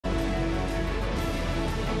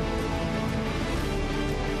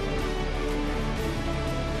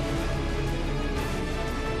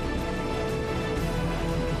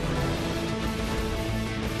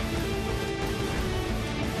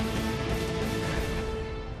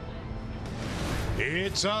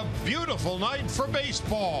It's a beautiful night for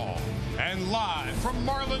baseball. And live from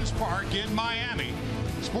Marlins Park in Miami,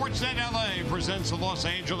 Sportsnet LA presents the Los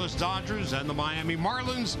Angeles Dodgers and the Miami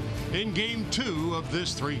Marlins in Game 2 of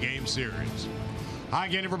this three-game series. Hi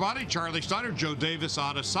again, everybody. Charlie Steiner, Joe Davis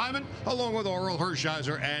on assignment, along with Orel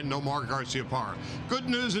Hershiser and Nomar Garciaparra. Good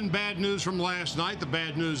news and bad news from last night. The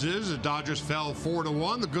bad news is the Dodgers fell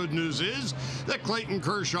 4-1. The good news is that Clayton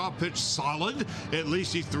Kershaw pitched solid. At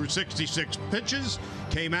least he threw 66 pitches.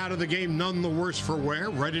 Came out of the game none the worse for wear.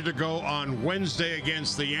 Ready to go on Wednesday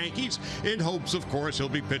against the Yankees in hopes, of course, he'll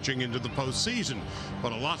be pitching into the postseason.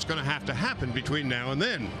 But a lot's going to have to happen between now and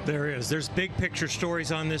then. There is. There's big picture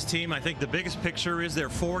stories on this team. I think the biggest picture is they're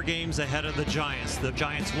 4 games ahead of the Giants. The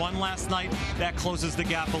Giants won last night. That closes the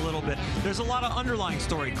gap a little bit. There's a lot of underlying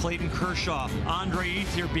story. Clayton Kershaw, Andre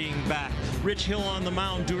Ethier being back, Rich Hill on the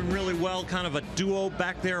mound doing really well, kind of a duo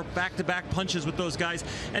back there, back-to-back punches with those guys.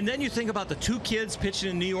 And then you think about the 2 kids pitching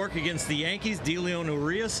in New York against the Yankees, DeLeon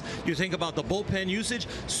Urias. You think about the bullpen usage.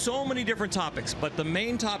 So many different topics, but the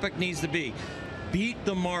main topic needs to be beat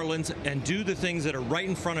the Marlins and do the things that are right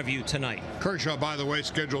in front of you tonight. Kershaw, by the way,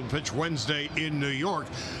 scheduled to pitch Wednesday in New York.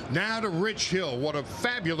 Now to Rich Hill. What a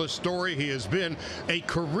fabulous story he has been. A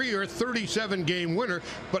career 37-game winner,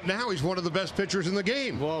 but now he's one of the best pitchers in the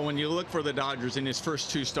game. Well, when you look for the Dodgers in his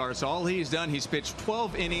first 2 starts, all he's done, he's pitched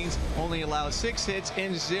 12 innings, only allowed 6 hits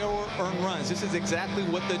and 0 earned runs. This is exactly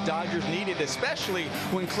what the Dodgers needed, especially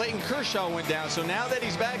when Clayton Kershaw went down. So now that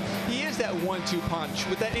he's back, he is that 1-2 punch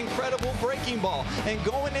with that incredible breaking ball. And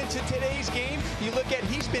going into today's game, you look at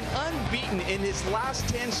he's been unbeaten in his last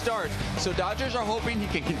 10 starts. So Dodgers are hoping he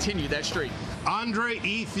can continue that streak. Andre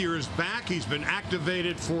Ethier is back. He's been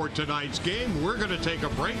activated for tonight's game. We're going to take a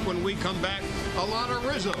break. When we come back, Alana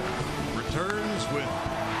Rizzo returns with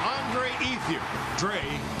Andre Ethier. Dre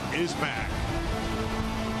is back.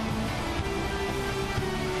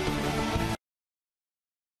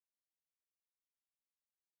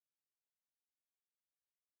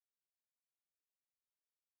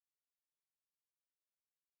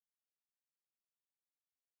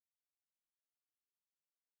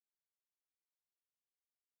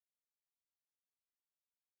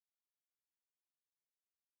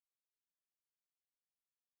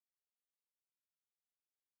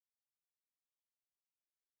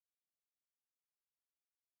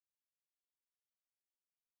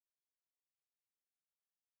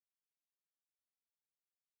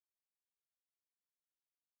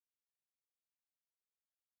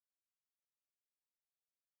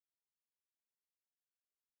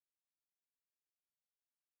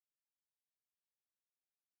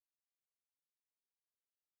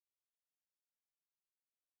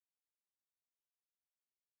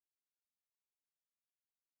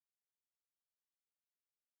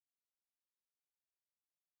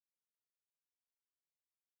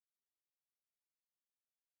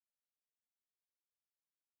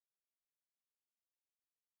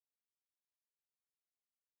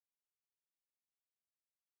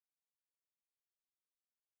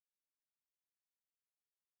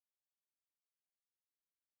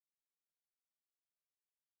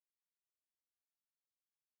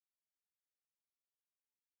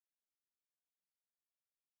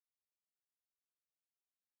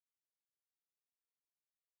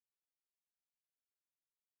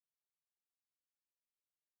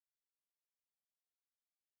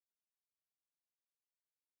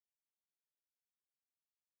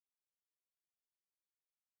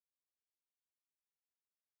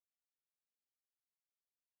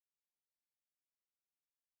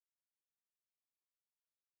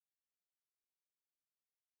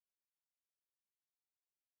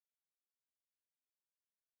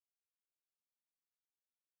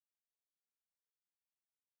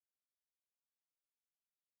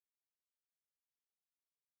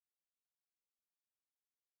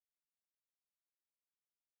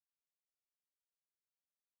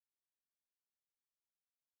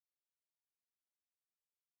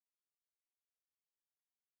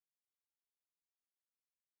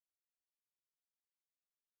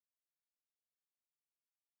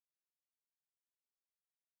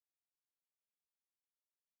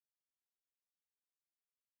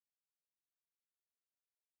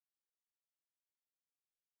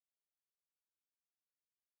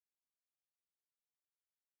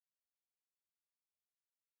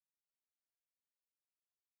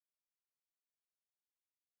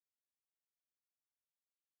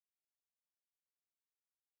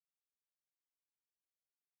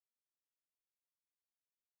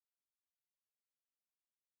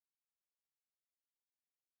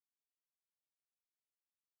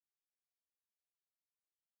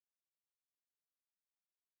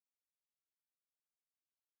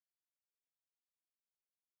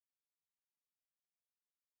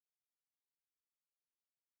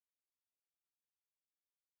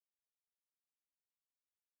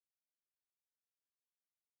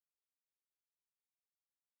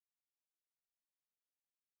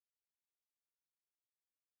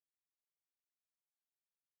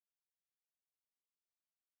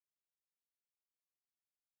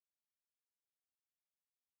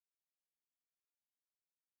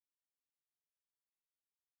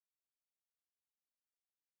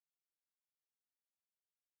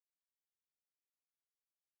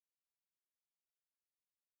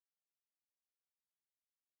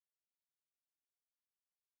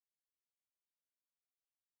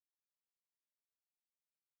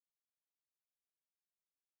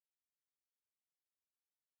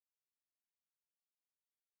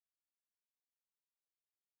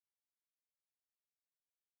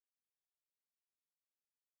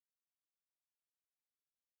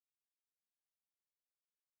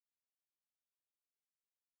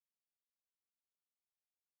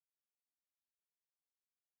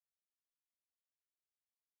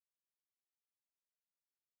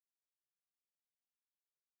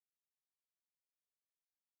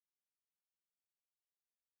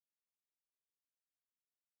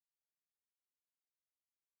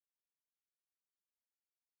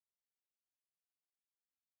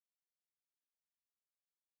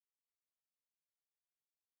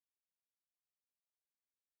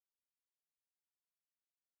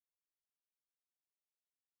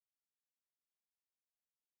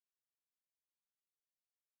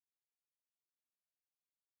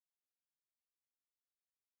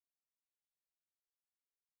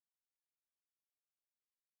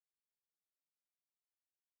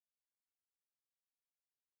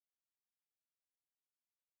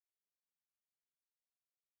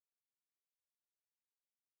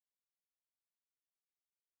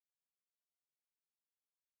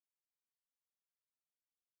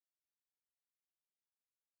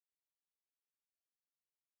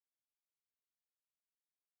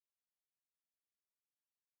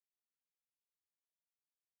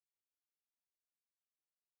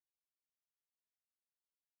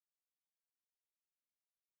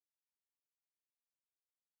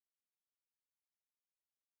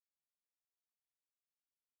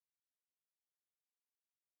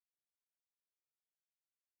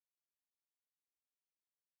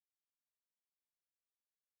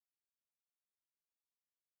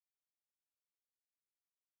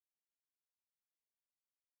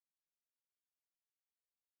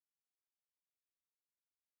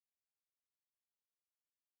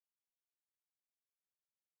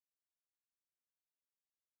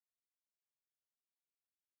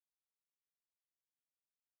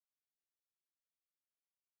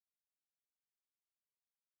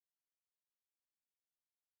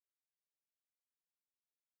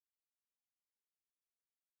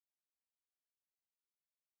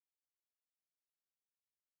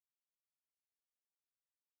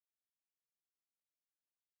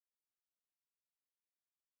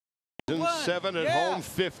 7 at home,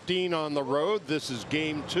 15 on the road. This is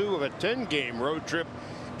game 2 of a 10-game road trip.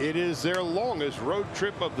 It is their longest road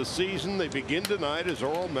trip of the season. They begin tonight, as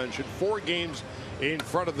Earl mentioned, 4 games in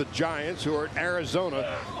front of the Giants, who are at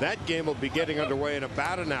Arizona. That game will be getting underway in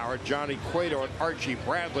about an hour. Johnny Cueto and Archie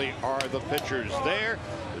Bradley are the pitchers there.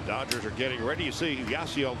 The Dodgers are getting ready. You see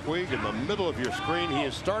Yasiel Puig in the middle of your screen. He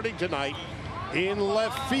is starting tonight in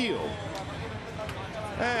left field.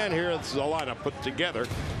 And here's the lineup put together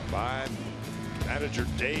by manager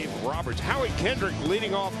Dave Roberts. Howie Kendrick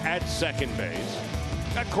leading off at second base.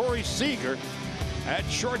 Got Corey Seager at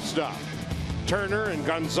shortstop. Turner and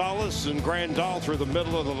Gonzalez and Grandal through the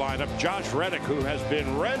middle of the lineup. Josh Reddick, who has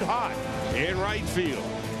been red hot in right field.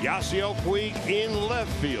 Yasiel Puig in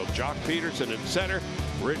left field. Jock Peterson in center.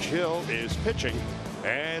 Rich Hill is pitching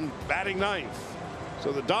and batting ninth.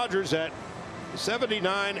 So the Dodgers at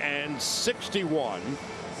 79 and 61,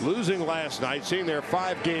 losing last night, seeing their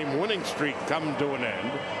 5-game winning streak come to an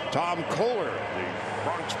end. Tom Kohler, the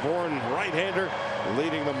Bronx-born right-hander,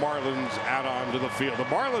 leading the Marlins out onto the field. The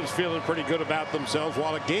Marlins feeling pretty good about themselves,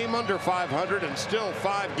 while a game under 500 and still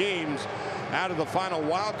 5 games out of the final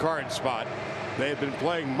wild card spot. They have been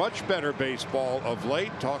playing much better baseball of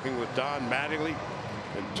late. Talking with Don Mattingly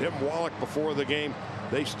and Tim Wallach before the game,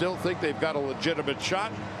 they still think they've got a legitimate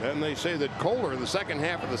shot, and they say that Kohler in the second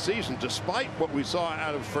half of the season, despite what we saw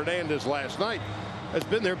out of Fernandez last night, has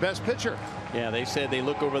been their best pitcher. Yeah, they said they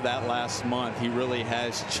look over that last month. He really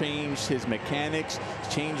has changed his mechanics,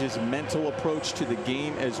 changed his mental approach to the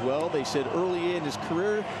game as well. They said early in his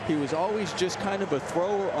career, he was always just kind of a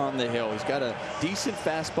thrower on the hill. He's got a decent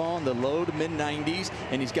fastball in the low to mid 90s,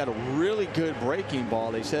 and he's got a really good breaking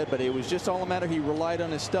ball, they said, but it was just all a matter he relied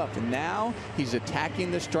on his stuff. And now he's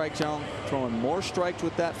attacking the strike zone, throwing more strikes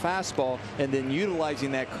with that fastball, and then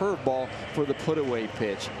utilizing that curveball for the put-away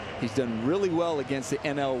pitch. He's done really well against the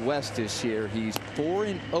NL West this year. He's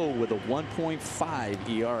 4-0 with a 1.5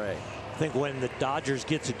 ERA. I think when the Dodgers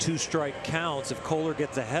get to 2-strike counts, if Kohler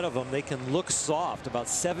gets ahead of them, they can look soft. About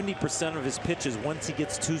 70% of his pitches, once he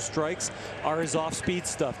gets 2 strikes, are his off-speed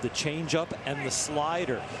stuff, the changeup and the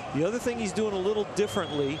slider. The other thing he's doing a little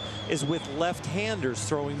differently is with left-handers,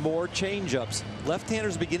 throwing more changeups.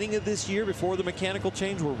 Left-handers beginning of this year, before the mechanical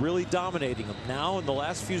change, were really dominating him. Now, in the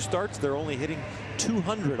last few starts, they're only hitting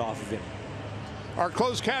 200 off of him. Our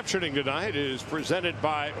closed captioning tonight is presented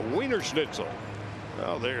by Wiener Schnitzel.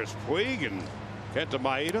 Well, there's Puig and Kenta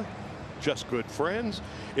Maeda, just good friends.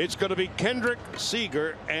 It's going to be Kendrick,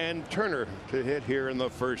 Seager, and Turner to hit here in the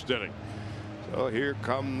first inning. So here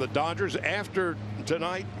come the Dodgers after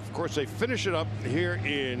tonight. Of course, they finish it up here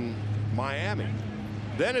in Miami.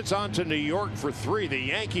 Then it's on to New York for 3. The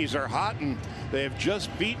Yankees are hot, and they have just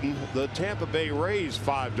beaten the Tampa Bay Rays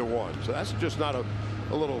 5-1. So that's just not a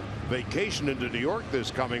little vacation into New York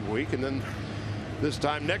this coming week. And then this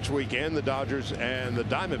time next weekend, the Dodgers and the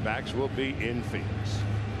Diamondbacks will be in Phoenix.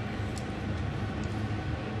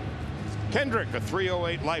 Kendrick, a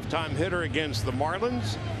 .308 lifetime hitter against the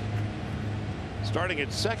Marlins. Starting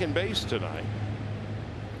at second base tonight.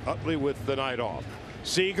 Utley with the night off.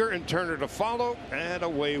 Seager and Turner to follow, and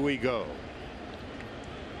away we go.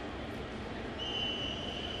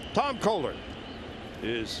 Tom Kohler,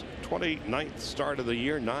 his 29th start of the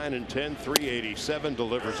year, 9-10, 387,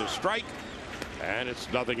 delivers a strike, and it's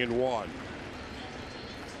 0-1.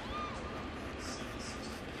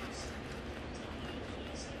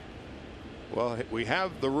 Well, we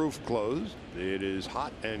have the roof closed. It is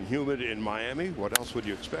hot and humid in Miami. What else would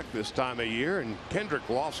you expect this time of year? And Kendrick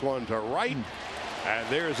lofts one to right, and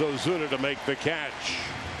there's Ozuna to make the catch,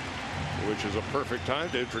 which is a perfect time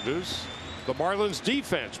to introduce the Marlins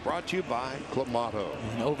defense, brought to you by Clamato.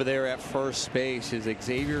 And over there at first base is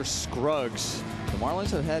Xavier Scruggs. The Marlins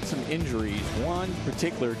have had some injuries, one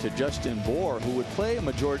particular to Justin Bour, who would play a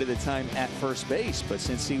majority of the time at first base, but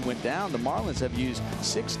since he went down, the Marlins have used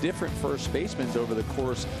 6 different first basemen over the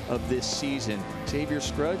course of this season. Xavier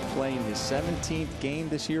Scruggs playing his 17th game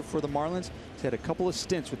this year for the Marlins. He's had a couple of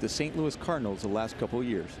stints with the St. Louis Cardinals the last couple of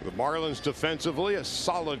years. The Marlins defensively, a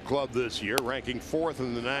solid club this year, ranking 4th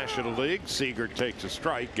in the National League. Seager takes a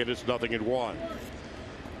strike, and it's 0-1.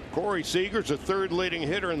 Corey Seager's a 3rd leading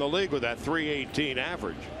hitter in the league with that .318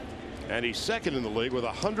 average, and he's 2nd in the league with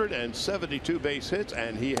 172 base hits,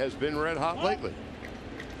 and he has been red hot lately.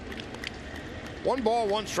 1 ball,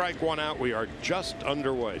 1 strike, 1 out. We are just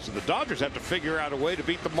underway, so the Dodgers have to figure out a way to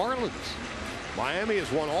beat the Marlins. Miami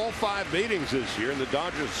has won all 5 meetings this year, and the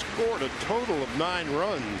Dodgers scored a total of 9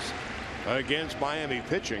 runs against Miami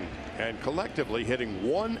pitching, and collectively hitting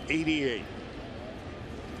 188.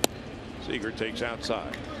 Seager takes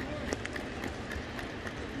outside.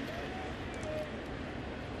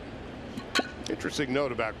 interesting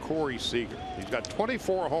note about Corey Seager. He's got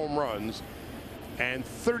 24 home runs and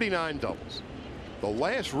 39 doubles. The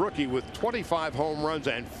last rookie with 25 home runs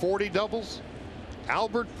and 40 doubles,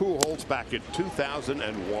 Albert Pujols, back in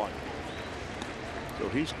 2001. So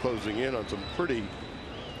he's closing in on some pretty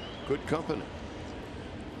good company.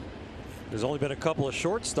 There's only been a couple of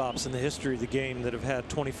shortstops in the history of the game that have had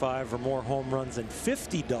 25 or more home runs and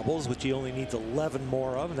 50 doubles, which he only needs 11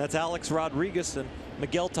 more of, and that's Alex Rodriguez and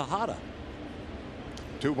Miguel Tejada.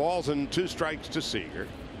 2 balls and 2 strikes to Seager.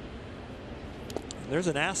 There's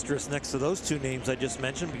an asterisk next to those 2 names I just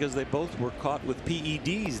mentioned because they both were caught with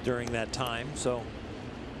PEDs during that time. So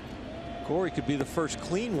Corey could be the first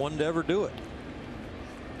clean one to ever do it.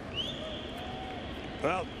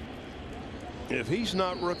 Well, if he's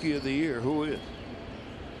not Rookie of the Year, who is?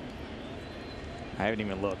 I haven't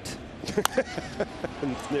even looked.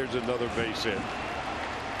 And there's another base hit.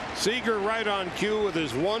 Seager right on cue with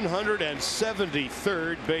his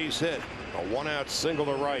 173rd base hit. A 1-out single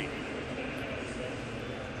to right.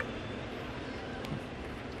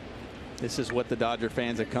 This is what the Dodger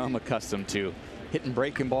fans have come accustomed to. Hitting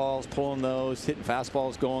breaking balls, pulling those, hitting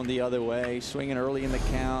fastballs going the other way, swinging early in the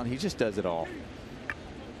count. He just does it all.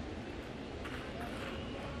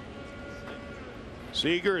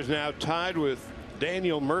 Seager is now tied with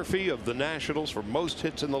Daniel Murphy of the Nationals for most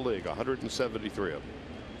hits in the league, 173 of them.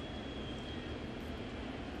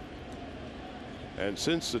 And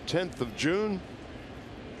since the 10th of June,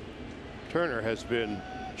 Turner has been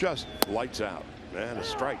just lights out. And a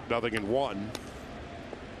strike, 0-1.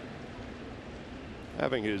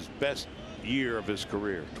 Having his best year of his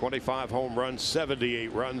career. 25 home runs,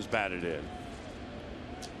 78 runs batted in.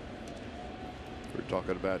 We're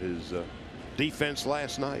talking about his defense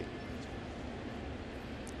last night.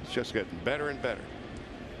 It's just getting better and better.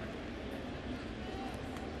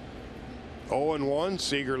 0-1,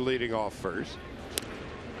 Seager leading off first.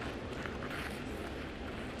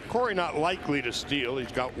 Corey not likely to steal.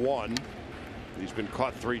 He's got 1. He's been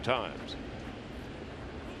caught 3 times.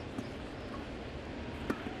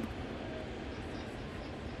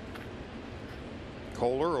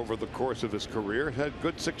 Kohler, over the course of his career, had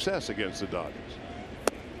good success against the Dodgers.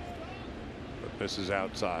 But misses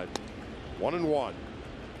outside. 1-1.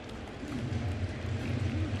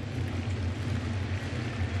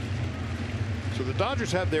 So the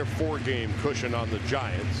Dodgers have their 4-game cushion on the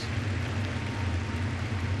Giants.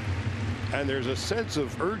 And there's a sense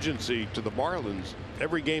of urgency to the Marlins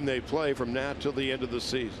every game they play from now till the end of the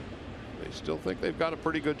season. They still think they've got a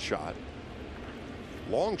pretty good shot.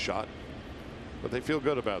 Long shot, but they feel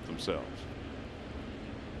good about themselves.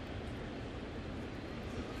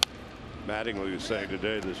 Mattingly was saying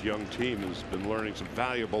today this young team has been learning some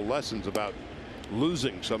valuable lessons about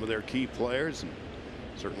losing some of their key players, and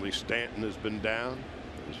certainly Stanton has been down,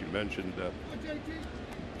 as you mentioned.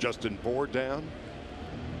 Justin Bour down.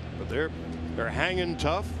 But they're hanging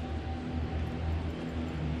tough.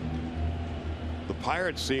 The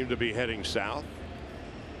Pirates seem to be heading south.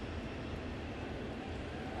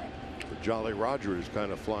 But Jolly Roger is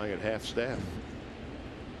kind of flying at half staff.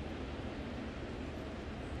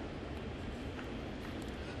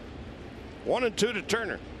 One and 2 to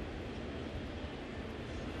Turner.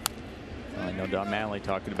 I know Don Mattingly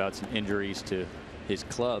talking about some injuries to his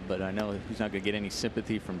club, but I know he's not going to get any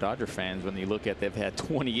sympathy from Dodger fans when you look at they've had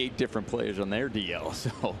 28 different players on their DL.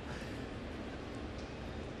 So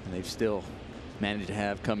and they've still managed to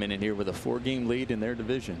have come in here with a 4-game lead in their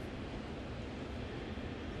division.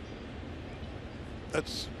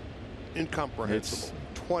 That's incomprehensible.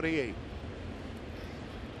 28.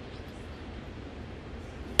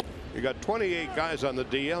 You got 28 guys on the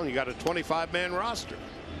DL and you got a 25-man roster.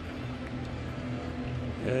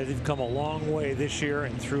 They've come a long way this year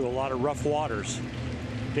and through a lot of rough waters.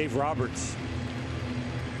 Dave Roberts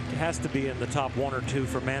has to be in the top 1 or 2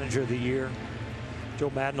 for manager of the year.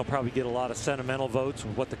 Joe Madden will probably get a lot of sentimental votes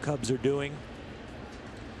with what the Cubs are doing.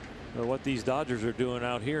 But what these Dodgers are doing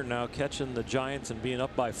out here now, catching the Giants and being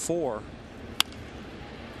up by 4.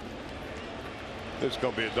 This is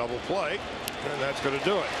going to be a double play, and that's going to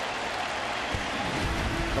do it.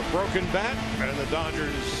 A broken bat, and the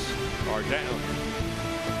Dodgers are down.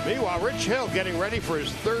 Meanwhile, Rich Hill getting ready for his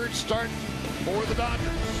 3rd start for the Dodgers.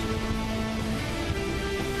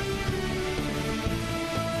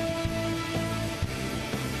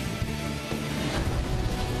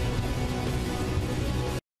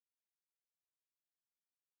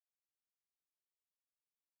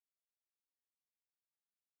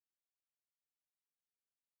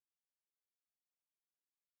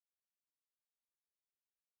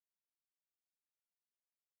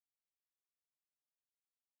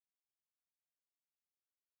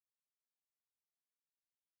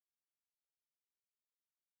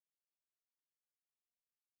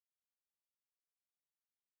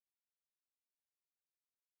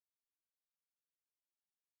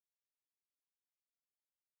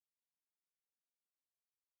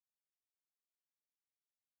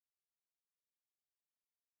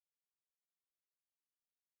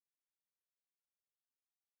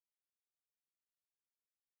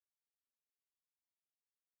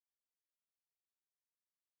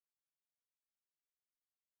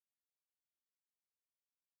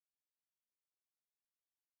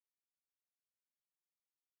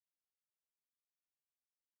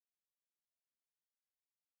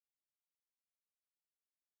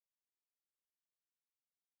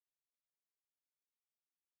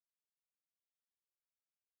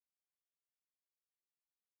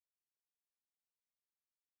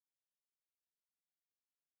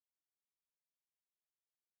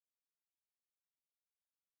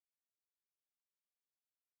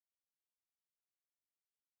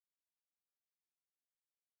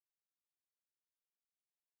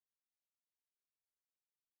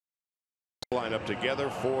 Lineup together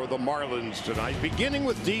for the Marlins tonight, beginning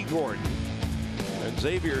with D. Gordon and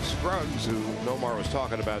Xavier Scruggs, who Nomar was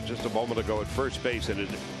talking about just a moment ago at first base in his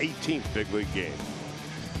 18th big league game.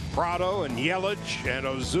 Prado and Yelich and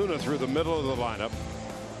Ozuna through the middle of the lineup.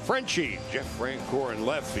 Frenchie, Jeff Francoeur in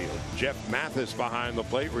left field. Jeff Mathis behind the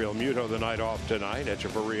plate. Real Muto the night off tonight.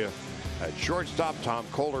 Echeverria at shortstop. Tom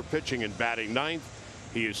Kohler pitching and batting ninth.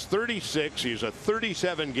 He is 36. He's a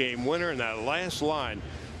 37-game winner in that last line.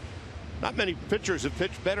 Not many pitchers have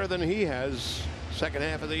pitched better than he has second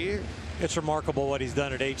half of the year. It's remarkable what he's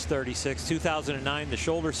done at age 36. 2009, the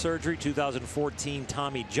shoulder surgery. 2014,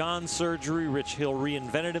 Tommy John surgery. Rich Hill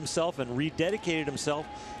reinvented himself and rededicated himself.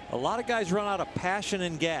 A lot of guys run out of passion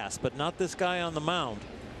and gas, but not this guy on the mound.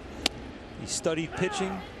 He studied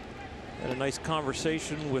pitching. Had a nice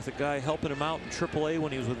conversation with a guy helping him out in AAA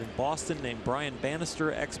when he was in Boston named Brian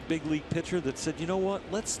Bannister, ex-big league pitcher, that said, you know what,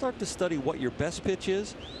 let's start to study what your best pitch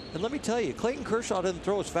is. And let me tell you, Clayton Kershaw doesn't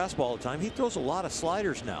throw his fastball all the time. He throws a lot of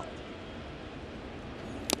sliders now.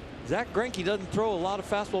 Zach Greinke doesn't throw a lot of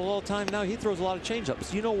fastballs all the time now. He throws a lot of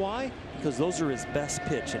changeups. You know why? Because those are his best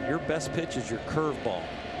pitch, and your best pitch is your curveball.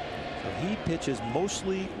 So he pitches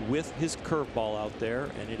mostly with his curveball out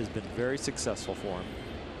there, and it has been very successful for him.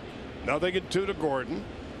 Nothing at 2 to Gordon.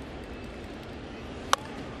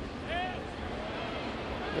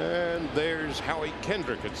 And there's Howie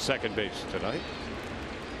Kendrick at second base tonight.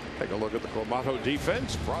 Take a look at the Clamato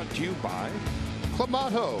defense, brought to you by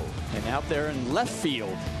Clamato. And out there in left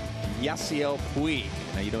field, Yasiel Puig.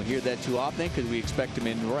 Now you don't hear that too often because we expect him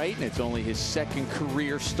in right, and it's only his second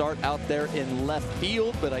career start out there in left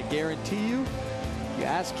field. But I guarantee you, you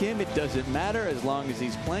ask him, it doesn't matter as long as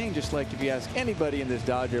he's playing. Just like if you ask anybody in this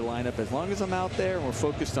Dodger lineup, as long as I'm out there and we're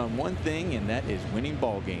focused on one thing, and that is winning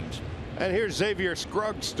ball games. And here's Xavier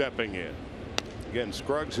Scruggs stepping in. Again,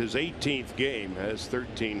 Scruggs, his 18th game, has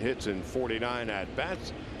 13 hits and 49 at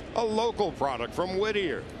bats. A local product from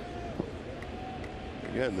Whittier.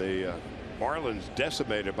 Again, the Marlins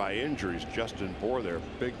decimated by injuries. Justin Bour, their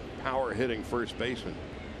big power hitting first baseman,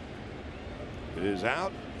 it is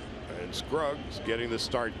out. And Scruggs getting the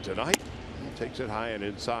start tonight. He takes it high and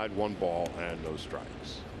inside, 1 ball and no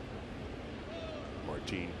strikes.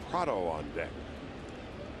 Martin Prado on deck.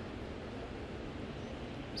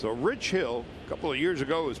 So Rich Hill, a couple of years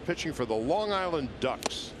ago, was pitching for the Long Island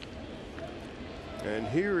Ducks. And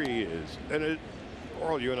here he is. And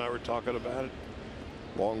Orel, you and I were talking about it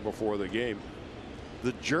long before the game.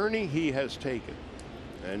 The journey he has taken.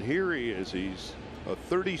 And here he is. He's a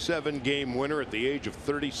 37-game winner at the age of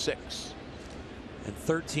 36. And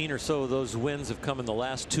 13 or so of those wins have come in the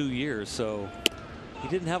last 2 years. So he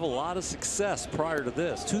didn't have a lot of success prior to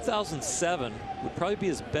this. 2007 would probably be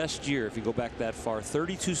his best year if you go back that far.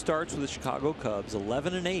 32 starts with the Chicago Cubs,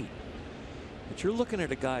 11-8. But you're looking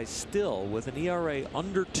at a guy still with an ERA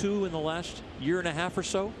under 2 in the last year and a half or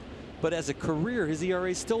so. But as a career, his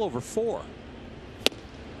ERA is still over 4.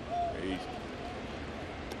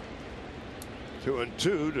 2-2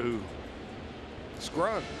 to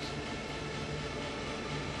Scruggs.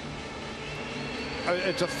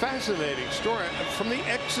 It's a fascinating story. From the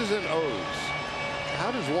X's and O's,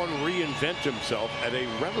 how does one reinvent himself at a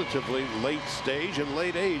relatively late stage and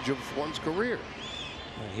late age of one's career?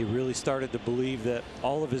 He really started to believe that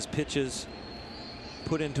all of his pitches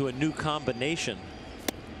put into a new combination.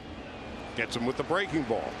 Gets him with the breaking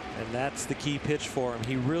ball. And that's the key pitch for him.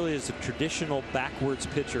 He really is a traditional backwards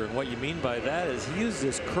pitcher. And what you mean by that is he uses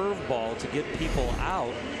his curveball to get people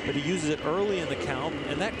out, but he uses it early in the count,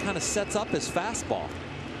 and that kind of sets up his fastball.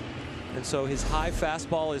 And so his high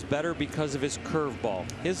fastball is better because of his curveball.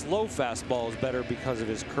 His low fastball is better because of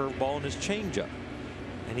his curveball and his changeup.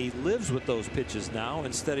 And he lives with those pitches now.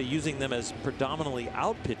 Instead of using them as predominantly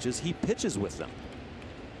out pitches, he pitches with them.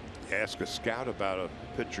 Ask a scout about a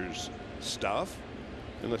pitcher's stuff,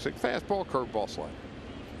 and they say fastball, curveball, slider.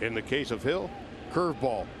 In the case of Hill,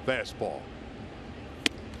 curveball, fastball.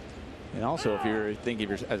 And also, if you're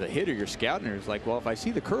thinking as a hitter, you're scouting, it's like, well, if I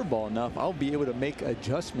see the curveball enough, I'll be able to make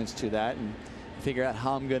adjustments to that and figure out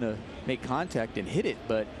how I'm going to make contact and hit it.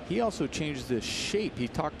 But he also changed the shape. He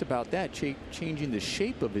talked about that, changing the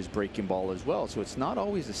shape of his breaking ball as well. So it's not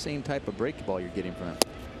always the same type of breaking ball you're getting from him.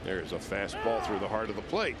 There's a fastball through the heart of the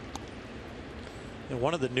plate. And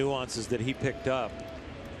one of the nuances that he picked up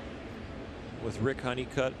with Rick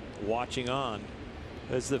Honeycutt watching on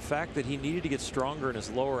is the fact that he needed to get stronger in his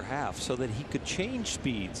lower half so that he could change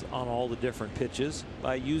speeds on all the different pitches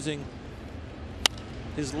by using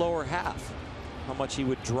his lower half, how much he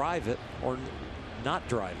would drive it or not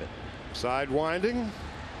drive it. Side winding.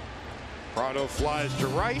 Prado flies to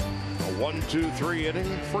right. A 1-2-3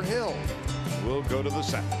 inning for Hill. We'll go to the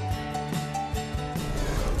second.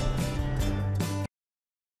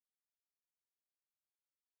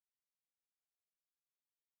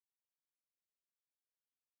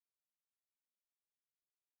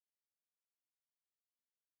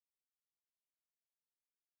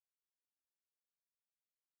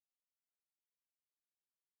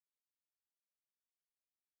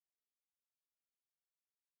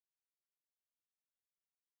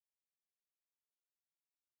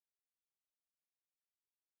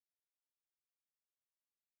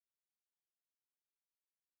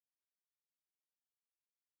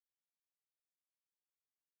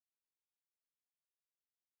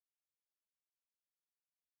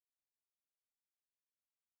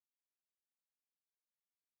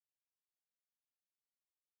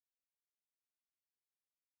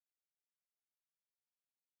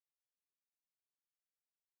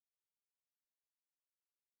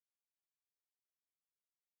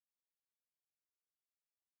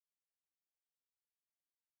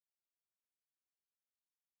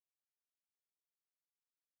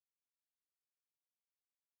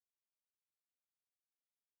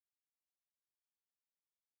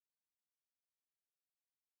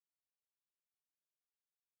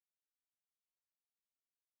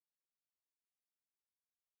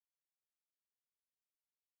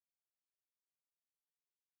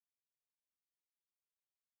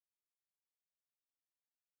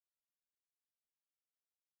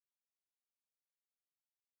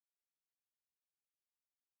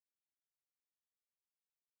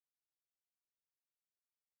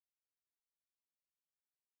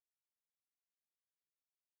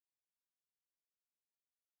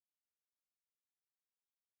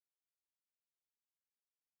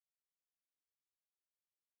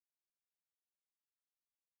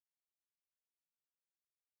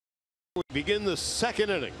 Begin the second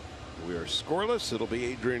inning. We are scoreless. It'll be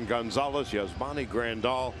Adrian Gonzalez, Yasmani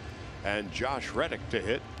Grandal, and Josh Reddick to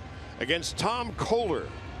hit against Tom Kohler.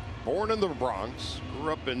 Born in the Bronx,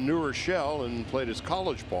 grew up in New Rochelle, and played his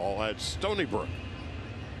college ball at Stony Brook.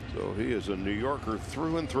 So he is a New Yorker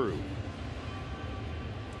through and through.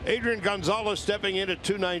 Adrian Gonzalez stepping in at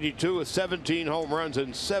 292 with 17 home runs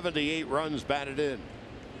and 78 runs batted in.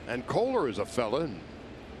 And Kohler is a fella, and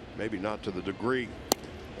maybe not to the degree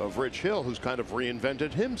of Rich Hill, who's kind of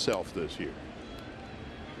reinvented himself this year.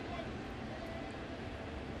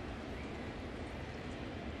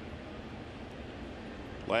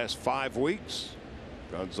 Last 5 weeks,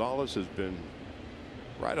 Gonzalez has been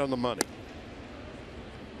right on the money.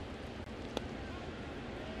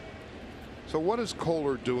 So what is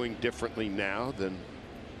Kohler doing differently now than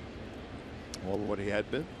what he had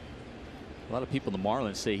been? A lot of people in the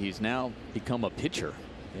Marlins say he's now become a pitcher.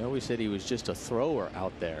 They always said he was just a thrower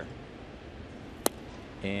out there.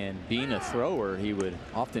 And being a thrower, he would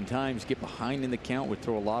oftentimes get behind in the count, would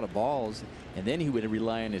throw a lot of balls, and then he would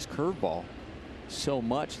rely on his curveball so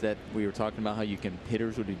much that we were talking about how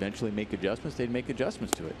hitters would eventually make adjustments. They'd make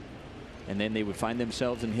adjustments to it, and then they would find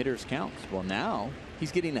themselves in hitters' counts. Well, now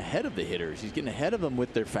he's getting ahead of the hitters. He's getting ahead of them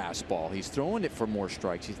with their fastball. He's throwing it for more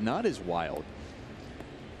strikes. He's not as wild.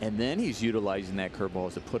 And then he's utilizing that curveball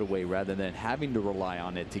as a put away rather than having to rely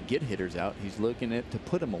on it to get hitters out. He's looking at to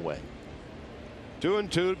put them away.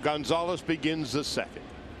 2-2. Gonzalez begins the second.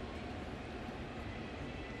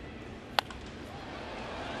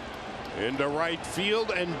 Into right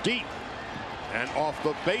field and deep, and off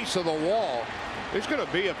the base of the wall. There's going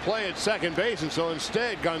to be a play at second base, and so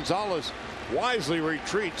instead Gonzalez wisely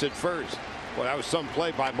retreats at first. Well, that was some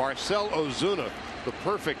play by Marcell Ozuna, the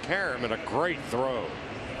perfect carom, and a great throw.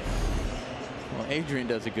 Well, Adrian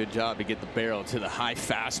does a good job to get the barrel to the high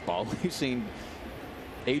fastball. We've seen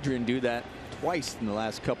Adrian do that twice in the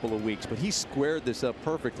last couple of weeks, but he squared this up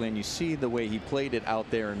perfectly, and you see the way he played it out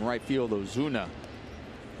there in right field. Ozuna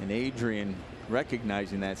and Adrian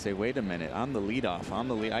recognizing that, say, wait a minute, I'm the leadoff. I'm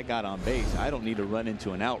the lead. I got on base. I don't need to run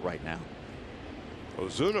into an out right now.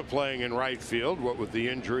 Ozuna playing in right field, what with the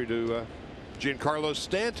injury to Giancarlo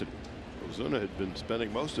Stanton. Ozuna had been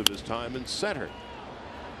spending most of his time in center.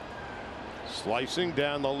 Slicing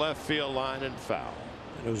down the left field line and foul.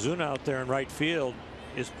 And Ozuna out there in right field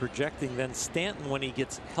is projecting then Stanton, when he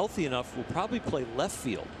gets healthy enough, will probably play left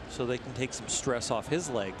field so they can take some stress off his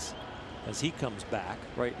legs as he comes back.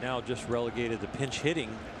 Right now just relegated to pinch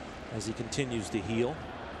hitting as he continues to heal.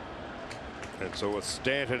 And so with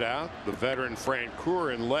Stanton out, the veteran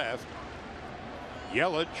Francoeur in left.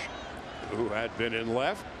 Yelich, who had been in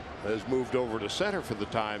left, has moved over to center for the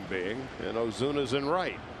time being, and Ozuna's in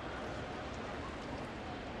right.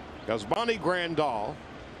 Yasmani Grandal,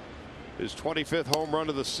 his 25th home run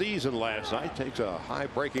of the season last night, takes a high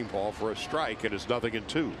breaking ball for a strike, and it's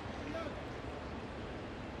 0-2.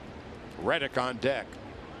 Reddick on deck.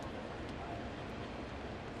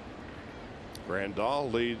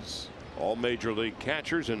 Grandal leads all major league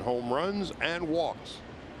catchers in home runs and walks.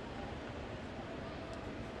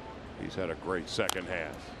 He's had a great second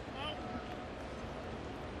half.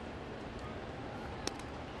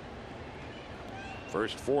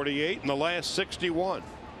 First 48 in the last 61.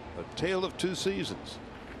 A tale of 2 seasons.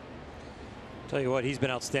 Tell you what, he's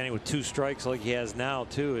been outstanding with 2 strikes like he has now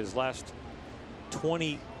too. His last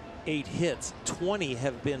 28 hits, 20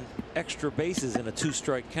 have been extra bases in a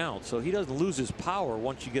 2-strike count, so he doesn't lose his power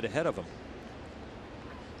once you get ahead of him.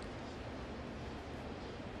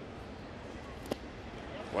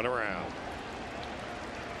 One around.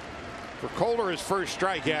 For Kohler, his first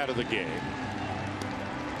strikeout of the game.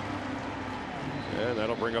 And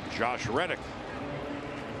that'll bring up Josh Reddick.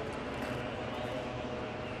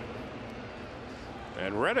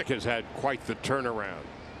 And Reddick has had quite the turnaround,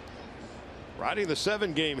 riding the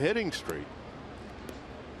 7-game hitting streak.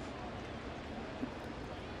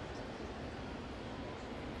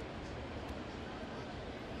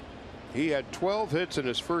 He had 12 hits in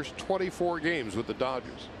his first 24 games with the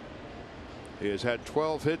Dodgers. He has had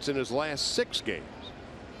 12 hits in his last 6 games.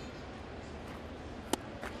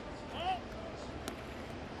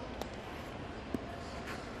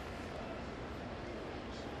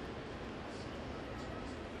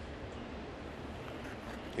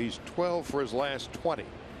 He's 12 for his last 20.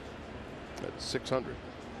 That's 600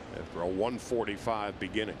 after a 145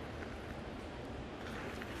 beginning.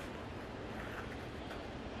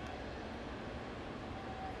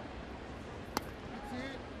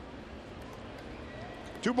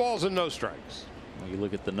 Two balls and no strikes. Well, you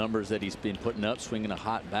look at the numbers that he's been putting up, swinging a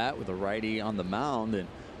hot bat with a righty on the mound, and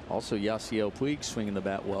also Yasiel Puig swinging the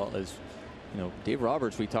bat well You know, Dave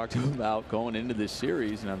Roberts, we talked to him about going into this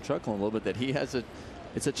series, and I'm chuckling a little bit that he has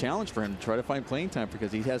it's a challenge for him to try to find playing time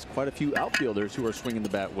because he has quite a few outfielders who are swinging the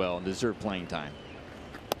bat well and deserve playing time.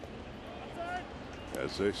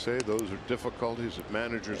 As they say, those are difficulties that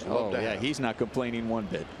managers love to have. He's not complaining one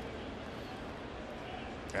bit.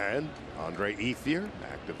 And Andre Ethier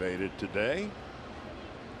activated today.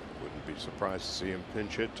 Wouldn't be surprised to see him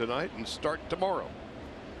pinch hit tonight and start tomorrow.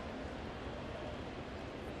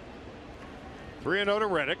 3-0 to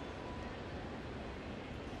Reddick.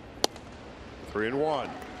 3-1.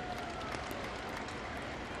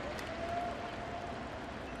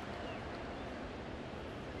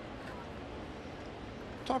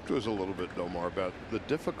 Talk to us a little bit, Domar, about the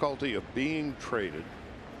difficulty of being traded,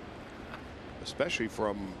 especially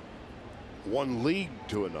from one league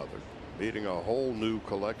to another, meeting a whole new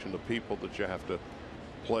collection of people that you have to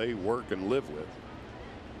play, work, and live with,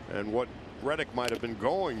 and what Reddick might have been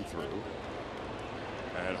going through.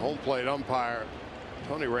 And home plate umpire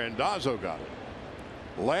Tony Randazzo got it.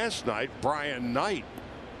 Last night, Brian Knight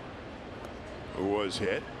was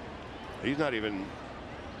hit. He's not even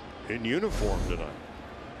in uniform tonight.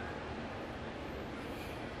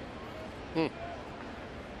 Got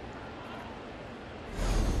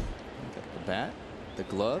the bat, the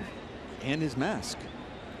glove, and his mask.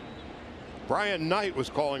 Brian Knight was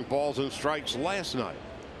calling balls and strikes last night.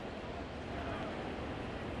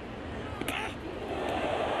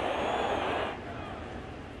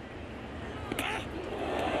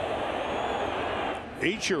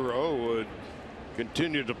 Ichiro would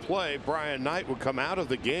continue to play. Brian Knight would come out of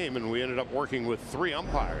the game, and we ended up working with 3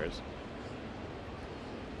 umpires.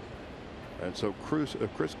 And so Chris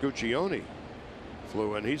Guccione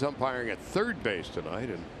flew in. He's umpiring at third base tonight.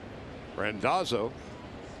 And Randazzo,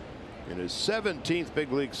 in his 17th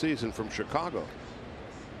big league season from Chicago,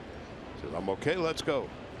 says, "I'm okay, let's go."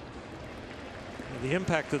 The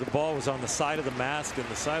impact of the ball was on the side of the mask, and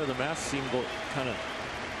the side of the mask seemed to kind of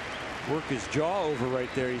work his jaw over right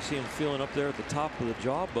there. You see him feeling up there at the top of the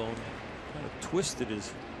jawbone. Kind of twisted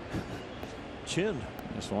his chin.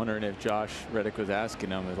 Just wondering if Josh Reddick was asking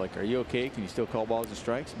him, like, "Are you okay? Can you still call balls and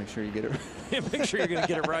strikes? Make sure you get it. Make sure you're going to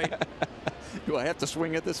get it right." Do I have to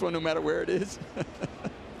swing at this one no matter where it is?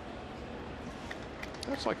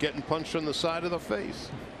 That's like getting punched in the side of the face.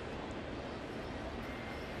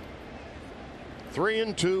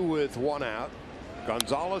 3-2 with 1 out.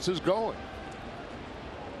 Gonzalez is going.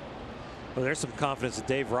 Well, there's some confidence that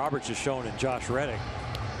Dave Roberts has shown in Josh Reddick.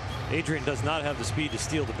 Adrian does not have the speed to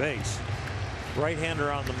steal the base.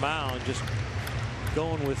 Right-hander on the mound, just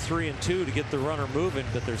going with 3-2 to get the runner moving,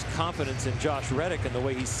 but there's confidence in Josh Reddick and the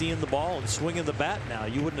way he's seeing the ball and swinging the bat now.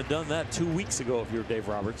 You wouldn't have done that 2 weeks ago if you were Dave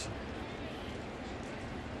Roberts.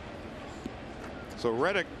 So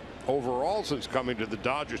Reddick overall since coming to the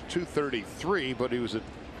Dodgers 233, but he was at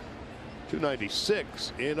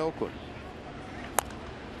 296 in Oakland.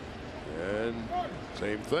 And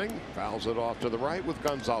same thing, fouls it off to the right with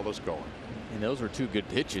Gonzalez going. And those were 2 good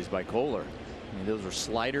pitches by Kohler. I mean, those were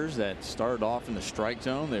sliders that started off in the strike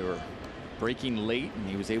zone. They were breaking late, and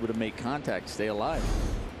he was able to make contact, stay alive.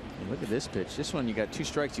 And look at this pitch. This one, you got 2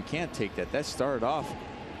 strikes. You can't take that. That started off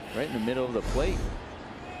right in the middle of the plate.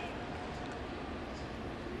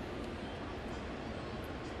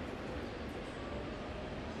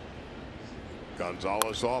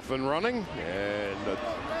 Gonzalez off and running, and a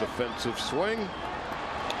defensive swing.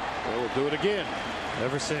 We'll do it again.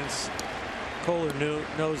 Ever since Kohler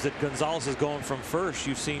knows that Gonzalez is going from first,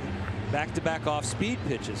 you've seen back-to-back off-speed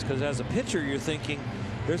pitches, because as a pitcher you're thinking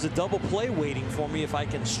there's a double play waiting for me if I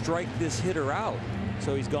can strike this hitter out.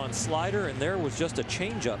 So he's gone slider, and there was just a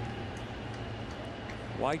changeup.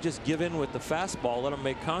 Why just give in with the fastball, let him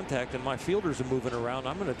make contact, and my fielders are moving around.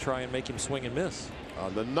 I'm going to try and make him swing and miss.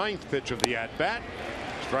 On the 9th pitch of the at-bat,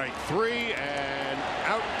 strike 3, and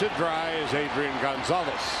out to dry is Adrian Gonzalez.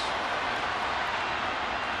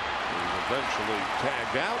 He's eventually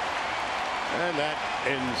tagged out, and that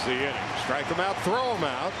ends the inning. Strike him out, throw him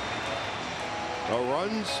out. No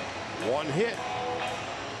runs, 1 hit,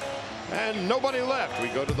 and nobody left. We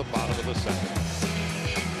go to the bottom of the 2nd.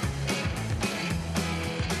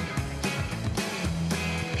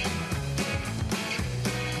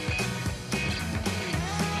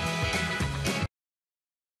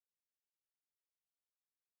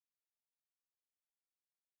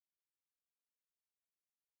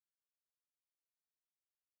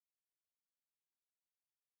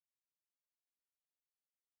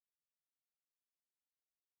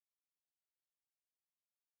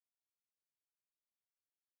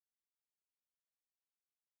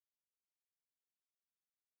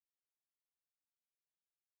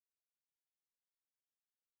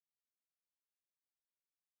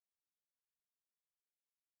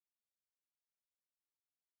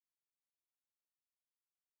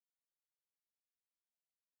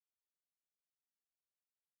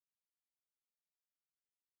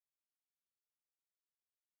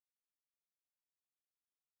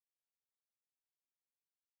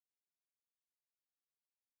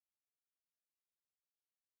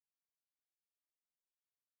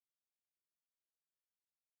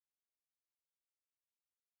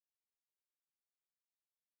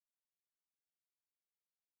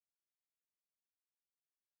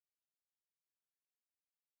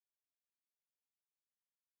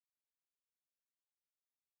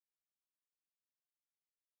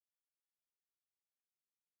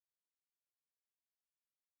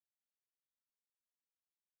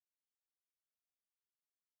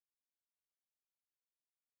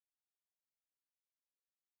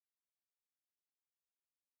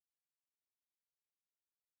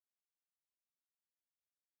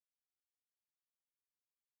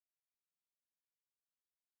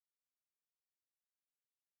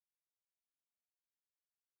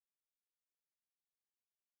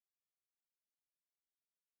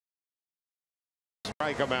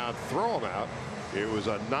 Strike him out, throw him out. It was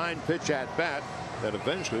a 9-pitch at bat that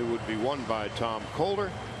eventually would be won by Tom Kolder,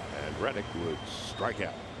 and Reddick would strike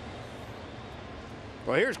out.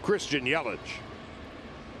 Well, here's Christian Yelich.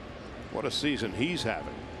 What a season he's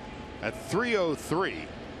having. At 303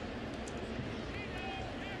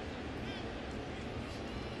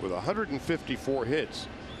 with 154 hits,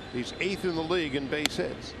 he's 8th in the league in base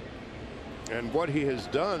hits. And what he has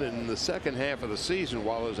done in the second half of the season,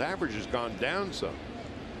 while his average has gone down some,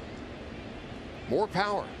 more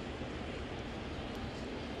power.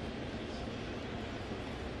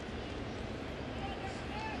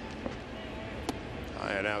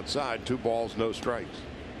 High and outside, 2 balls, no strikes.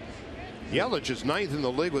 Yelich is 9th in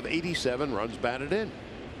the league with 87 runs batted in.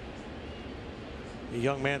 The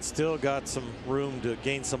young man still got some room to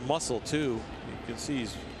gain some muscle too. You can see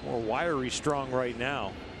he's more wiry strong right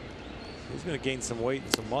now. He's going to gain some weight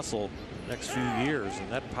and some muscle in the next few years, and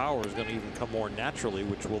that power is going to even come more naturally,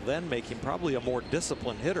 which will then make him probably a more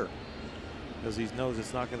disciplined hitter, because he knows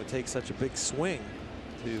it's not going to take such a big swing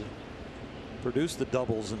to produce the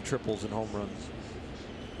doubles and triples and home runs.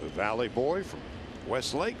 The Valley boy from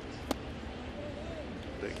Westlake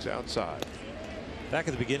takes outside. Back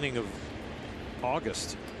at the beginning of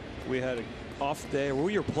August, we had an off day where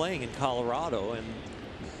we were playing in Colorado, and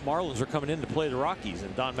Marlins were coming in to play the Rockies,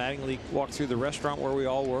 and Don Mattingly walked through the restaurant where we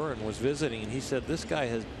all were and was visiting, and he said this guy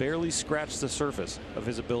has barely scratched the surface of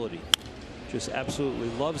his ability. Just absolutely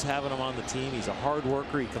loves having him on the team. He's a hard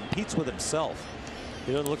worker. He competes with himself.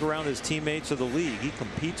 He doesn't look around his teammates or the league. He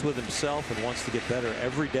competes with himself and wants to get better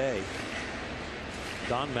every day.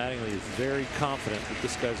 Don Mattingly is very confident that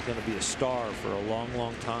this guy's going to be a star for a long,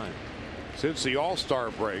 long time. Since the All-Star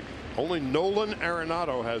break, only Nolan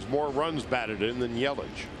Arenado has more runs batted in than Yelich.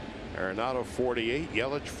 Arenado 48,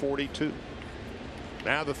 Yelich 42.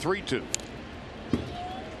 Now the 3-2.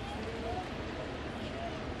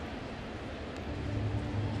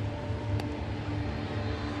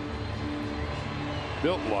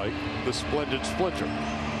 Built like the splendid Splinter.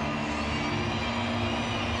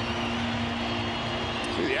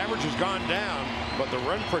 See, the average has gone down, but the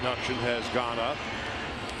run production has gone up.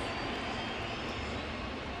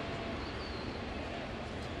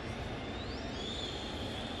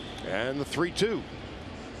 And the 3-2.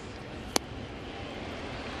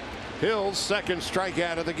 Hill's second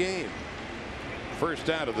strikeout of the game. First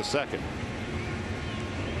out of the second.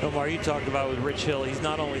 Omar, you talked about with Rich Hill, he's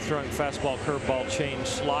not only throwing fastball, curveball, change,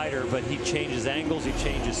 slider, but he changes angles, he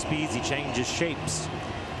changes speeds, he changes shapes.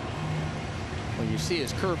 When you see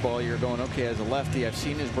his curveball, you're going, okay, as a lefty, I've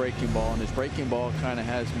seen his breaking ball, and his breaking ball kind of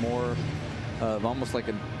has more of almost like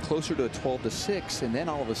a closer to a 12-6, and then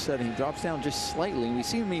all of a sudden he drops down just slightly, and we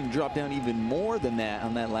see him even drop down even more than that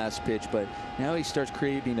on that last pitch, but now he starts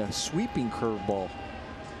creating a sweeping curveball.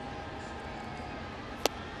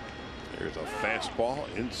 There's a fastball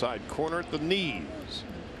inside corner at the knees.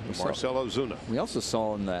 Marcell Ozuna. We also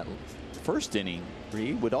saw in that first inning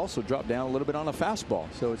he would also drop down a little bit on a fastball,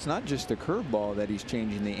 so it's not just a curveball that he's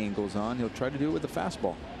changing the angles on. He'll try to do it with a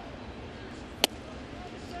fastball.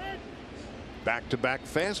 Back-to-back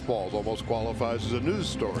fastballs almost qualifies as a news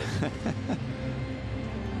story.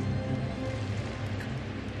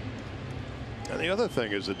 And the other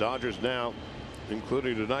thing is the Dodgers now,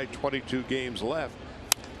 including tonight, 22 games left.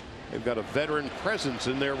 They've got a veteran presence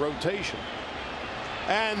in their rotation.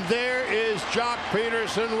 And there is Jock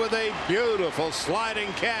Peterson with a beautiful sliding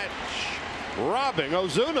catch, robbing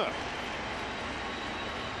Ozuna.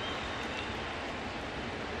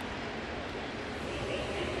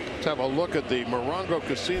 Let's have a look at the Morongo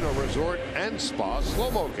Casino Resort and Spa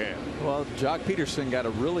slow-mo cam. Well, Jock Peterson got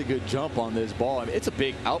a really good jump on this ball. I mean, it's a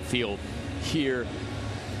big outfield here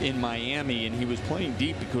in Miami, and he was playing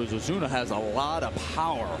deep because Ozuna has a lot of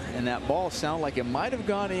power, and that ball sounded like it might have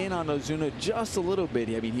gone in on Ozuna just a little bit.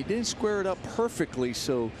 I mean, he didn't square it up perfectly,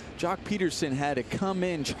 so Jock Peterson had to come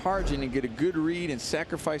in charging and get a good read and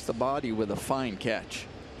sacrifice the body with a fine catch.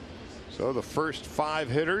 So the first 5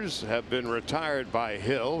 hitters have been retired by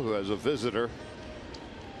Hill, who has a visitor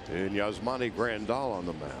in Yasmani Grandal on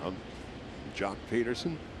the mound. Jock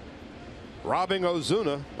Peterson robbing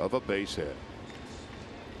Ozuna of a base hit.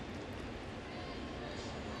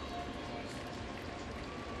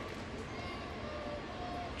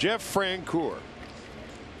 Jeff Francoeur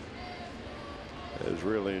has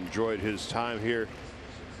really enjoyed his time here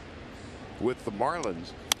with the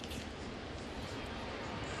Marlins.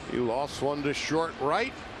 He lost one to short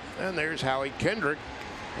right, and there's Howie Kendrick,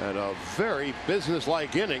 and a very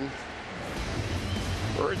businesslike inning.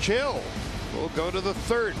 Rich Hill will go to the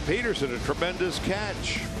 3rd. Peterson, a tremendous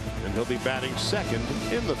catch, and he'll be batting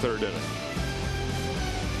 2nd in the 3rd inning.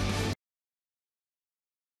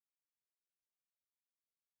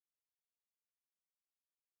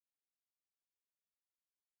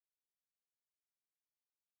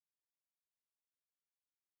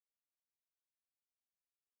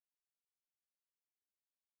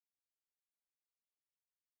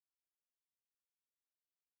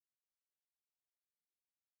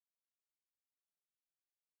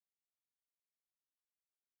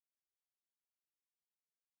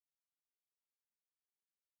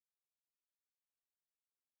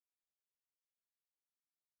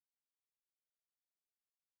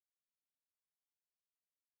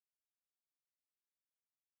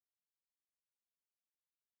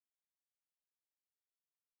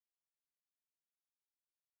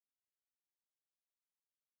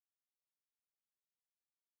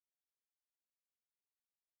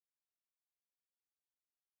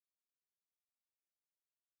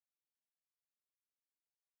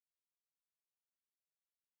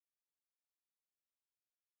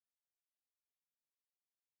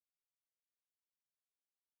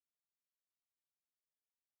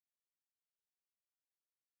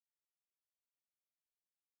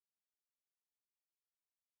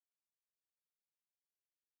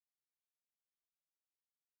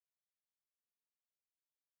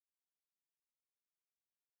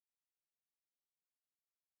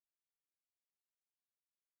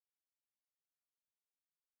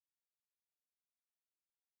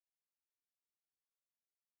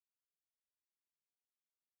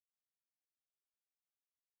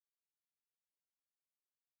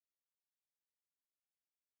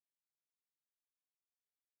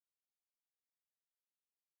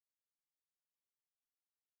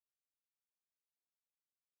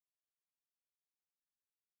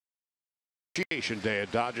 Appreciation Day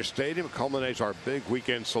at Dodger Stadium culminates our big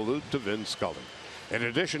weekend salute to Vin Scully. In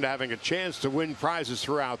addition to having a chance to win prizes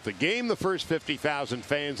throughout the game, the first 50,000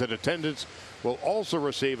 fans in attendance will also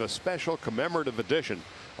receive a special commemorative edition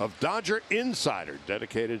of Dodger Insider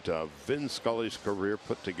dedicated to Vin Scully's career,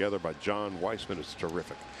 put together by John Weissman. It's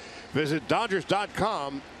terrific. Visit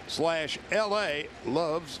Dodgers.com/LA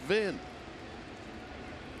loves Vin.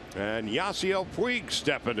 And Yasiel Puig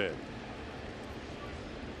stepping in.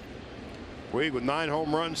 Puig with 9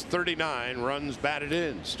 home runs, 39 runs batted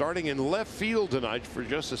in. Starting in left field tonight for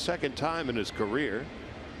just the second time in his career.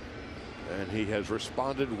 And he has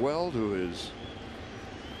responded well to his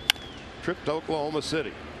trip to Oklahoma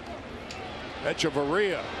City.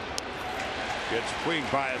 Echeverria gets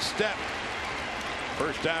Puig by a step.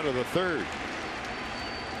 First out of the third.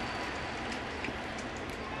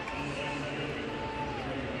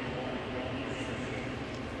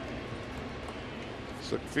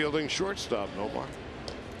 Fielding shortstop, Nomar.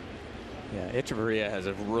 Yeah, Echeverria has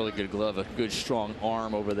a really good glove, a good strong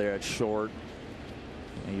arm over there at short.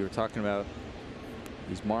 And you were talking about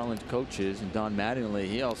these Marlins coaches, and Don Mattingly,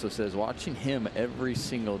 he also says watching him every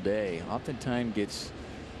single day oftentimes gets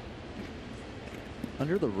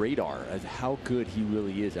under the radar as how good he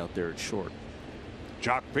really is out there at short.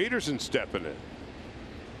 Jock Peterson stepping in.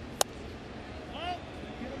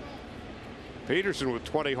 Peterson with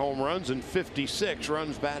 20 home runs and 56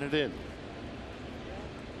 runs batted in.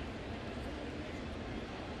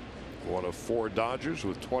 One of 4 Dodgers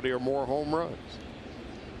with 20 or more home runs.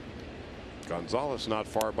 Gonzalez not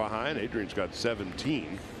far behind. Adrian's got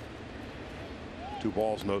 17. 2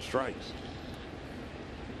 balls, no strikes.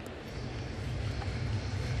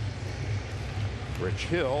 Rich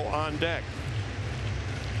Hill on deck.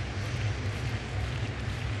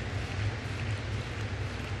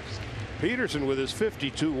 Peterson with his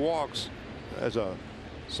 52 walks has a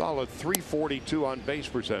solid .342 on base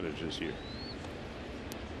percentage this year.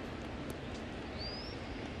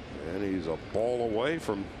 And he's a ball away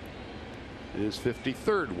from his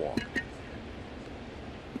 53rd walk.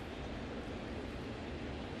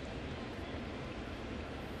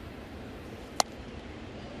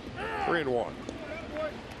 Three and one.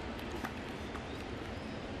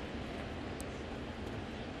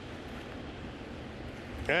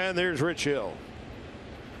 And there's Rich Hill.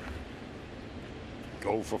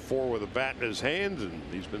 0 for 4 with a bat in his hands, and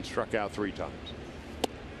he's been struck out 3 times.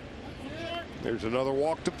 There's another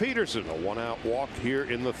walk to Peterson, a 1-out walk here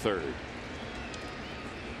in the 3rd.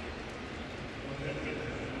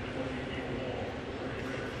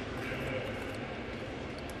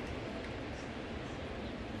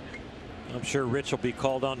 I'm sure Rich will be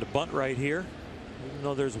called on to bunt right here, even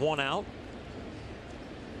though there's 1 out.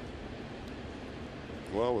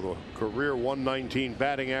 Well, with a career .119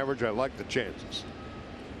 batting average, I like the chances.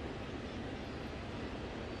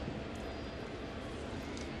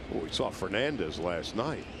 Oh, we saw Fernandez last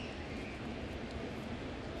night.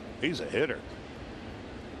 He's a hitter.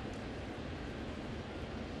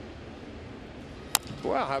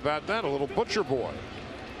 Well, how about that? A little butcher boy.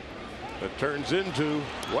 That turns into,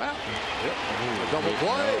 wow, yep, a double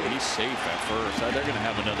play. No, he's safe at first. They're going to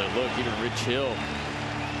have another look. Even Rich Hill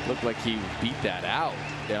looked like he beat that out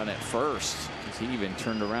down at first, because he even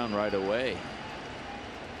turned around right away.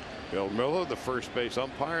 Bill Miller, the first base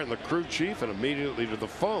umpire, and the crew chief, and immediately to the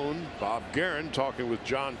phone, Bob Guerin talking with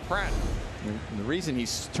John Pratt. And the reason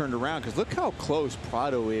he's turned around, because look how close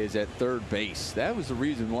Prado is at third base. That was the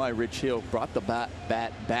reason why Rich Hill brought the bat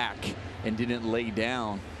back and didn't lay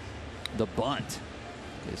down the bunt,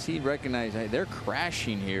 because he recognized, hey, they're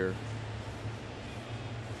crashing here.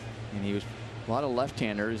 And he was a lot of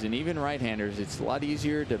left-handers and even right-handers. It's a lot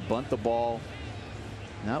easier to bunt the ball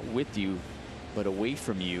not with you but away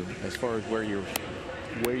from you, as far as where you're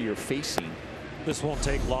facing. This won't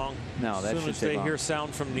take long. No, that as soon as they hear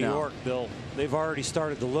sound from New York, they've already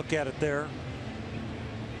started to look at it there.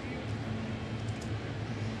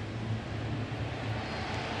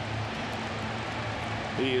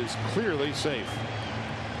 He is clearly safe.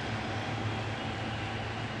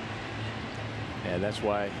 Yeah, that's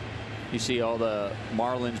why you see all the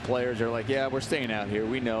Marlins players are like, yeah, we're staying out here.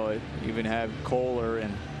 We know it. Even have Kohler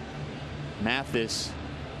and Mathis,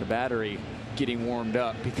 the battery, getting warmed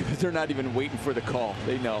up because they're not even waiting for the call.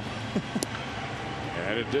 They know.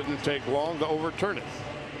 And it didn't take long to overturn it.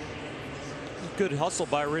 Good hustle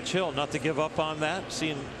by Rich Hill not to give up on that.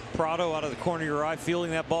 Seeing Prado out of the corner of your eye,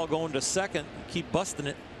 feeling that ball going to second, keep busting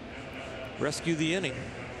it, rescue the inning.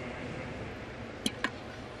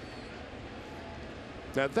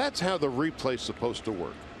 Now that's how the replay's supposed to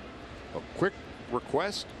work. A quick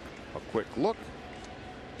request, a quick look,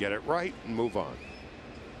 get it right, and move on.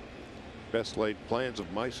 best laid plans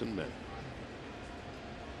of mice and men.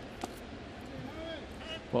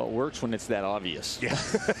 Well, it works when it's that obvious. Yeah.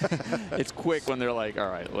 It's quick when they're like, all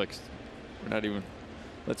right, look, we're not even,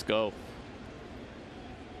 let's go.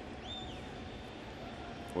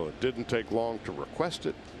 Well, it didn't take long to request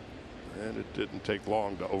it, and it didn't take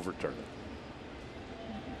long to overturn it.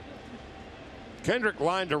 Kendrick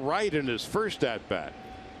lined to right in his first at bat.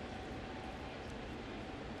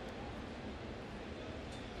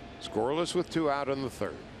 Scoreless with 2 out in the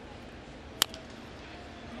 3rd.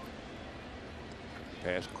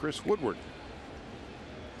 Past Chris Woodward.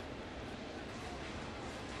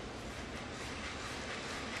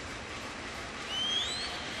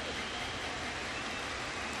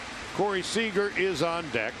 Corey Seager is on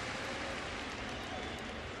deck.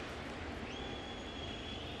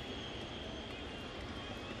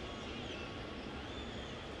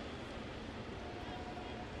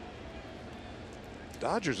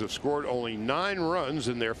 Dodgers have scored only 9 runs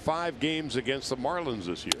in their 5 games against the Marlins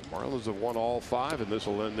this year. Marlins have won all 5, and this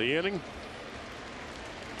will end the inning.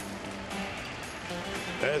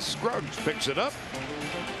 As Scruggs picks it up,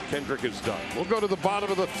 Kendrick is done. We'll go to the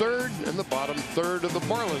bottom of the 3rd, and the bottom 3rd of the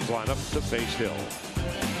Marlins lineup to face Hill.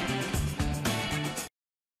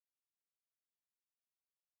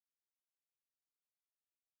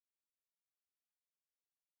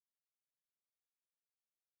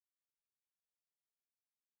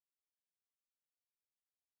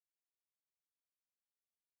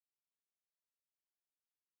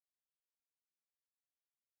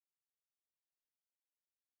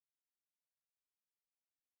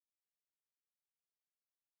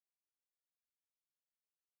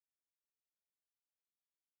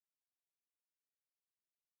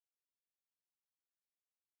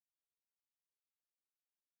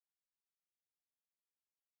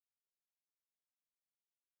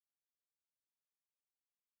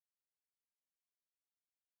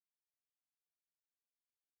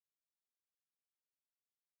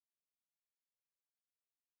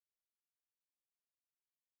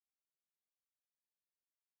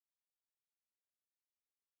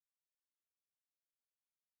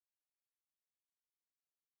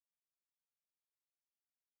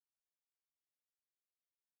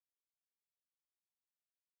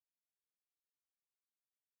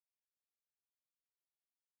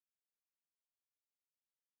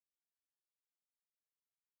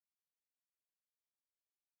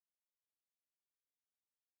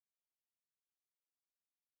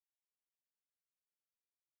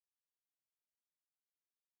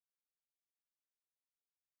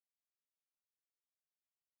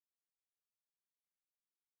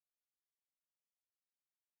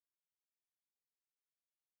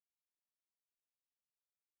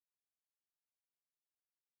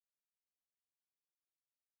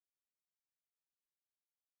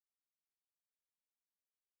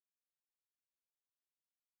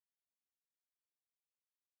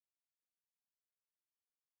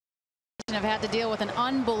 Have had to deal with an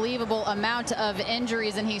unbelievable amount of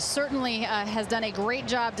injuries, and he certainly has done a great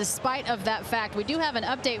job despite of that fact. We do have an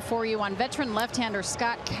update for you on veteran left-hander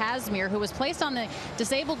Scott Kazmir, who was placed on the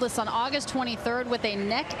disabled list on August 23rd with a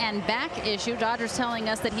neck and back issue. Dodgers telling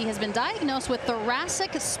us that he has been diagnosed with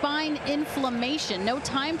thoracic spine inflammation. No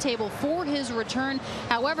timetable for his return.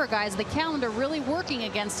 However, guys, the calendar really working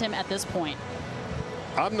against him at this point.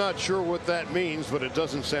 I'm not sure what that means, but it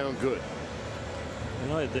doesn't sound good. You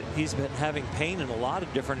know, he's been having pain in a lot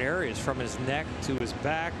of different areas, from his neck to his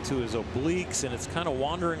back to his obliques, and it's kind of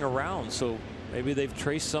wandering around. So maybe they've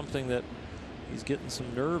traced something that he's getting some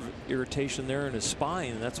nerve irritation there in his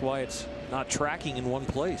spine, and that's why it's not tracking in one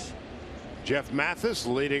place. Jeff Mathis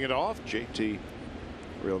leading it off. JT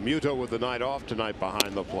Realmuto with the night off tonight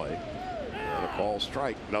behind the plate. And a call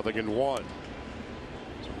strike, 0-1.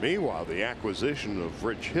 So meanwhile, the acquisition of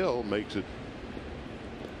Rich Hill makes it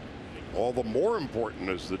all the more important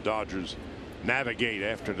as the Dodgers navigate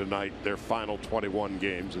after tonight their final 21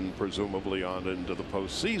 games and presumably on into the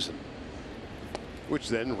postseason. Which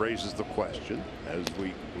then raises the question, as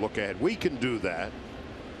we look ahead, we can do that.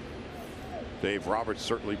 Dave Roberts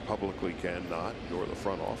certainly publicly cannot, nor the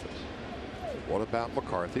front office. What about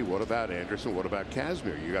McCarthy? What about Anderson? What about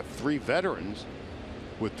Kazmir? You got 3 veterans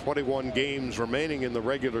with 21 games remaining in the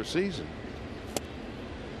regular season.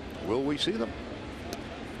 Will we see them?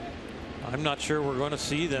 I'm not sure we're going to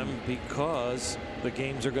see them, because the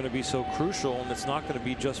games are going to be so crucial, and it's not going to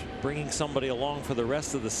be just bringing somebody along for the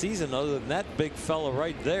rest of the season other than that big fella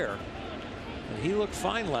right there. And he looked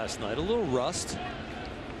fine last night. A little rust,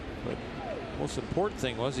 but most important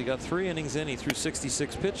thing was he got 3 innings in. He threw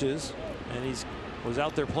 66 pitches, and he was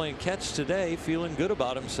out there playing catch today, feeling good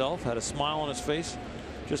about himself, had a smile on his face,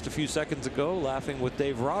 just a few seconds ago laughing with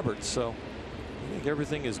Dave Roberts. So I think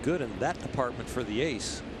everything is good in that department for the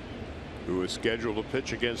ace, who is scheduled to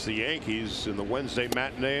pitch against the Yankees in the Wednesday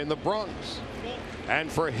matinee in the Bronx. And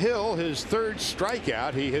for Hill, his third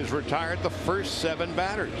strikeout, he has retired the first 7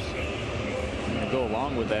 batters. And to go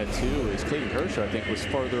along with that too is Clayton Kershaw, I think, was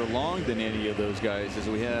farther along than any of those guys, as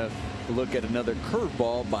we have to look at another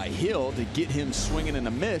curveball by Hill to get him swinging and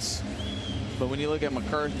a miss. But when you look at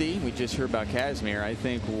McCarthy, we just heard about Kazmir. I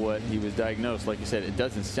think what he was diagnosed, like you said, it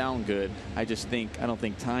doesn't sound good. I don't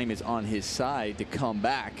think time is on his side to come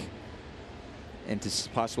back and to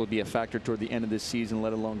possibly be a factor toward the end of this season,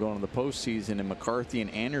 let alone going to the postseason. And McCarthy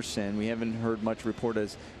and Anderson, we haven't heard much report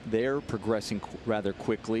as they're progressing rather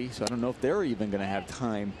quickly. So I don't know if they're even going to have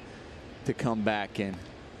time to come back and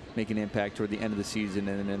make an impact toward the end of the season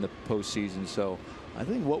and in the postseason. So I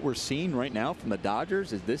think what we're seeing right now from the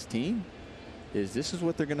Dodgers is this team this is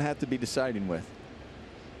what they're going to have to be deciding with.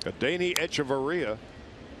 Adeiny Echeverria,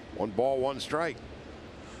 1 ball, 1 strike.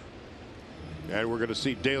 And we're going to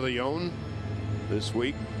see De Leon this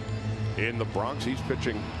week in the Bronx. He's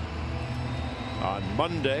pitching on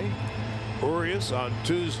Monday, Urias on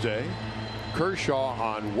Tuesday, Kershaw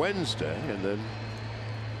on Wednesday, and then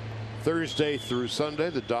Thursday through Sunday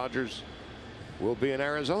the Dodgers will be in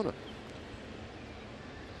Arizona.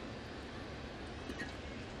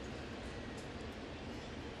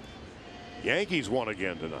 Yankees won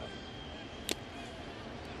again tonight.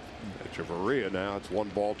 Echeverria now, it's 1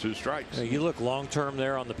 ball, 2 strikes. You look long term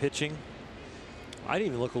there on the pitching. I'd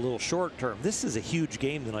even look a little short term. This is a huge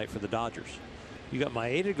game tonight for the Dodgers. You got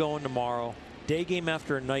Maeda going tomorrow, day game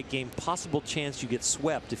after a night game, possible chance you get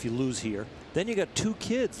swept if you lose here. Then you got 2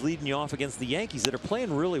 kids leading you off against the Yankees that are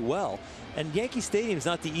playing really well. And Yankee Stadium is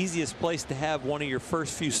not the easiest place to have one of your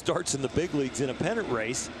first few starts in the big leagues in a pennant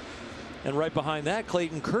race. And right behind that,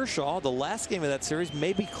 Clayton Kershaw, the last game of that series,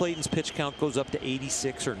 maybe Clayton's pitch count goes up to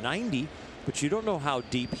 86 or 90, but you don't know how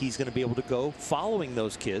deep he's going to be able to go following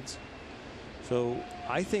those kids. So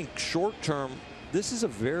I think short term, this is a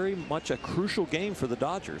very much a crucial game for the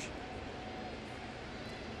Dodgers.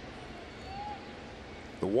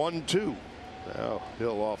 The 1-2. Now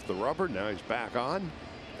Hill off the rubber. Now he's back on.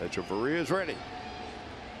 Echeverria is ready.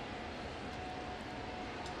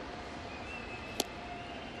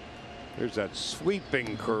 There's that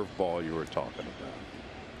sweeping curveball you were talking about.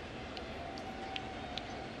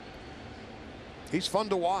 He's fun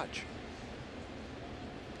to watch.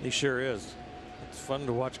 He sure is. It's fun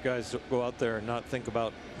to watch guys go out there and not think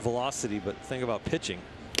about velocity, but think about pitching.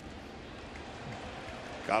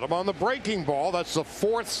 Got him on the breaking ball. That's the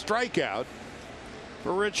 4th strikeout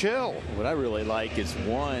for Rich Hill. What I really like is,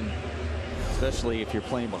 one, especially if you're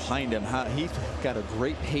playing behind him, how he's got a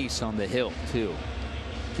great pace on the hill too.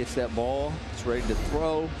 Gets that ball, it's ready to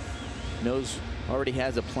throw, knows, already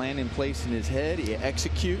has a plan in place in his head. He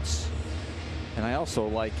executes. And I also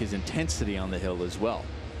like his intensity on the hill as well.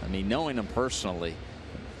 I mean, knowing him personally,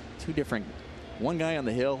 2 different, one guy on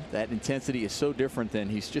the hill, that intensity is so different than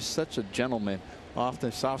he's just such a gentleman,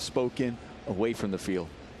 often soft spoken, away from the field.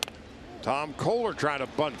 Tom Kohler trying to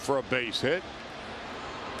bunt for a base hit,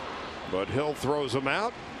 but Hill throws him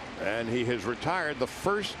out, and he has retired the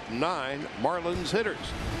first 9 Marlins hitters.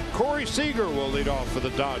 Corey Seager will lead off for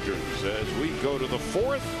the Dodgers as we go to the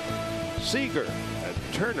 4th. Seager and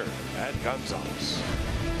Turner and Gonzalez.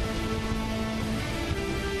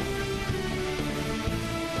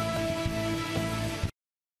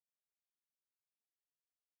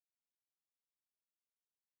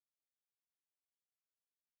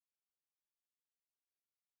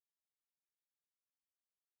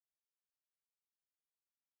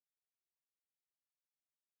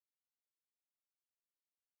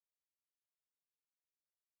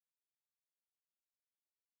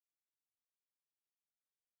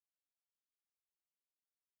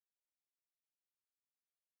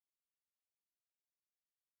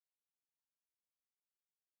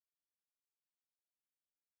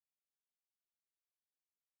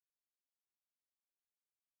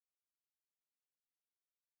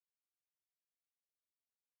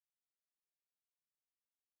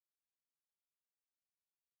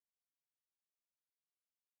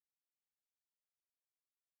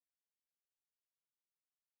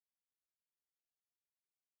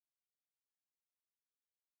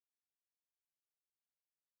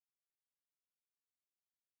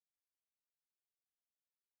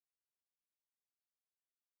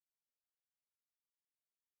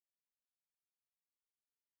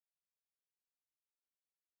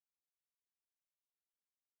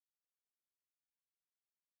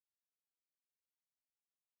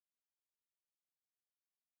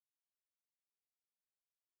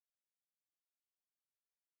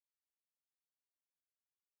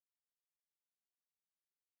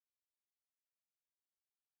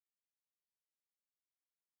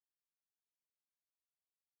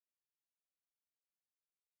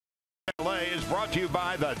 is brought to you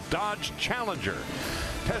by the Dodge Challenger.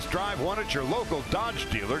 Test drive one at your local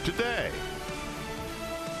Dodge dealer today.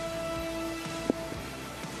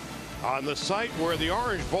 On the site where the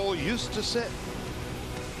Orange Bowl used to sit,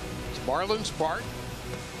 it's Marlins Park.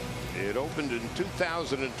 It opened in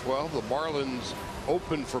 2012. The Marlins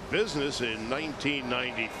opened for business in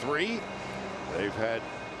 1993. They've had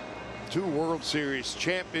 2 World Series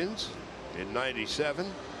champions in '97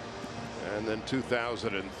 and then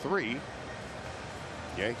 2003.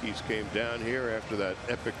 Yankees came down here after that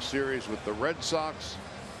epic series with the Red Sox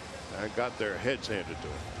and got their heads handed to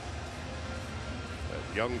them.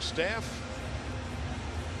 That young staff.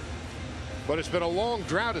 But it's been a long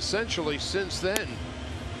drought essentially since then.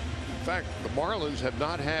 In fact, the Marlins have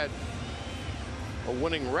not had a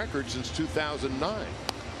winning record since 2009.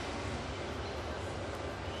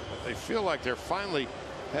 But they feel like they're finally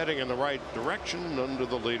heading in the right direction under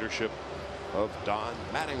the leadership of Don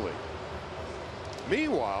Mattingly.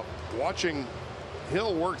 Meanwhile, watching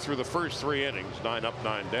Hill work through the first 3 innings, 9 up,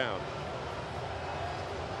 9 down.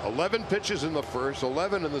 11 pitches in the first,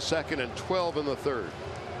 11 in the second, and 12 in the third.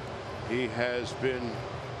 He has been,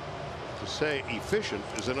 to say efficient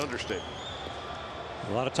is an understatement.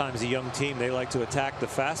 A lot of times a young team, they like to attack the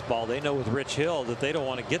fastball. They know with Rich Hill that they don't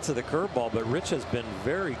want to get to the curveball, but Rich has been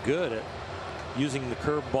very good at using the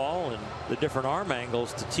curveball and the different arm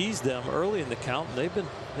angles to tease them early in the count. And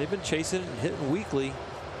they've been chasing it and hitting weakly.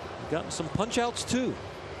 Gotten some punch outs too.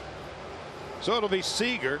 So it'll be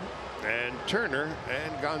Seager and Turner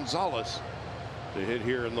and Gonzalez to hit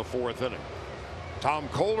here in the 4th inning. Tom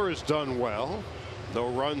Kohler has done well. No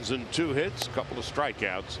runs and 2 hits, a couple of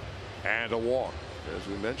strikeouts and a walk. As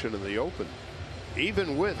we mentioned in the open,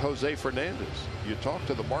 even with Jose Fernandez, you talk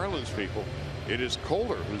to the Marlins people, it is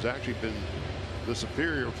Kohler who's actually been the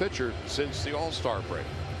superior pitcher since the All-Star break.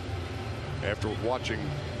 After watching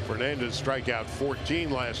Fernandez strike out 14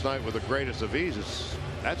 last night with the greatest of ease,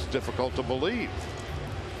 that's difficult to believe.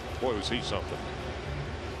 Boy, was he something.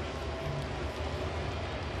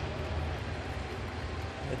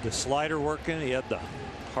 Had the slider working. He had the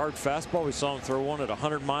hard fastball. We saw him throw one at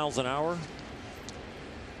 100 miles an hour.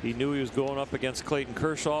 He knew he was going up against Clayton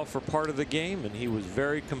Kershaw for part of the game, and he was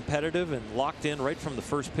very competitive and locked in right from the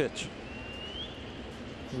first pitch.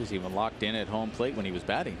 He was even locked in at home plate when he was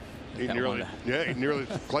batting. He nearly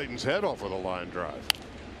took Clayton's head off with a line drive.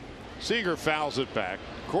 Seager fouls it back.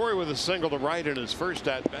 Corey with a single to right in his first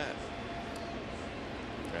at bat,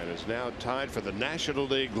 and is now tied for the National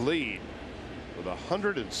League lead with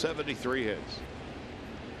 173 hits.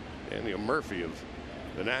 Daniel Murphy of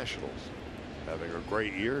the Nationals having a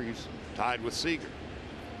great year. He's tied with Seager.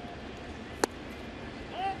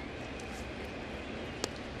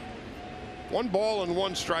 One ball and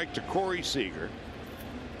 1 strike to Corey Seager.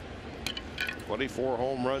 24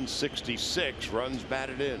 home runs, 66 runs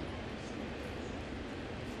batted in.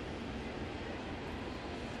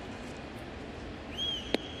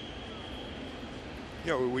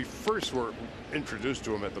 You know, we first were introduced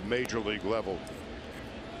to him at the major league level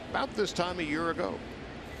about this time a year ago.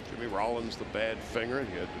 Jimmy Rollins, the bad finger,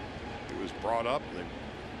 he was brought up, and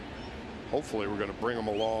hopefully we're going to bring him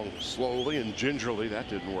along slowly and gingerly. That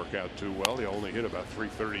didn't work out too well. He only hit about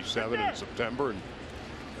 .337 in September, and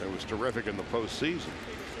it was terrific in the postseason.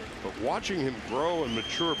 But watching him grow and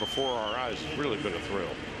mature before our eyes has really been a thrill.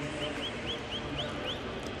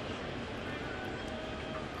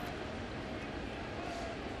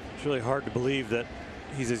 It's really hard to believe that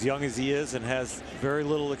he's as young as he is and has very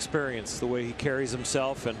little experience. The way he carries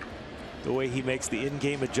himself and the way he makes the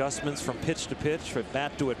in-game adjustments from pitch to pitch, from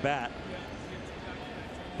bat to at bat.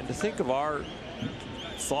 And to think of our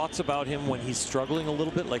thoughts about him when he's struggling a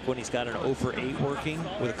little bit, like when he's got an 0 for 8 working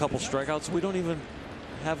with a couple strikeouts, we don't even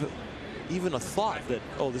have a thought that,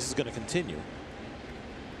 oh, this is going to continue.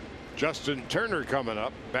 Justin Turner coming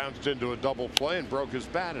up, bounced into a double play and broke his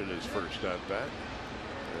bat in his first at bat.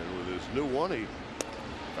 And with his new one, he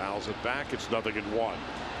fouls it back. It's 0-1.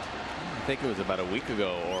 I think it was about a week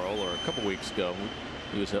ago or a couple weeks ago.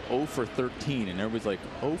 He was at 0 for 13, and everybody's like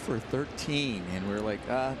 0 for 13, and we're like,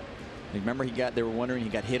 remember they were wondering, he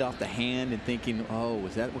got hit off the hand and thinking, oh,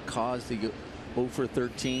 was that what caused the 0 for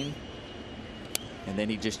 13? And then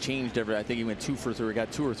he just changed I think he went 2 for 3,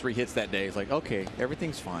 got 2 or 3 hits that day. It's like, okay,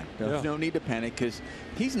 everything's fine. No need to panic, because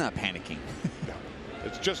he's not panicking. No,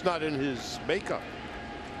 it's just not in his makeup.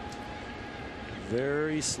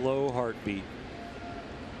 Very slow heartbeat.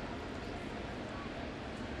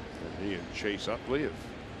 And he and Chase Utley have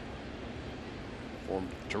formed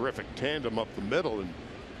a terrific tandem up the middle, and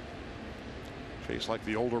Chase like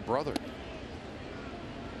the older brother.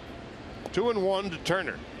 2-1 to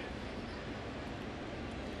Turner.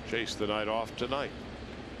 chase the night off tonight.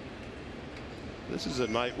 This is a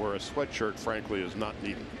night where a sweatshirt, frankly, is not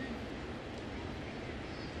needed.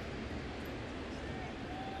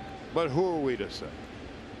 But who are we to say?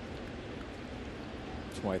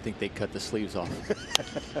 That's why I think they cut the sleeves off.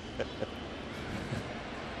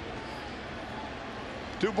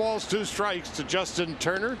 2 balls, 2 strikes to Justin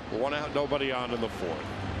Turner. 1 out, nobody on in the 4th.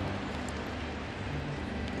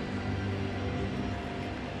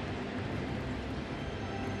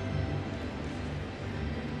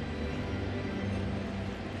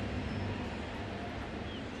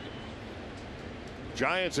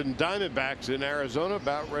 Giants and Diamondbacks in Arizona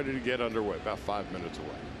about ready to get underway, about 5 minutes away.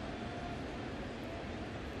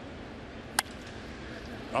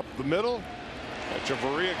 Up the middle.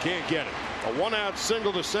 Echeverria can't get it. A 1-out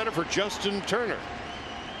single to center for Justin Turner.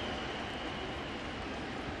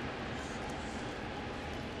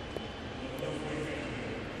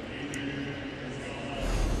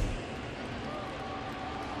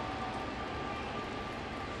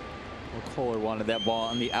 Kohler wanted that ball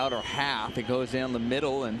on the outer half. It goes down the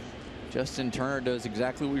middle, and Justin Turner does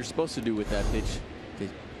exactly what you're supposed to do with that pitch. They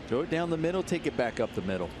throw it down the middle, take it back up the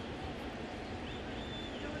middle.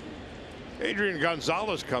 Adrian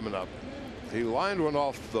Gonzalez coming up. He lined one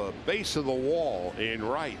off the base of the wall in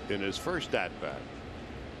right in his first at bat.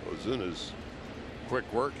 Was in his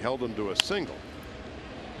quick work, held him to a single.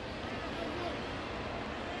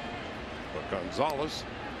 But Gonzalez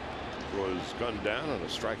was gunned down on a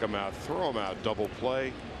strike him out, throw him out double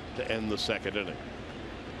play to end the 2nd inning.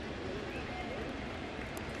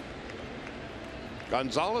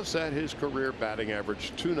 Gonzalez at his career batting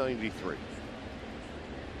average .293.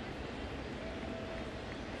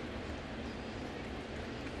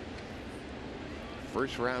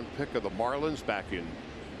 First round pick of the Marlins back in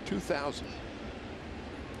 2000.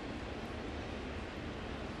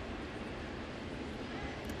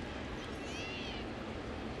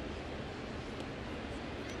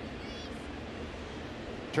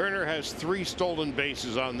 Turner has 3 stolen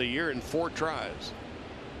bases on the year in 4 tries.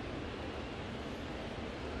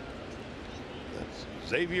 That's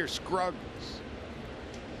Xavier Scruggs,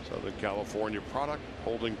 Southern California product,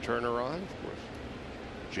 holding Turner on. Of course,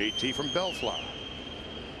 JT from Bellflower.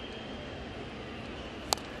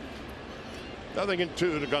 0-2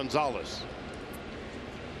 to Gonzalez.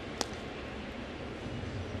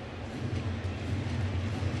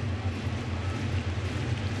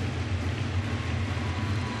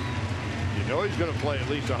 You know he's going to play at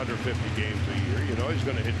least 150 games a year. You know he's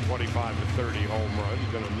going to hit 25 to 30 home runs.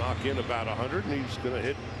 He's going to knock in about 100, and he's going to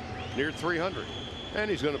hit near 300. And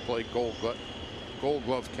he's going to play Gold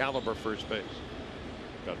Glove caliber first base.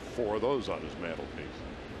 Got 4 of those on his mantelpiece.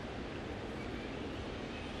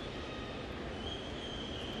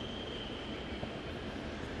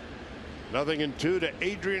 Nothing in 2 to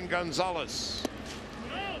Adrian Gonzalez.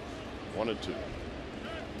 1-2.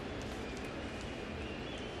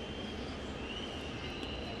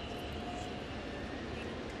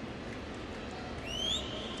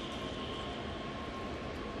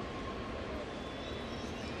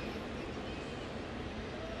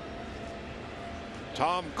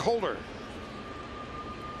 Tom Kohler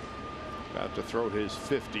about to throw his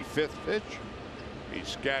 55th pitch. He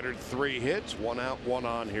scattered 3 hits, 1 out, 1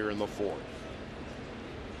 on here in the 4th.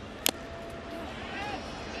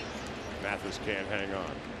 Mathis can't hang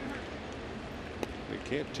on. They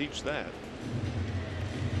can't teach that.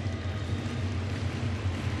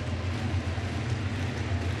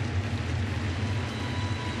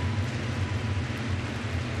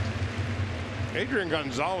 Adrian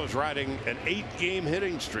Gonzalez riding an 8-game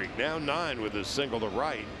hitting streak, now 9 with his single to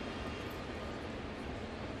right.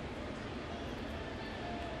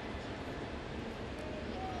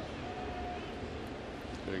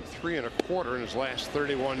 Hitting 3 1/4 in his last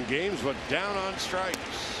 31 games, but down on strikes.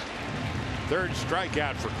 3rd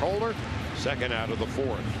strikeout for Kohler, 2nd out of the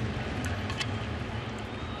 4th.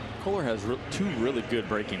 Kohler has 2 really good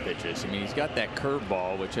breaking pitches. I mean, he's got that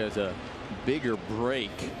curveball, which has a bigger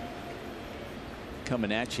break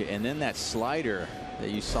coming at you, and then that slider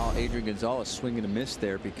that you saw Adrian Gonzalez swing and a miss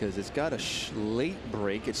there, because it's got a late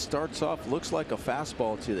break. It starts off, looks like a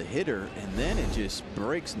fastball to the hitter, and then it just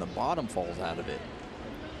breaks and the bottom falls out of it.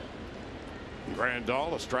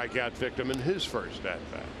 Grandal, a strikeout victim in his first at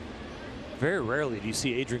bat. Very rarely do you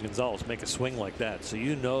see Adrian Gonzalez make a swing like that, so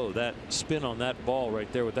you know that spin on that ball right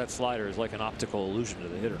there with that slider is like an optical illusion to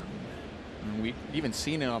the hitter. And we've even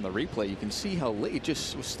seen it on the replay. You can see how late it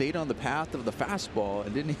just stayed on the path of the fastball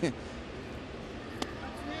and didn't.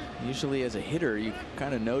 Usually as a hitter, you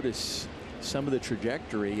kind of notice some of the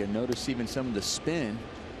trajectory and notice even some of the spin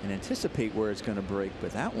and anticipate where it's going to break. But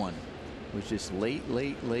that one, was just late,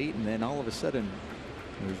 and then all of a sudden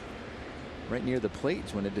it was right near the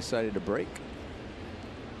plates when it decided to break.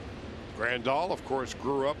 Grandal, of course,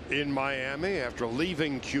 grew up in Miami after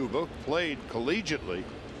leaving Cuba, played collegiately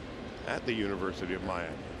at the University of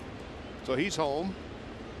Miami. So he's home.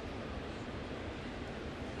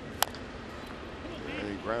 And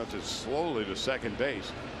he grounds it slowly to second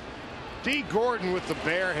base. D. Gordon with the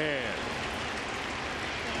bare hand.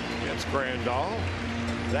 Gets Grandal.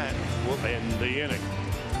 That will end the inning.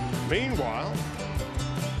 Meanwhile,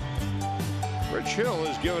 Rich Hill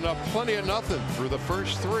has given up plenty of nothing through the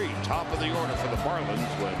first three. Top of the order for the Marlins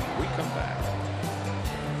when we come back.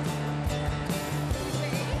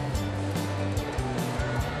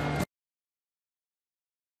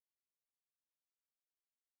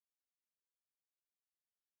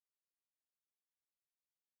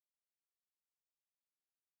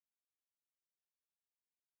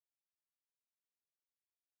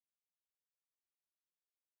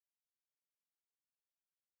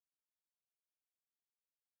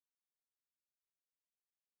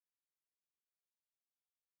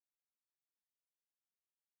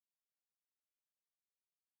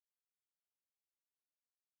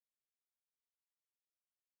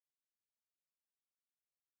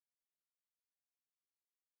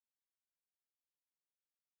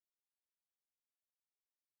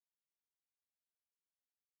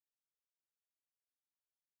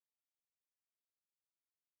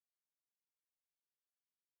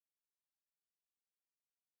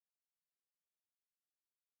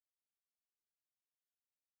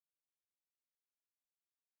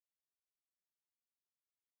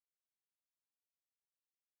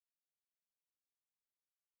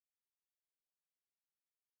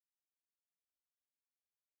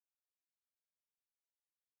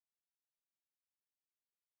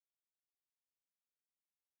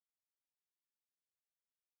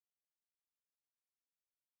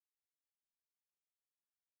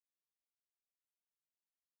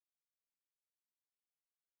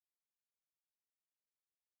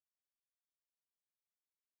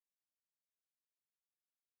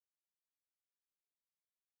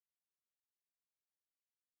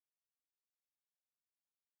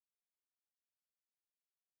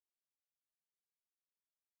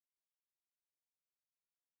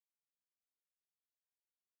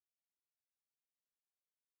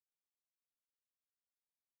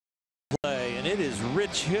 Play, and it is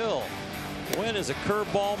Rich Hill. When is a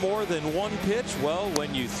curveball more than one pitch? Well,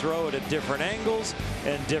 when you throw it at different angles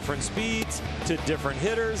and different speeds to different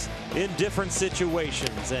hitters in different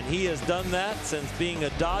situations. And he has done that since being a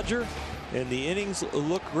Dodger. And the innings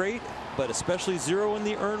look great, but especially zero in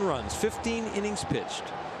the earned runs. 15 innings pitched.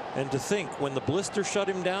 And to think, when the blister shut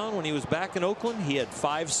him down when he was back in Oakland, he had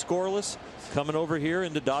 5 scoreless coming over here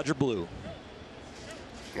into Dodger blue.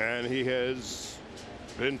 And he has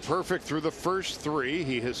been perfect through the first 3.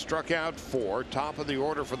 He has struck out 4. Top of the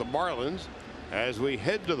order for the Marlins as we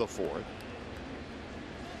head to the 4th.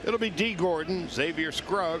 It'll be D. Gordon, Xavier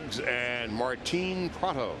Scruggs, and Martin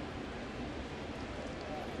Prado.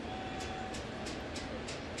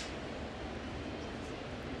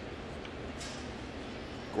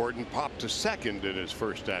 Gordon popped to second in his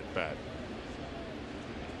first at bat.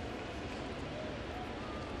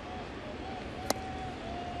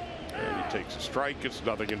 And he takes a strike. It's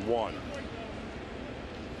 0-1.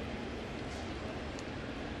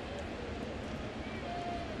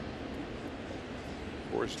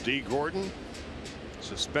 Of course, D. Gordon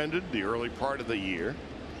suspended the early part of the year.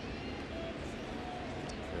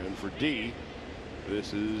 And for D,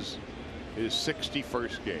 this is his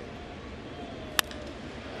 61st game.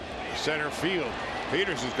 Center field.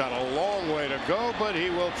 Peterson's got a long way to go, but he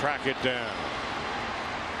will track it down.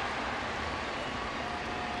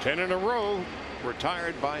 10 in a row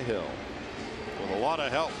retired by Hill with a lot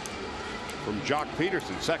of help from Jock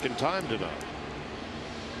Peterson. Second time tonight.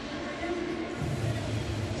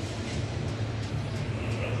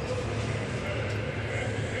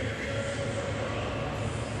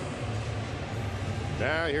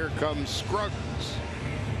 Now here comes Scruggs.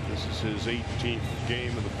 This is his 18th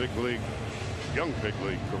game of the big league, young big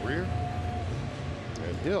league career.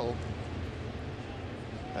 And Hill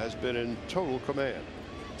has been in total command.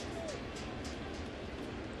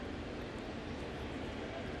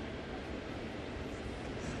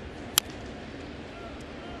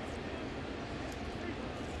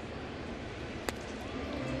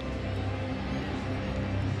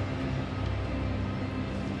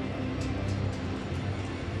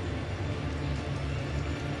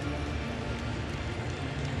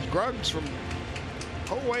 Scruggs from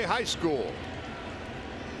Poway High School.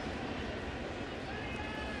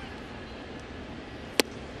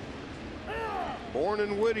 Bourne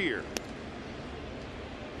and Whittier.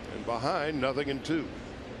 And behind, 0-2.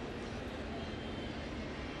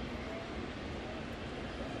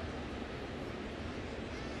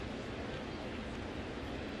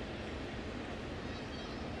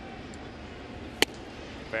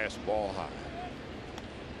 Fastball high.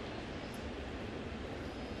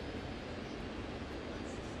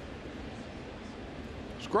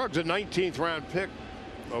 Scruggs, a 19th round pick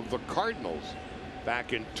of the Cardinals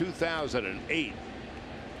back in 2008.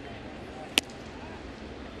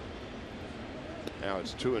 Now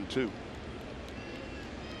it's 2-2.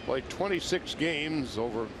 Played 26 games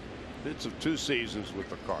over bits of 2 seasons with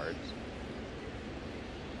the Cards.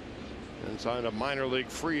 And signed a minor league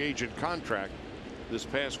free agent contract this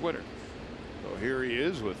past winter. So here he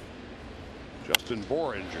is with Justin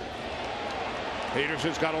Bour injured.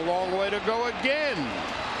 Peterson's got a long way to go again.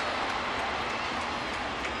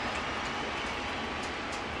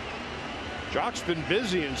 Jock's been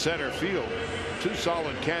busy in center field. 2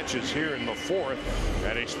 solid catches here in the 4th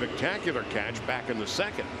and a spectacular catch back in the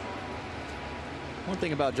 2nd. One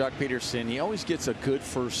thing about Jock Peterson, he always gets a good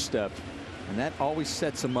first step, and that always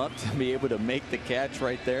sets him up to be able to make the catch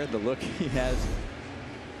right there. The look he has.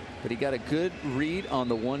 But he got a good read on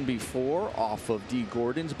the one before off of D.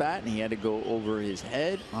 Gordon's bat, and he had to go over his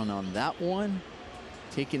head on that one.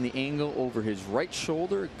 Taking the angle over his right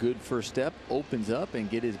shoulder. Good first step. Opens up and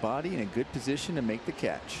get his body in a good position to make the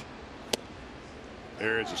catch.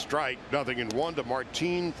 There's a strike. 0-1 to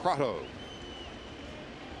Martin Prado.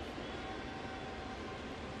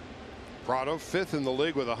 Prado 5th in the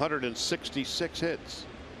league with 166 hits.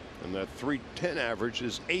 And that .310 average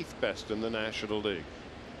is 8th best in the National League.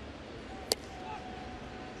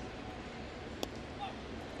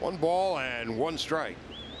 1 ball and 1 strike.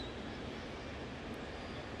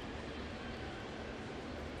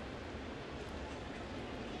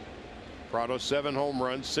 Prado 7 home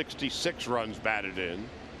runs, 66 runs batted in.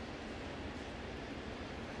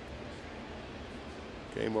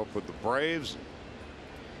 Came up with the Braves.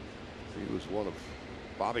 He was one of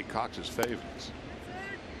Bobby Cox's favorites.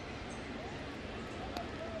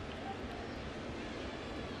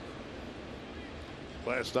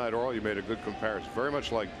 Last night, Earl, you made a good comparison. Very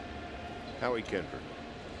much like Howie Kendrick.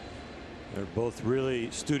 They're both really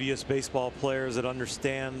studious baseball players that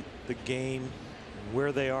understand the game,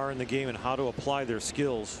 where they are in the game, and how to apply their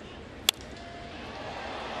skills.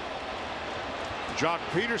 Jock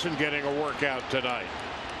Peterson getting a workout tonight.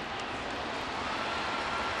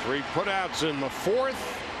 3 putouts in the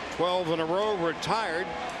 4th. 12 in a row retired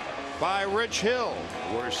by Rich Hill.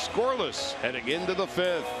 We're scoreless heading into the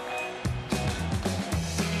 5th.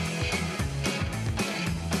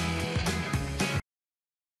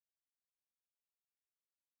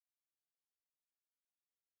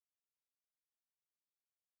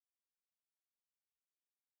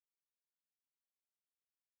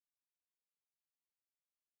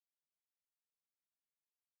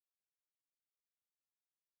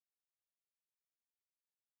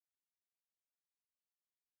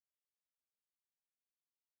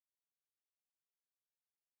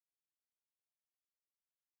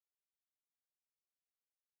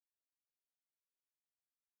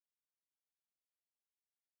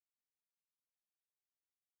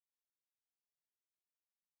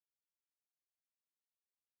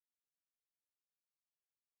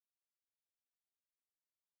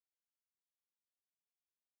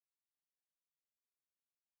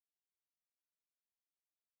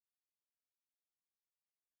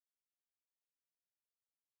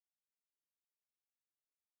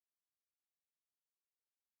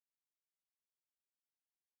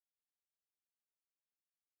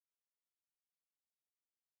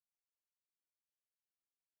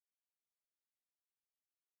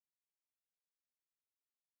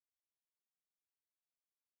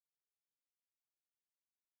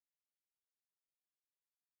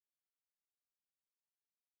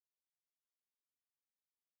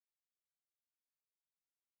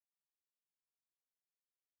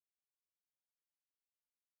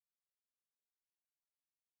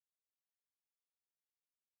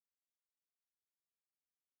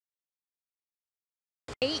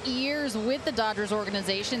 Eight years with the Dodgers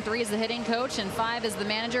organization, 3 as the hitting coach and 5 as the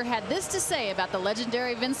manager, had this to say about the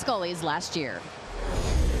legendary Vin Scully's last year.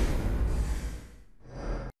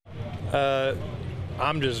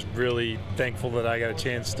 I'm just really thankful that I got a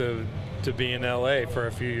chance to be in LA for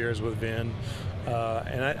a few years with Vin.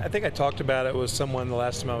 And I think I talked about it with someone the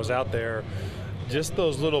last time I was out there. just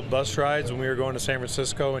those little bus rides when we were going to San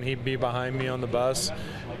Francisco and he'd be behind me on the bus,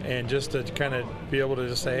 and just to kind of be able to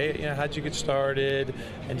just say, hey, how'd you get started,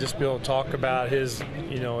 and just be able to talk about his,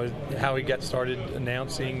 how he got started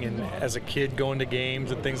announcing and as a kid going to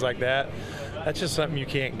games and things like that. That's just something you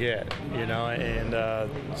can't get,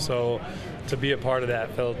 and so to be a part of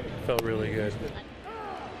that felt really good.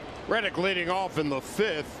 Reddick leading off in the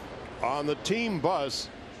 5th on the team bus.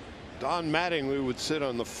 Don Mattingly would sit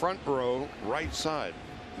on the front row right side.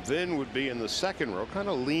 Vin would be in the 2nd row, kind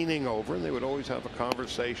of leaning over, and they would always have a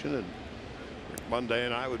conversation, and Rick Monday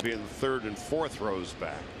and I would be in the 3rd and 4th rows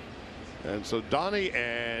back. And so Donnie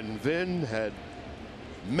and Vin had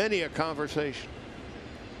many a conversation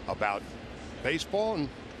about baseball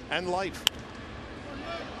and life.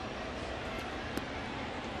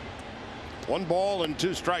 1 ball and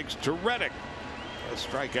 2 strikes to Reddick, a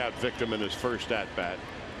strikeout victim in his first at bat.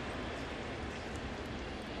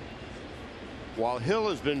 While Hill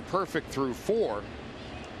has been perfect through 4,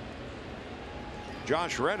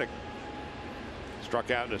 Josh Reddick struck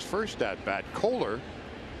out in his first at bat. Kohler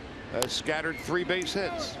has scattered 3 base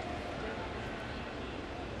hits.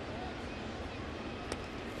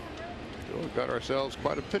 So we've got ourselves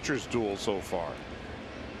quite a pitcher's duel so far.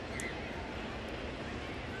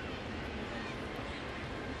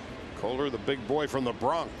 Kohler, the big boy from the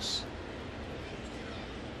Bronx,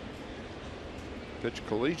 pitched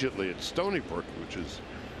collegiately at Stony Brook, which has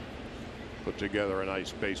put together a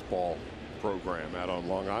nice baseball program out on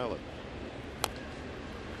Long Island.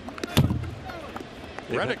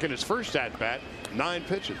 Reddick in his first at bat, 9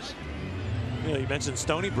 pitches. You mentioned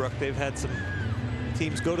Stony Brook. They've had some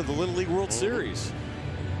teams go to the Little League World Series.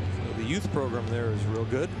 So the youth program there is real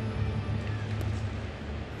good.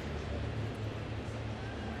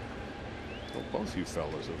 Well, both you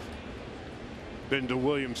fellas have been to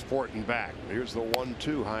Williamsport and back. Here's the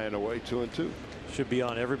 1-2 high and away, 2-2. Should be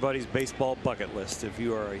on everybody's baseball bucket list. If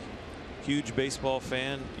you are a huge baseball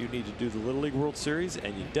fan, you need to do the Little League World Series,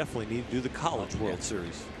 and you definitely need to do the College World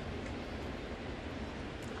Series.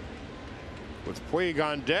 With Puig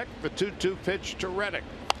on deck, the 2-2 pitch to Reddick.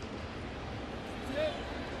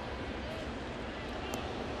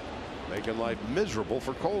 Making life miserable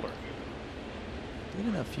for Kohler.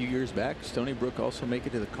 Didn't a few years back Stony Brook also make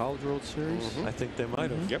it to the College World Series? I think they might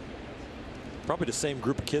have. Yep. Probably the same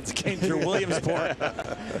group of kids that came through Williamsport.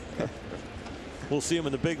 We'll see them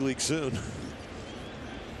in the big league soon.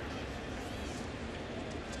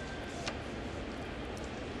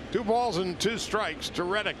 Two balls and 2 strikes to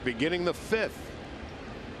Reddick, beginning the 5th.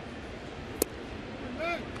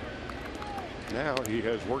 Now he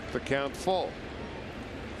has worked the count full.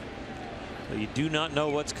 You do not know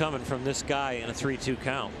what's coming from this guy in a 3-2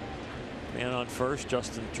 count. Man on first,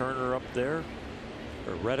 Justin Turner up there.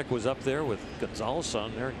 Or Reddick was up there with Gonzalez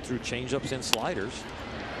on there, threw changeups and sliders.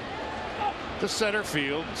 To center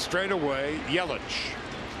field, straight away, Yelich.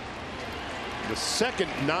 The second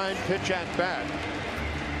 9-pitch at bat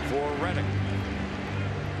for Reddick.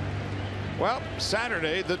 Well,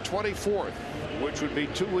 Saturday the 24th, which would be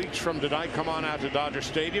 2 weeks from tonight. Come on out to Dodger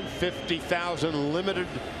Stadium. 50,000 limited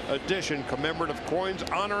edition commemorative coins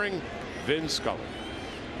honoring Vin Scully.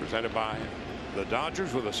 Presented by the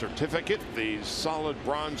Dodgers with a certificate. These solid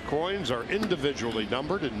bronze coins are individually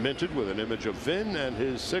numbered and minted with an image of Vin and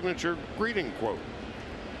his signature greeting quote.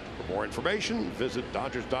 For more information, visit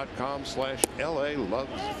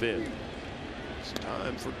Dodgers.com/LA-loves-Vin. It's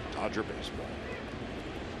time for Dodger baseball.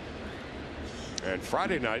 And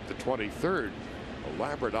Friday night, the 23rd,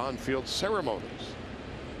 elaborate on-field ceremonies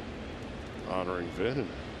honoring Vin, and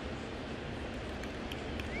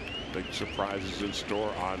big surprises in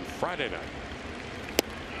store on Friday night.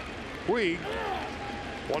 Puig,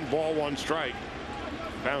 1 ball, 1 strike,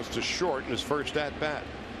 bounced to short in his first at bat.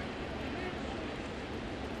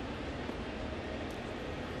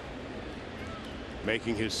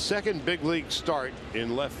 Making his 2nd big league start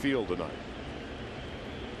in left field tonight.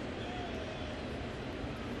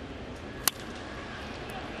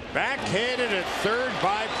 Backhanded at 3rd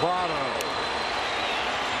by Prado.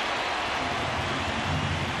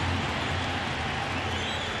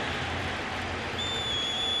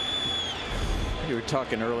 You were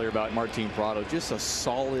talking earlier about Martin Prado, just a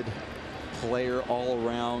solid player all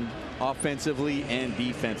around, offensively and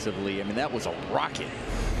defensively. I mean, that was a rocket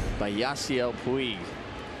by Yasiel Puig.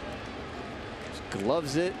 Just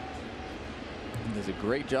gloves it. Does a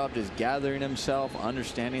great job just gathering himself,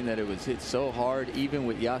 understanding that it was hit so hard. Even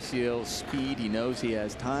with Yasiel's speed, he knows he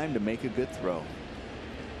has time to make a good throw.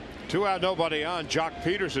 2 out, nobody on. Jock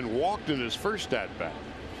Peterson walked in his first at bat.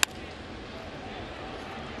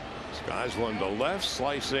 Skies one to left,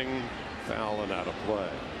 slicing, foul and out of play.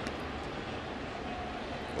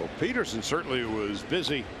 Well, Peterson certainly was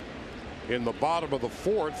busy in the bottom of the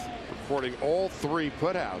fourth, recording all 3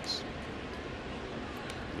 putouts.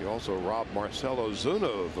 He also robbed Marcell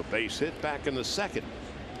Ozuna of a base hit back in the second.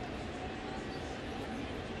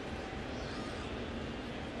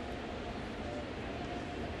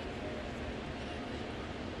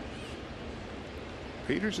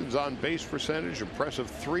 Peterson's on base percentage impressive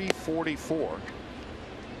 .344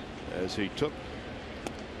 as he took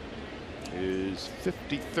his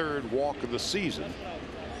 53rd walk of the season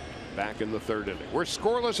back in the 3rd inning. We're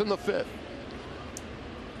scoreless in the 5th.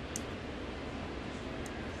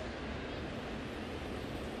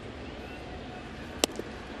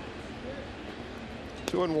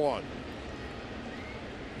 Two and one.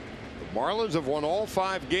 The Marlins have won all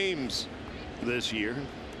 5 games this year.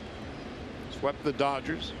 Swept the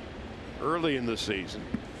Dodgers early in the season.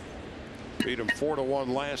 Beat them 4-1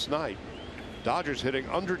 last night. Dodgers hitting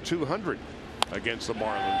under 200 against the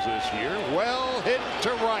Marlins this year. Well hit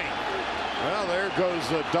to right. Well, there goes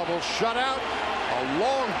the double shutout. A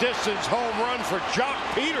long distance home run for Jock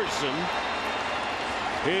Peterson.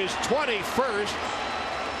 His 21st.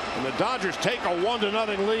 And the Dodgers take a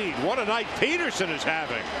 1-0 lead. What a night Peterson is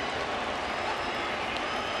having.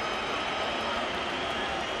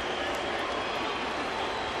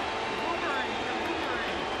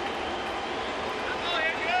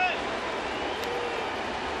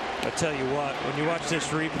 I tell you what, when you watch this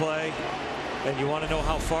replay and you want to know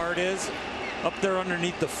how far it is, up there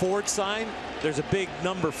underneath the Ford sign, there's a big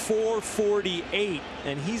number 448,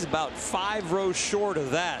 and he's about 5 rows short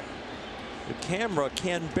of that. The camera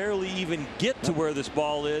can barely even get to where this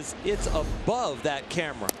ball is. It's above that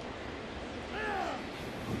camera.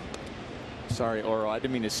 Sorry, Oro, I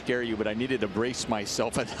didn't mean to scare you, but I needed to brace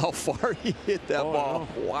myself at how far he hit that ball.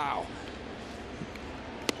 No. Wow.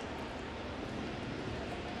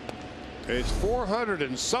 It's 400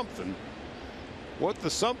 and something. What the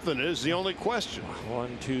something is the only question.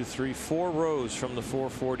 1, 2, 3, 4 rows from the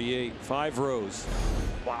 448. 5 rows.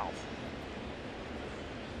 Wow.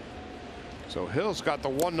 So Hill's got the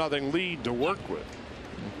 1-0 lead to work with.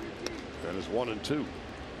 That is 1 and 2.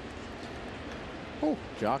 Oh,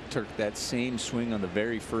 Jock took that same swing on the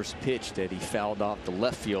very first pitch that he fouled off the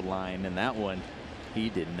left field line, and that one he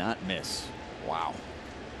did not miss. Wow.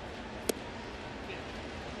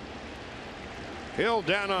 Hill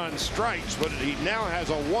down on strikes, but he now has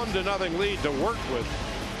a 1-0 lead to work with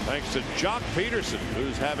thanks to Jock Peterson,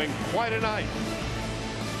 who's having quite a night.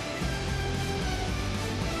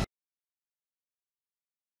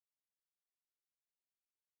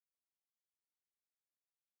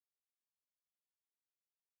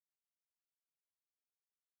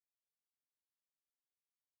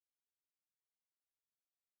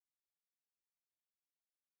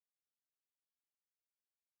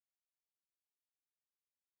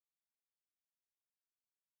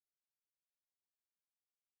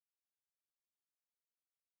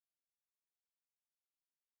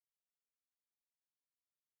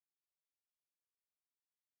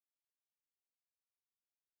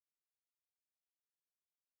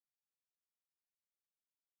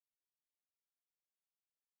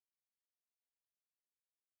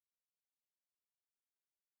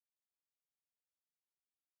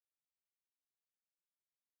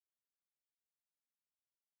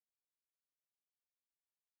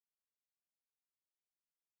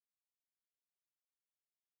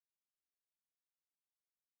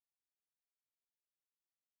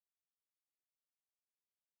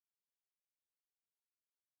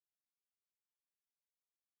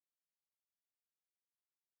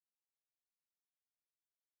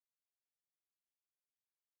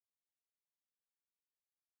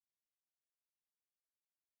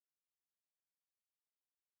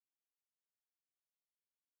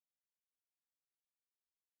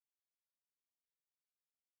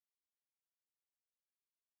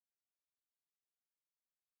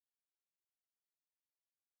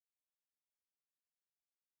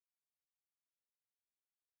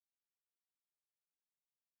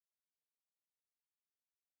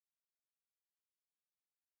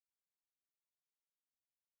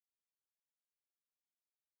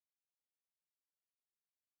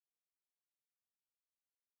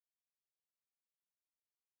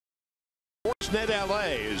 Sportsnet LA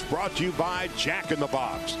is brought to you by Jack in the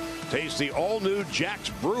Box. Taste the all-new Jack's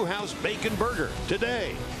Brewhouse Bacon Burger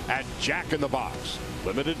today at Jack in the Box.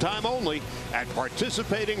 Limited time only at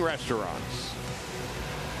participating restaurants.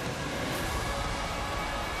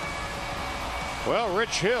 Well,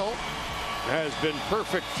 Rich Hill has been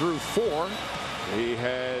perfect through 4. He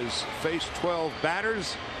has faced 12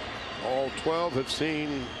 batters. All 12 have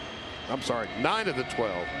seen, I'm sorry, 9 of the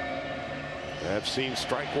 12 I've seen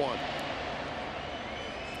strike one.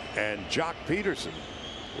 And Jock Peterson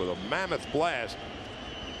with a mammoth blast,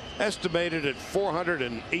 estimated at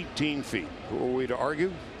 418 feet. Who are we to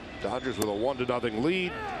argue? Dodgers with a 1-0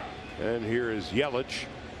 lead. And here is Yelich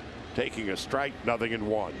taking a strike,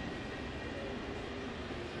 0-1.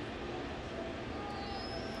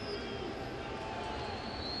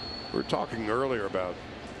 We were talking earlier about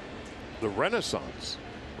the renaissance,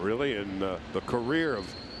 really, in the career of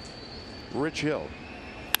Rich Hill.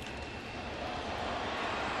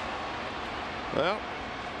 Well,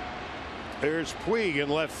 there's Puig in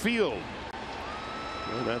left field.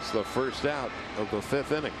 And that's the first out of the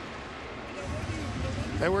 5th inning.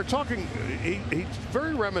 And we're talking, he's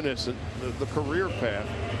very reminiscent of the career path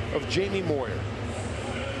of Jamie Moyer.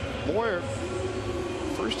 Moyer,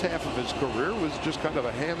 first half of his career was just kind of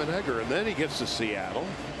a ham and egger, and then he gets to Seattle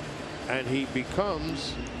and he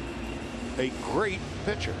becomes a great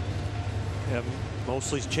pitcher. Yeah,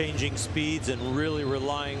 mostly changing speeds and really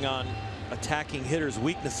relying on attacking hitters'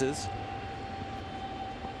 weaknesses.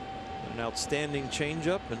 An outstanding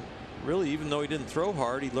changeup, and really, even though he didn't throw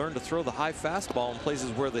hard, he learned to throw the high fastball in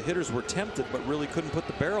places where the hitters were tempted but really couldn't put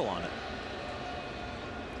the barrel on it.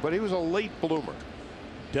 But he was a late bloomer.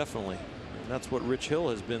 Definitely. And that's what Rich Hill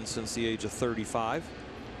has been since the age of 35.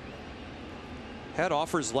 Had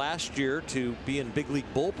offers last year to be in big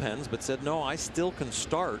league bullpens, but said, no, I still can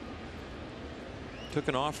start. Took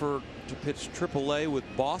an offer to pitch AAA with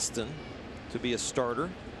Boston to be a starter,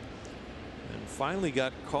 and finally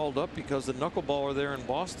got called up because the knuckleballer there in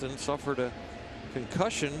Boston suffered a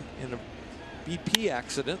concussion in a BP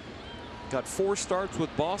accident. Got 4 starts with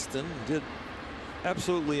Boston, did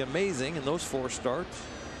absolutely amazing in those 4 starts.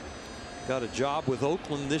 Got a job with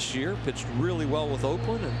Oakland this year, pitched really well with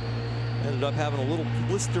Oakland, and ended up having a little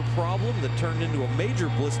blister problem that turned into a major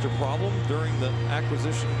blister problem during the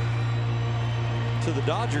acquisition to the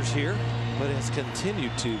Dodgers here, but has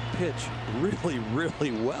continued to pitch really,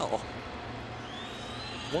 really well.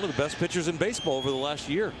 One of the best pitchers in baseball over the last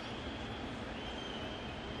year.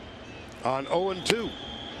 On 0-2.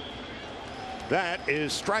 That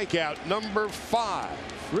is strikeout number 5.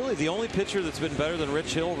 Really, the only pitcher that's been better than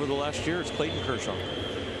Rich Hill over the last year is Clayton Kershaw.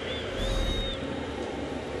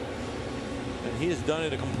 And he has done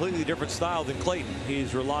it a completely different style than Clayton.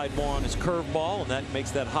 He's relied more on his curveball, and that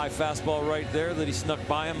makes that high fastball right there that he snuck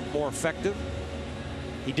by him more effective.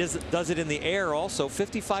 He does it in the air also.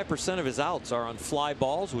 55% of his outs are on fly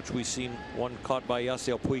balls, which we've seen one caught by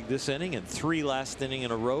Yasiel Puig this inning, and 3 last inning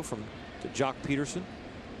in a row from Jock Peterson.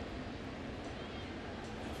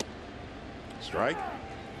 Strike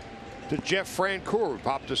to Jeff Francoeur, who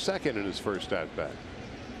popped to second in his first at bat.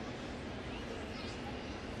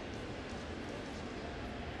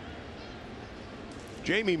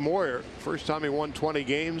 Jamie Moyer, first time he won 20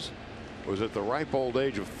 games was at the ripe old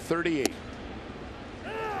age of 38.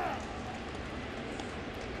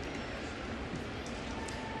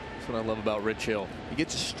 That's what I love about Rich Hill. He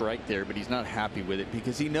gets a strike there, but he's not happy with it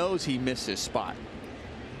because he knows he missed his spot.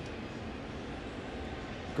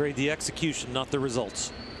 Grade the execution, not the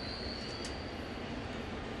results.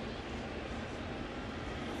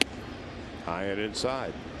 High and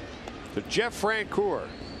inside to Jeff Francoeur.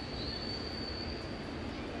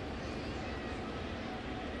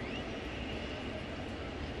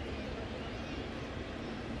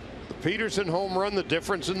 The Peterson home run, the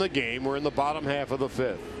difference in the game. We're in the bottom half of the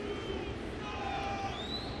 5th.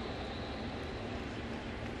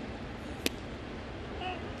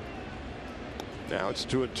 Now it's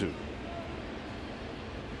 2-2.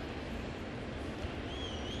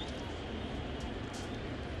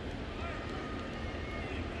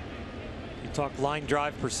 You talk line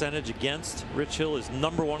drive percentage against. Rich Hill is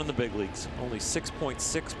 #1 in the big leagues. Only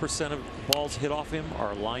 6.6% of balls hit off him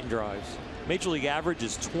are line drives. Major league average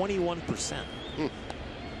is 21%.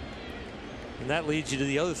 And that leads you to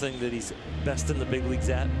the other thing that he's best in the big leagues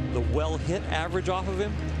at. The well hit average off of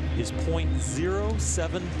him is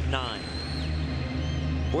 .079.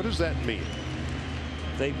 What does that mean?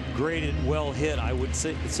 They graded well hit. I would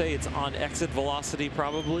say it's on exit velocity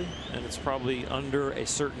probably, and it's probably under a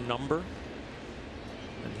certain number.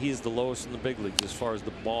 And he is the lowest in the big leagues as far as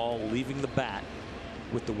the ball leaving the bat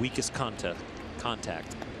with the weakest contact.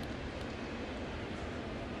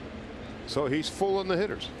 So he's full on the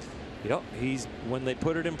hitters. Yep, when they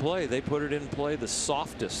put it in play, they put it in play the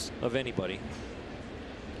softest of anybody.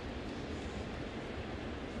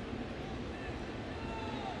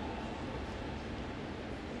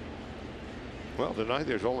 Well, tonight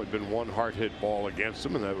there's only been one hard hit ball against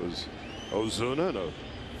him, and that was Ozuna, and a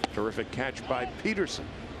terrific catch by Peterson.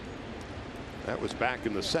 That was back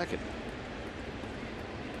in the 2nd.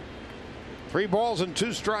 3 balls and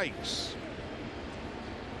 2 strikes.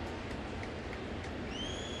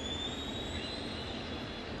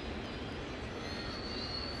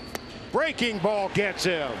 Breaking ball gets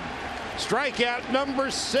him. Strikeout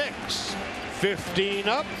number 6. 15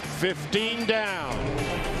 up, 15 down.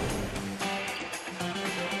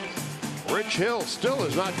 Rich Hill still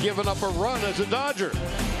has not given up a run as a Dodger.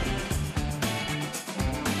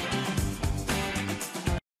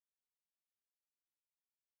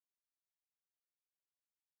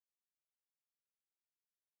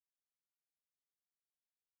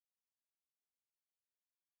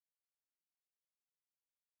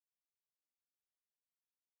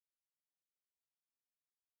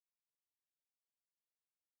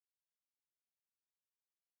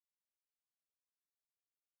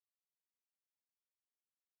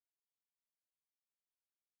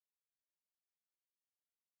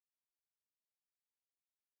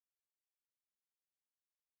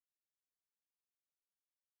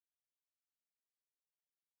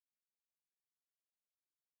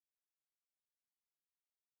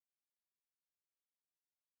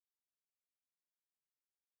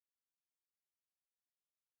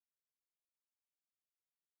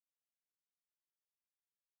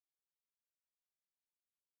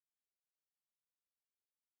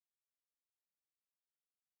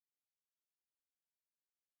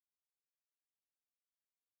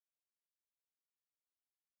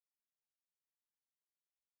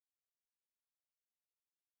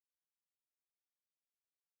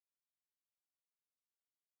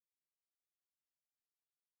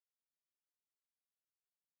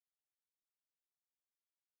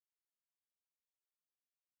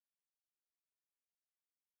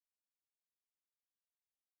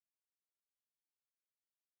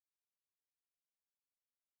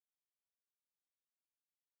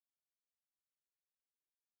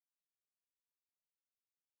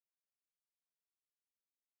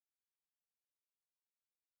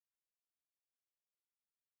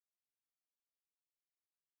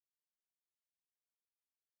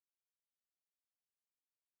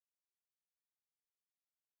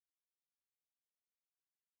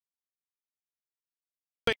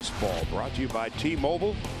 Baseball brought to you by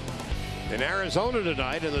T-Mobile. In Arizona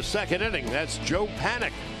tonight in the 2nd inning, that's Joe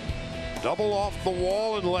Panik. Double off the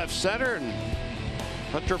wall in left center, and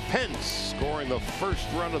Hunter Pence scoring the first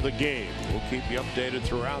run of the game. We'll keep you updated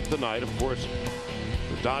throughout the night. Of course,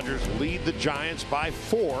 the Dodgers lead the Giants by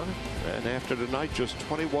 4, and after tonight, just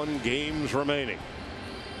 21 games remaining.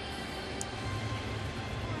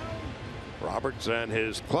 Roberts and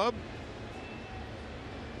his club.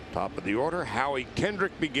 Top of the order, Howie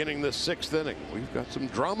Kendrick beginning the 6th inning. We've got some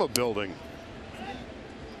drama building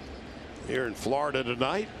here in Florida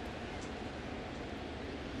tonight.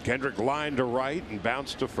 Kendrick lined to right and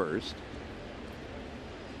bounced to first.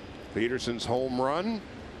 Peterson's home run,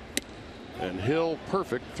 and Hill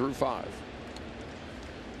perfect through 5.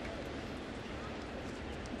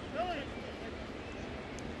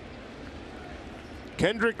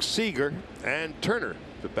 Kendrick, Seager, and Turner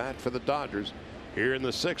to bat for the Dodgers here in the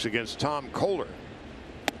 6th against Tom Kohler.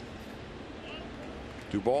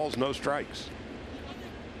 2 balls, no strikes.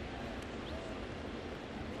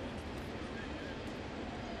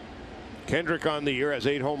 Kendrick on the year has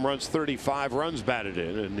 8 home runs, 35 runs batted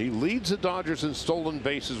in, and he leads the Dodgers in stolen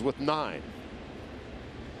bases with 9.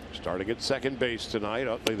 Starting at second base tonight,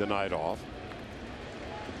 Utley the night off.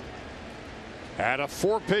 Had a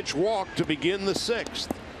 4-pitch walk to begin the 6th.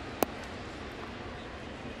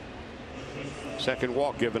 Second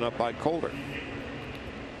walk given up by Kohler.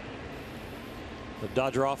 The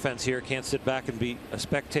Dodger offense here can't sit back and be a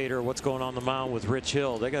spectator. What's going on the mound with Rich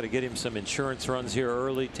Hill? They got to get him some insurance runs here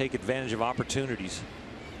early, take advantage of opportunities.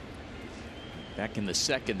 Back in the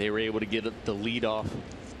 2nd, they were able to get the leadoff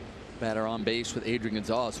batter on base with Adrian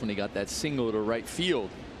Gonzalez when he got that single to right field,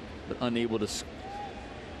 but unable to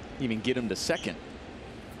even get him to 2nd.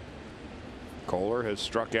 Kohler has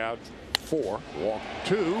struck out 4, walked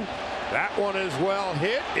 2. That one is well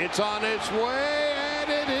hit. It's on its way, and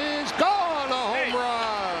it is gone. A home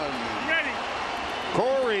run.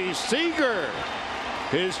 Corey Seager,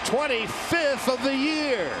 his 25th of the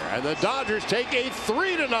year, and the Dodgers take a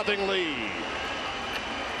 3-0 lead.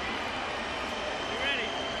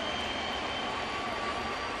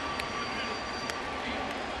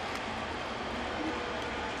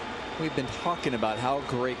 We've been talking about how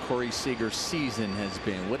great Corey Seager's season has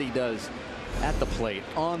been, what he does at the plate,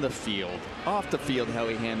 on the field, off the field, how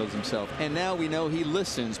he handles himself. And now we know he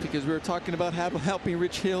listens, because we were talking about helping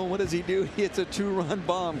Rich Hill. What does he do? He hits a 2-run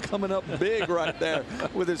bomb coming up big right there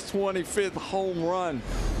with his 25th home run.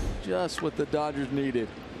 Just what the Dodgers needed.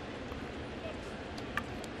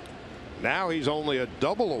 Now he's only a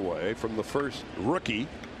double away from the first rookie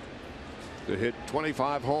to hit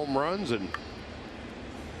 25 home runs and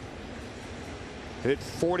hit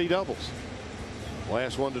 40 doubles.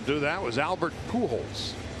 Last one to do that was Albert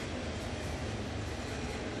Pujols.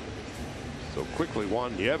 So quickly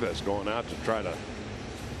Juan Nieves going out to try to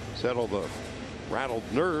settle the rattled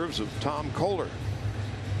nerves of Tom Kohler.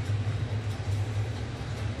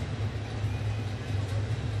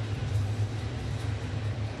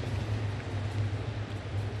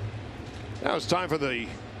 Now it's time for the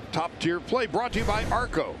top tier play brought to you by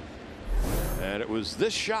Arco. And it was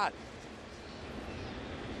this shot.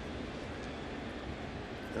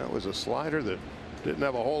 That was a slider that didn't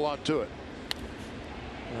have a whole lot to it.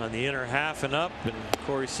 On the inner half and up, and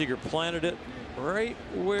Corey Seager planted it right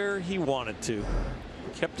where he wanted to.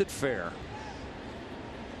 Kept it fair.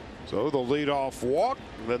 So the leadoff walk,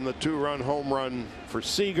 then the 2-run home run for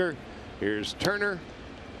Seager. Here's Turner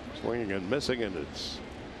swinging and missing, and it's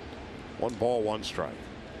 1 ball, 1 strike.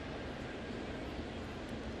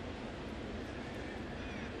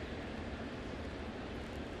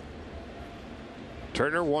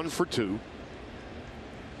 Turner 1 for 2.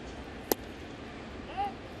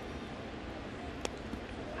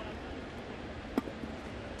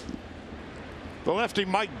 The lefty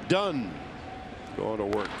Mike Dunn going to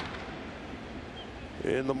work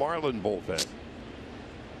in the Marlin bullpen.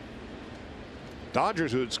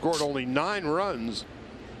 Dodgers, who had scored only 9 runs.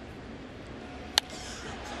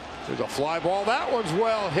 There's a fly ball. That one's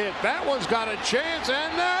well hit. That one's got a chance,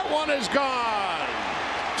 and that one is gone.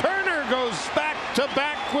 Turner goes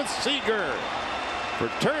back-to-back with Seager. For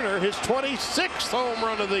Turner, his 26th home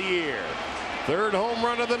run of the year. 3rd home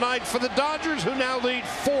run of the night for the Dodgers, who now lead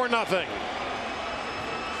 4-0.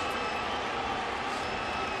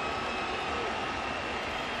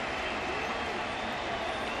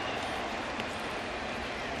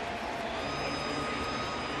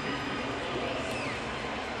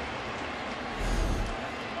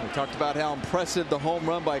 Talked about how impressive the home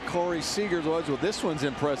run by Corey Seager was. Well, this one's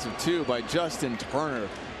impressive too by Justin Turner,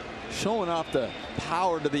 showing off the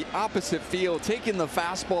power to the opposite field, taking the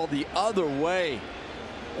fastball the other way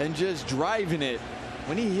and just driving it.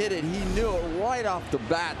 When he hit it, he knew it right off the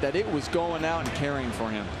bat that it was going out and carrying for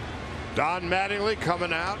him. Don Mattingly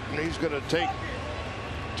coming out, and he's going to take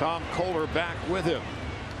Tom Kohler back with him.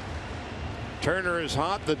 Turner is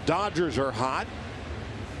hot. The Dodgers are hot.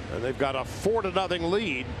 And they've got a 4-0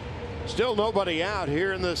 lead. Still nobody out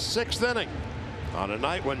here in the 6th inning. On a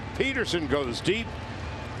night when Peterson goes deep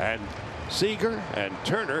and Seager and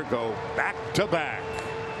Turner go back-to-back.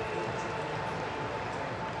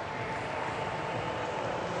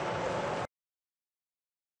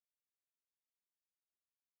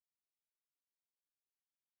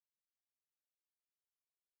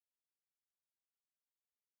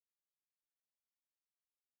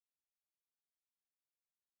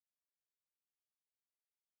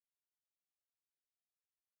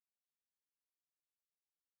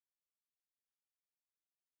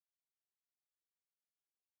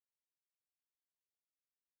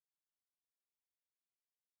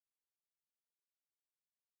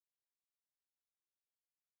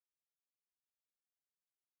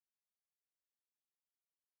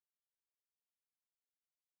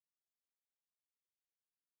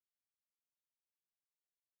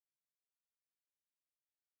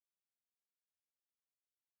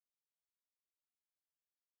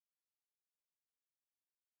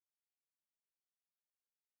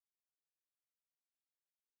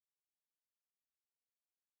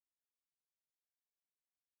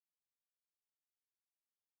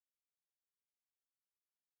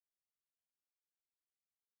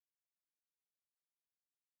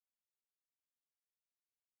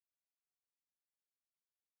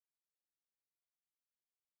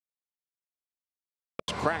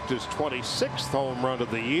 Cracked his 26th home run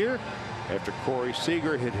of the year after Corey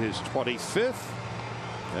Seager hit his 25th.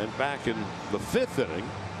 And back in the 5th inning,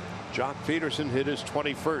 Jock Peterson hit his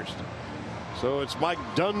 21st. So it's Mike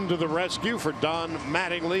Dunn to the rescue for Don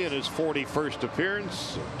Mattingly in his 41st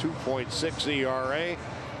appearance. 2.6 ERA.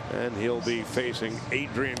 And he'll be facing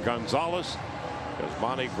Adrian Gonzalez,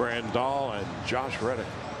 Yasmani Grandal, and Josh Reddick.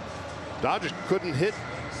 Dodgers couldn't hit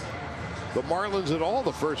the Marlins at all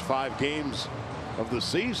the first 5 games of the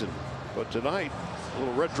season, but tonight a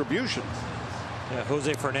little retribution. Yeah,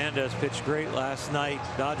 Jose Fernandez pitched great last night.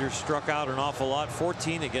 Dodgers struck out an awful lot,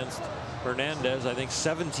 14 against Fernandez. I think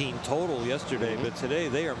 17 total yesterday, but today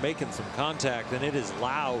they are making some contact, and it is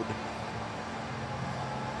loud.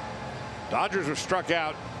 Dodgers were struck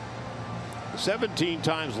out 17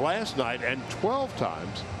 times last night and 12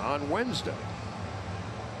 times on Wednesday.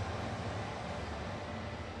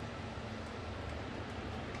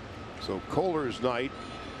 So Kohler's night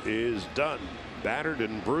is done. Battered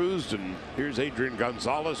and bruised, and here's Adrian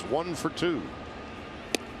Gonzalez, 1 for 2.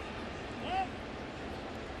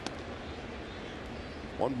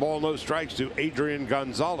 1 ball, no strikes to Adrian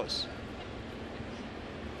Gonzalez.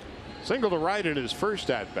 Single to right in his first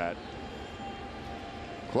at bat.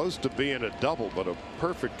 Close to being a double, but a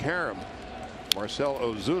perfect carom. Marcell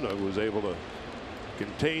Ozuna was able to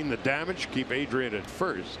contain the damage, keep Adrian at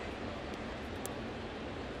first.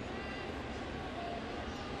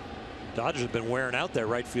 Dodgers have been wearing out their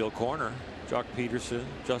right field corner. Jock Peterson,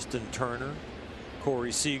 Justin Turner,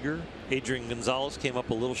 Corey Seager, Adrian Gonzalez came up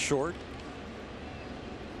a little short.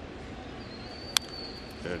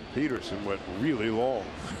 And Peterson went really long.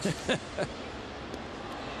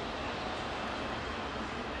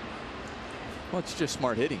 Well, it's just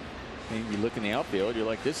smart hitting. I mean, you look in the outfield, you're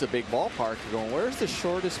like, this is a big ballpark. You're going, where's the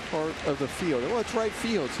shortest part of the field? Well, it's right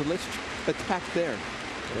field, so let's attack there.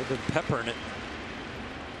 They've been peppering it.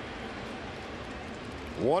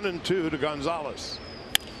 1 and 2 to Gonzalez.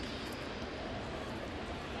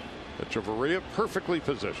 Echeverria perfectly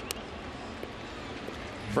positioned.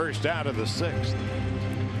 First out of the 6th.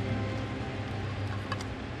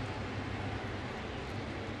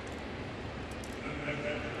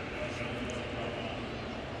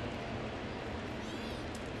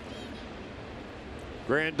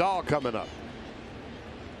 Grandal coming up.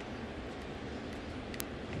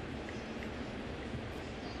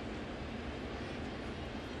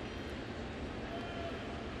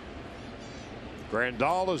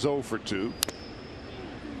 Grandal is 0 for 2.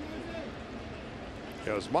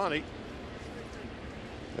 Yasmani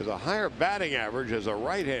has a higher batting average as a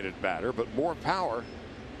right-handed batter, but more power.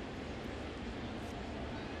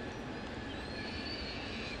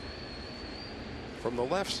 From the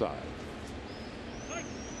left side.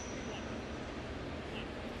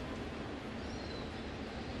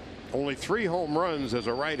 Only 3 home runs as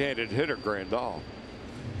a right-handed hitter, Grandal.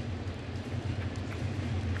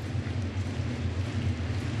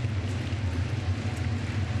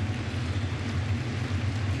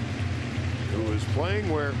 Who is playing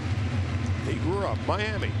where he grew up,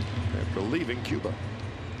 Miami, after leaving Cuba.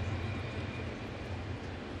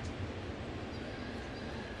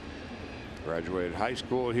 Graduated high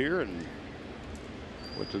school here and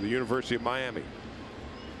went to the University of Miami.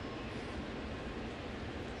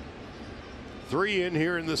 3 in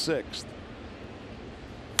here in the 6th.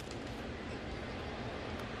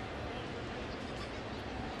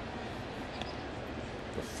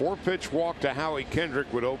 The 4-pitch walk to Howie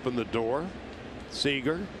Kendrick would open the door.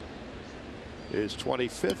 Seager, his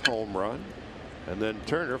 25th home run, and then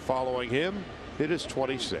Turner following him hit his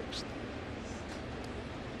 26th.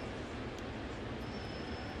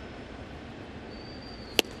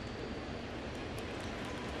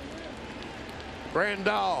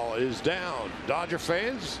 Grandal is down. Dodger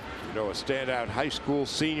fans, you know, a standout high school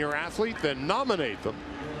senior athlete, then nominate them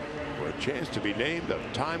for a chance to be named a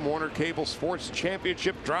Time Warner Cable Sports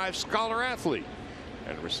Championship Drive Scholar Athlete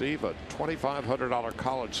and receive a $2,500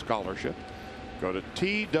 college scholarship. Go to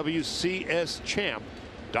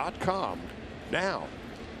twcschamp.com now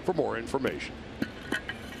for more information.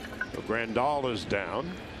 So Grandal is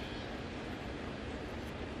down.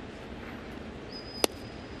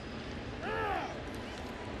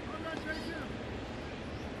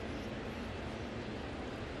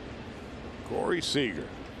 Corey Seager.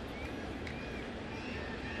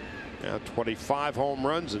 Now 25 home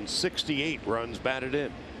runs and 68 runs batted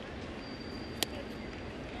in.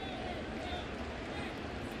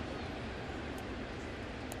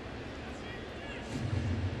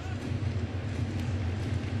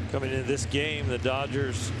 Coming into this game, the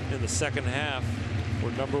Dodgers in the second half were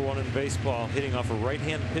 #1 in baseball, hitting off of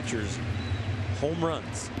right-hand pitchers. Home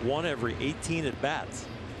runs, 1 every 18 at bats.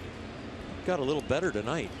 Got a little better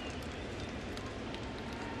tonight.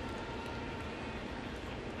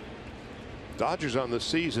 Dodgers on the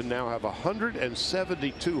season now have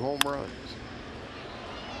 172 home runs.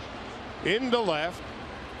 Into left.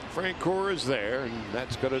 Francoeur is there, and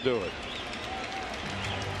that's going to do it.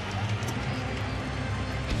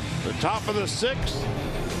 The top of the 6th,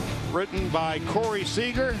 written by Corey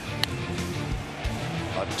Seager.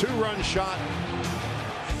 A 2-run shot,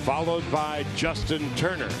 followed by Justin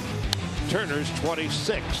Turner. Turner's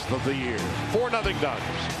 26th of the year. 4-0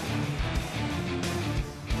 Dodgers.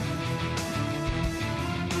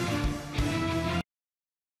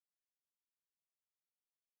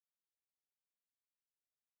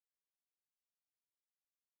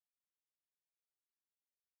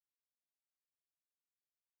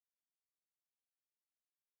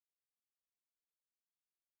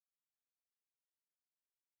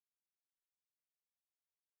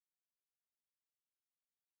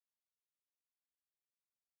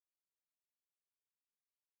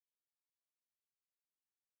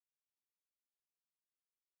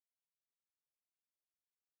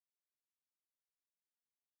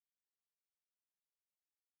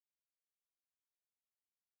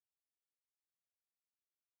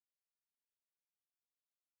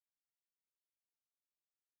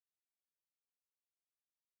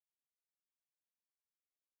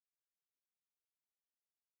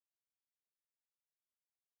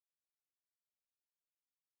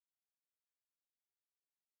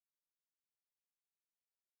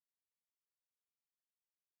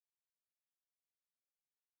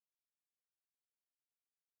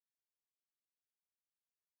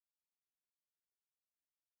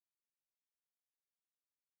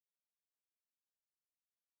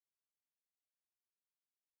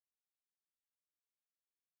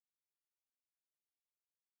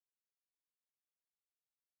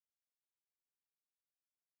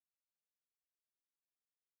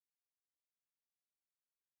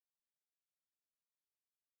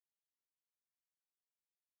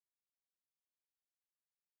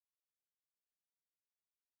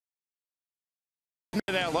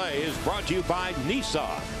 LA is brought to you by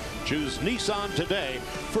Nissan. Choose Nissan today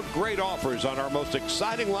for great offers on our most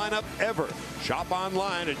exciting lineup ever. Shop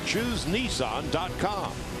online at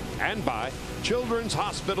choosenissan.com. And by Children's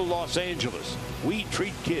Hospital Los Angeles. We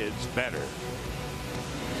treat kids better.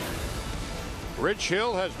 Rich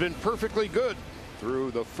Hill has been perfectly good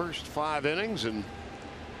through the first 5 innings, and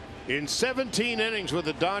in 17 innings with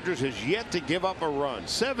the Dodgers has yet to give up a run.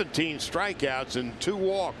 17 strikeouts and 2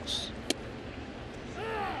 walks.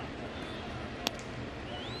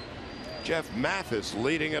 Jeff Mathis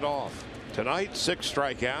leading it off. Tonight, 6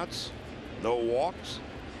 strikeouts, no walks.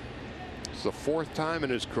 It's the 4th time in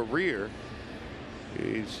his career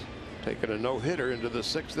he's taken a no-hitter into the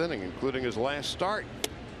 6th inning, including his last start.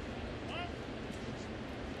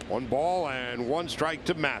 1 ball and 1 strike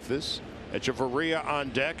to Mathis. Echeverria on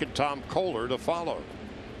deck and Tom Kohler to follow.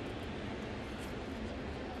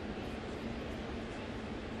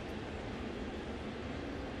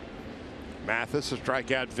 Mathis, a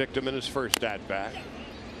strikeout victim in his first at-bat.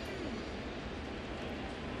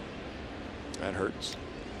 That hurts.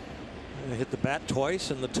 Hit the bat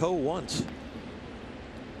twice and the toe once.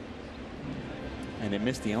 And it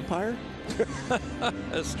missed the umpire?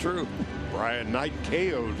 That's true. Brian Knight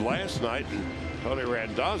KO'd last night, and Tony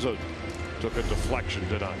Randazzo took a deflection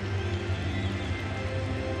tonight.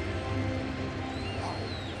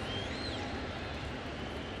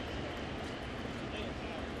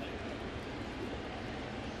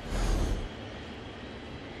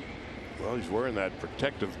 Well, he's wearing that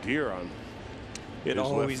protective gear on his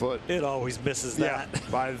left foot. It always misses that. Yeah,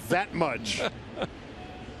 by that much.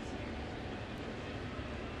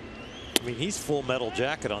 I mean, he's full metal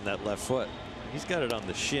jacket on that left foot. He's got it on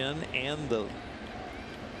the shin and the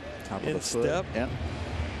top of the instep. foot. Yep.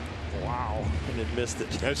 Wow. And it missed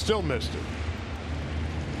it. And still missed it.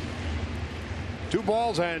 2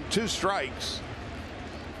 balls and 2 strikes.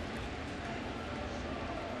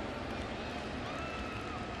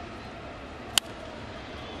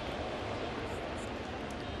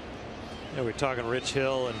 Yeah, we're talking Rich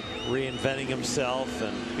Hill and reinventing himself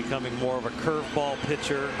and becoming more of a curveball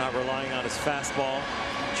pitcher, not relying on his fastball,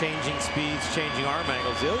 changing speeds, changing arm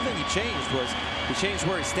angles. The other thing he changed was he changed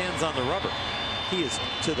where he stands on the rubber. He is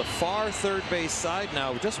to the far third base side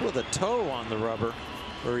now, just with a toe on the rubber,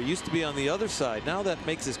 where he used to be on the other side. Now that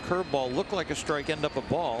makes his curveball look like a strike, end up a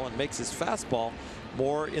ball, and makes his fastball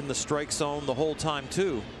more in the strike zone the whole time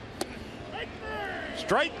too.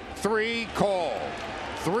 Strike 3 call.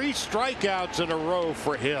 3 strikeouts in a row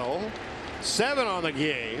for Hill. 7 on the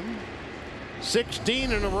game.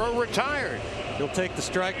 16 in a row retired. He'll take the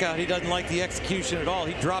strikeout. He doesn't like the execution at all.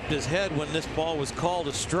 He dropped his head when this ball was called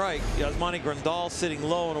a strike. Yasmani Grandal sitting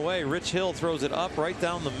low and away. Rich Hill throws it up right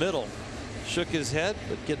down the middle. Shook his head,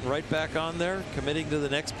 but getting right back on there, committing to the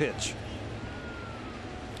next pitch.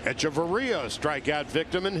 Echeverria, strikeout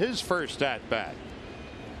victim in his first at-bat.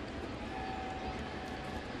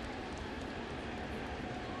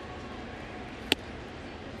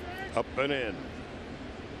 Up and in.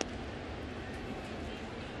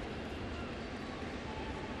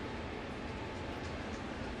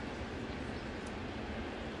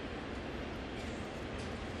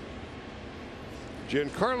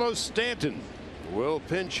 Giancarlo Stanton will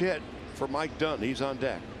pinch hit for Mike Dunn. He's on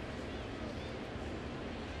deck.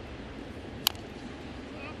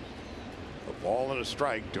 A ball and a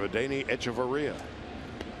strike to Adeiny Echeverria.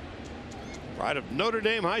 Pride of Notre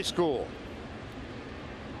Dame High School.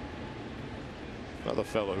 Another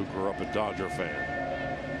fellow who grew up a Dodger fan.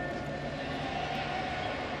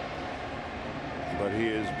 But he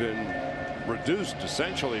has been reduced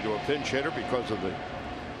essentially to a pinch hitter because of the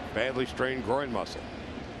badly strained groin muscle.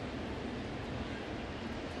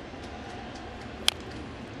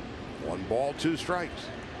 One ball, 2 strikes.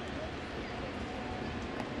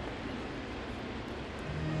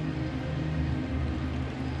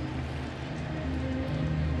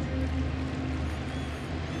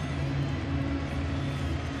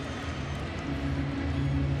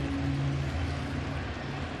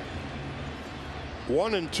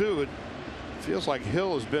 One and 2. It feels like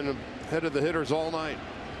Hill has been ahead of the hitters all night.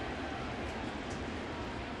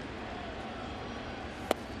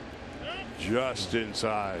 Just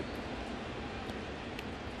inside.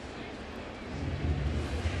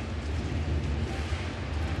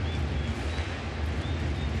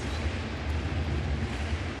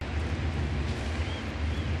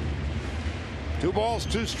 Two balls,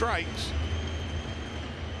 2 strikes.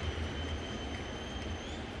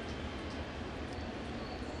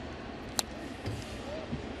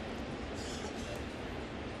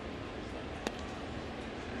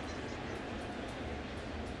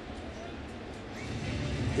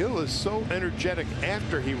 Hill is so energetic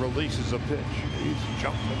after he releases a pitch. He's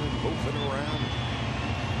jumping and moving around.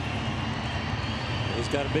 He's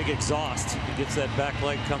got a big exhaust. He gets that back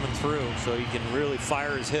leg coming through, so he can really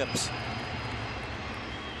fire his hips.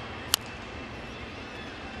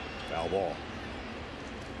 Foul ball.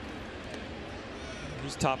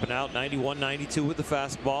 He's topping out 91, 92 with the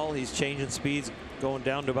fastball. He's changing speeds, going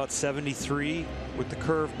down to about 73 with the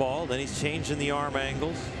curveball. Then he's changing the arm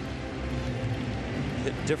angles.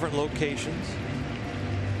 Hit different locations.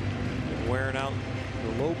 And wearing out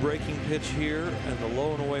the low breaking pitch here and the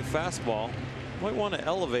low and away fastball. Might want to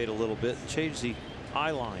elevate a little bit and change the eye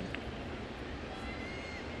line.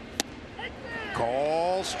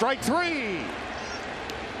 Call strike 3.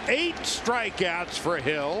 8 strikeouts for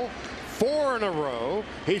Hill. 4 in a row.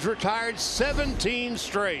 He's retired 17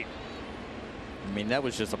 straight. I mean, that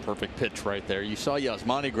was just a perfect pitch right there. You saw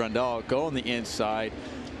Yasmani Grandal go on the inside.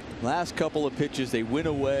 Last couple of pitches, they went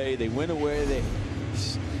away. Echeverria,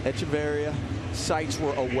 sights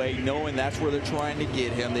were away, knowing that's where they're trying to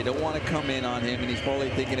get him. They don't want to come in on him, and he's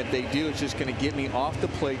probably thinking if they do, it's just going to get me off the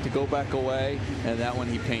plate to go back away. And that one,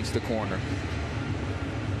 he paints the corner.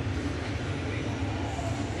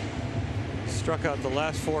 Struck out the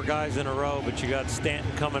last 4 guys in a row, but you got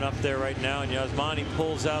Stanton coming up there right now, and Yasmani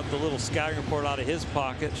pulls out the little scouting report out of his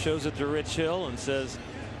pocket, shows it to Rich Hill, and says,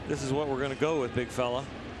 "This is what we're going to go with, big fella."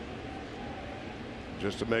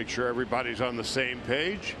 Just to make sure everybody's on the same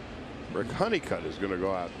page, Rick Honeycutt is going to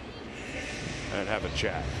go out and have a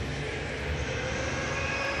chat.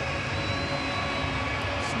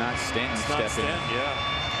 It's not Stanton It's not stepping Stanton, in. yeah.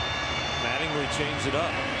 Mattingly changed it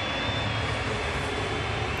up.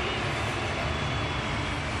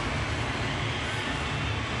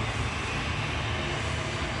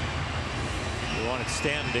 They wanted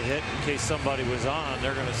Stanton to hit in case somebody was on.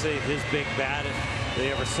 They're going to save his big bat if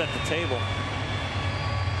they ever set the table.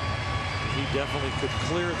 He definitely could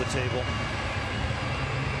clear the table.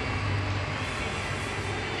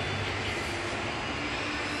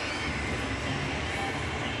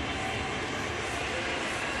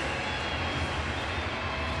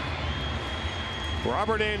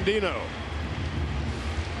 Robert Andino.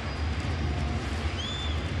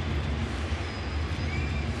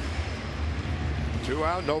 Two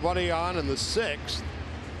out, nobody on in the 6th.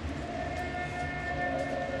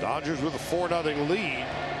 Dodgers with a 4-0 lead.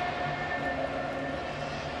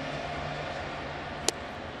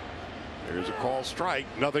 Here's a call strike,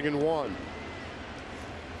 0-1.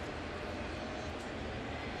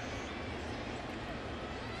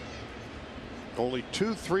 Only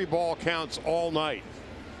 2 3-ball counts all night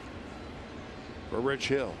for Rich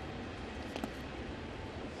Hill.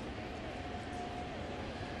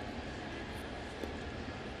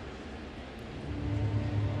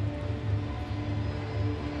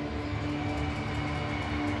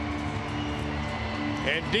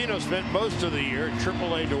 Andino spent most of the year at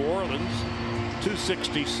AAA New Orleans,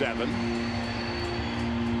 267.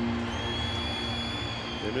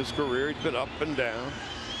 In his career, he's been up and down.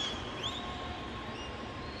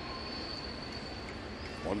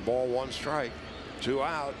 1 ball, 1 strike, 2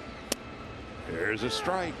 out. Here's a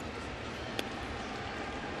strike.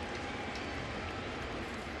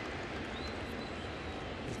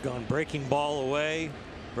 He's gone breaking ball away,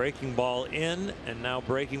 breaking ball in, and now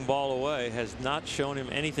breaking ball away. Has not shown him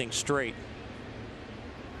anything straight.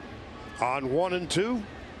 On 1 and 2.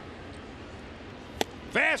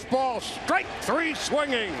 Fastball, strike 3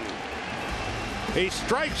 swinging. He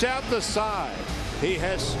strikes out the side. He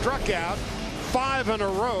has struck out 5 in a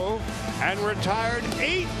row and retired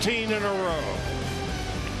 18 in a row.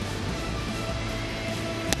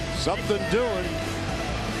 Something doing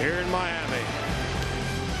here in Miami.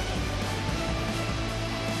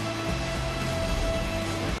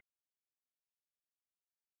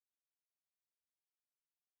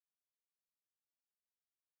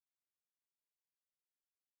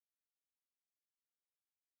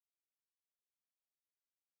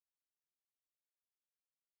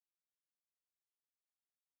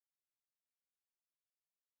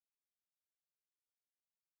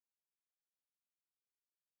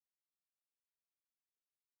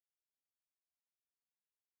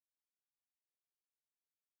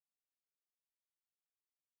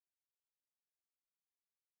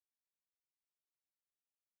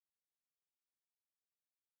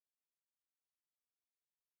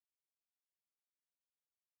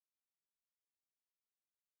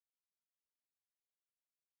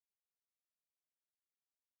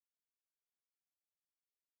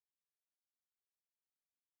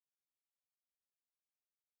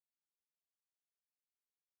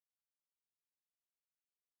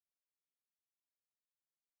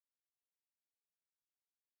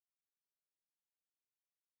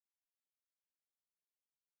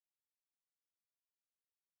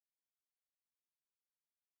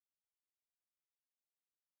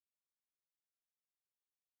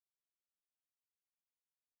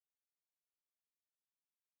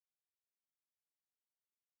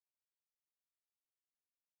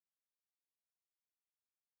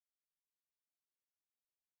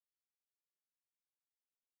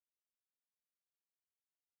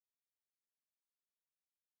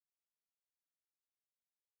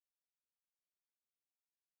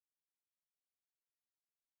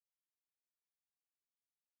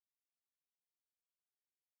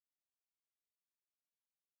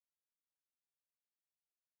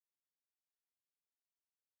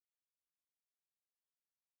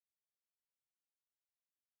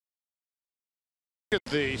 At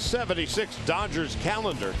the 76 Dodgers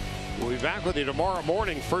calendar. We'll be back with you tomorrow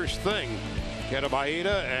morning, first thing. Kenta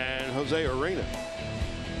Maeda and Jose Urena.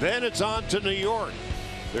 Then it's on to New York.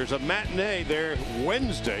 There's a matinee there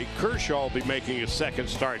Wednesday. Kershaw will be making his second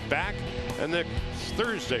start back. And then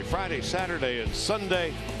Thursday, Friday, Saturday, and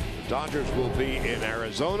Sunday, the Dodgers will be in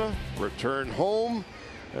Arizona, return home,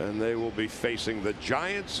 and they will be facing the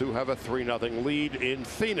Giants, who have a 3-0 lead in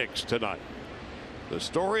Phoenix tonight. The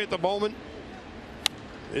story at the moment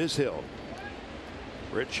is Hill.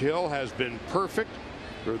 Rich Hill has been perfect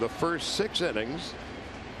through the first 6 innings.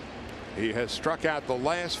 He has struck out the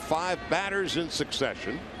last 5 batters in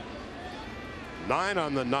succession. 9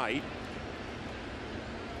 on the night.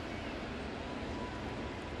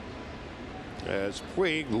 As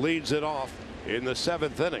Puig leads it off in the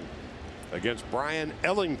 7th inning against Brian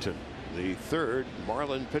Ellington, the 3rd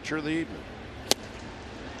Marlin pitcher of the evening.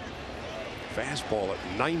 Fastball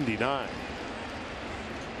at 99.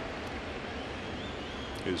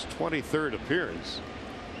 His 23rd appearance.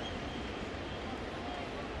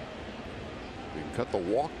 You can cut the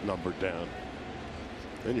walk number down,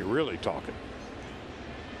 then you're really talking.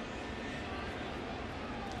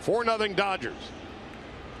 4-0 Dodgers.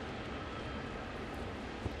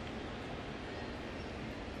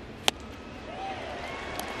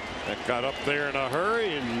 That got up there in a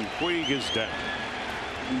hurry, and Puig is down.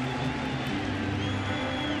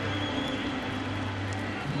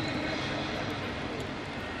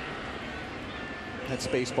 That's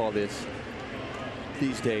baseball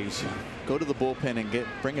these days. Go to the bullpen and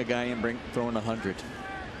bring a guy in, throw in 100.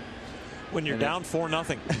 When you're down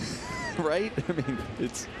 4-0. Right? I mean,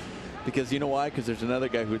 it's because you know why? Because there's another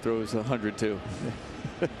guy who throws 100 too.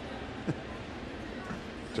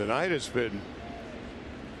 Tonight has been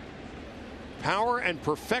power and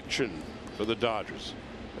perfection for the Dodgers.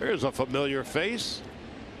 There's a familiar face.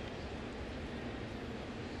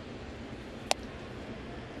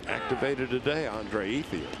 Activated today, Andre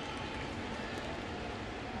Ethier.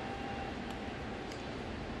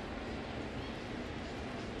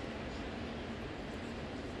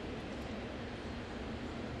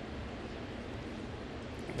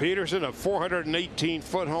 Peterson, a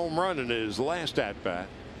 418-foot home run in his last at-bat.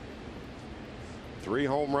 3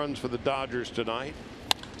 home runs for the Dodgers tonight.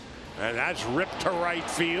 And that's ripped to right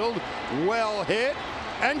field. Well hit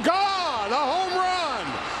and gone. A home run.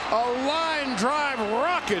 A line drive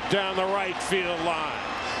rocket down the right field line.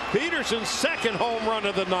 Peterson's 2nd home run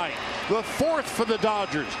of the night. The 4th for the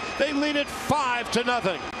Dodgers. They lead it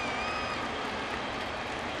 5-0.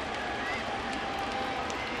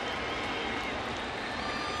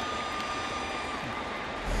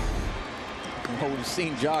 Well, we've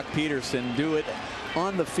seen Jock Peterson do it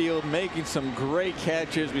on the field, making some great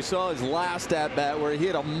catches. We saw his last at bat where he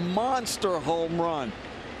hit a monster home run.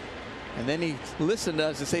 And then he listened to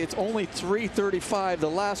us and say, it's only 335. The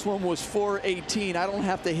last one was 418. I don't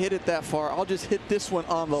have to hit it that far. I'll just hit this one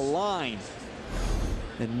on the line.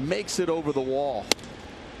 And makes it over the wall.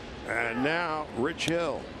 And now Rich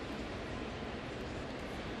Hill.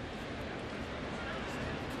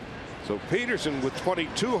 So Peterson with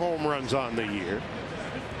 22 home runs on the year.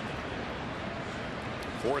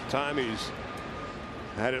 4th time he's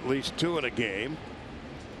had at least 2 in a game.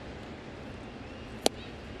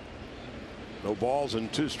 No balls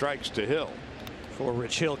and 2 strikes to Hill. Before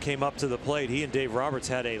Rich Hill came up to the plate, he and Dave Roberts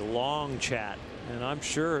had a long chat, and I'm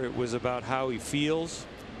sure it was about how he feels,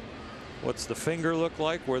 what's the finger look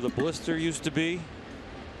like, where the blister used to be.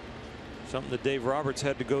 Something that Dave Roberts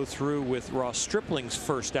had to go through with Ross Stripling's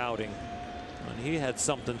first outing, and he had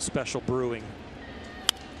something special brewing.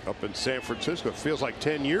 Up in San Francisco, feels like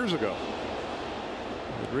 10 years ago.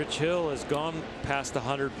 But Rich Hill has gone past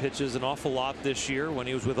 100 pitches an awful lot this year when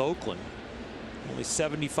he was with Oakland. Only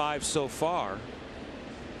 75 so far.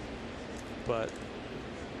 But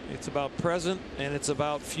it's about present and it's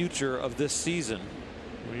about future of this season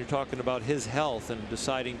when you're talking about his health and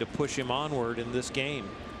deciding to push him onward in this game.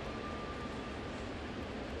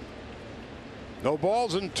 No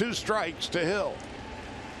balls and 2 strikes to Hill.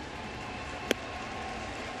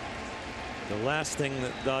 The last thing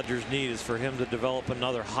that Dodgers need is for him to develop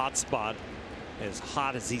another hot spot, as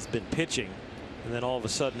hot as he's been pitching, and then all of a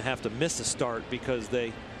sudden have to miss a start because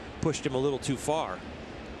they pushed him a little too far.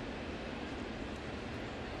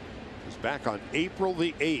 He's back on April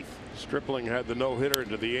the 8th. Stripling had the no-hitter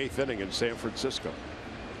into the 8th inning in San Francisco.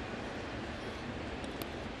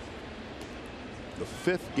 The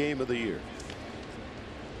 5th game of the year.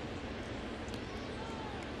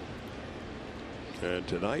 And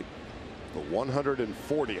tonight, the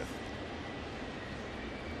 140th.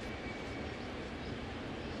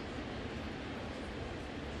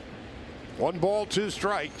 1 ball, 2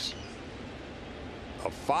 strikes. A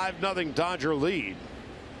 5-0 Dodger lead.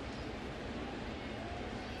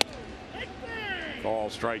 Call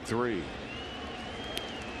strike 3.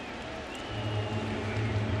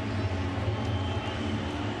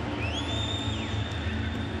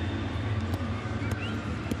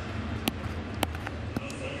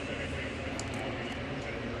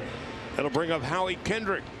 That'll bring up Howie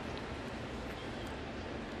Kendrick.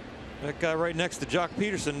 That guy right next to Jock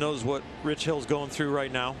Peterson knows what Rich Hill's going through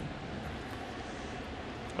right now.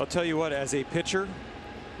 I'll tell you what, as a pitcher,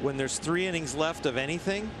 when there's 3 innings left of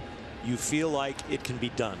anything, you feel like it can be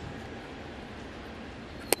done.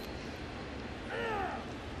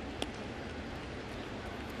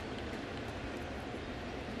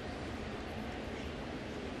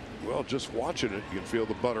 Well, just watching it, you can feel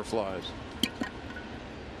the butterflies.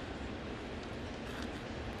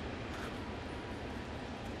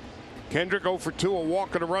 Kendrick 0 for 2, a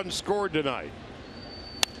walk and a run scored tonight.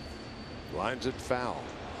 Lines it foul.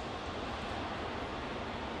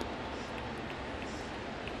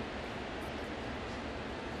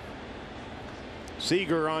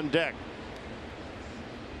 Seager on deck.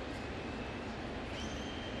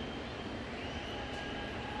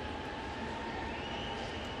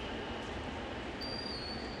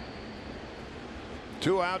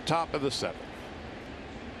 Two out, top of the 7th.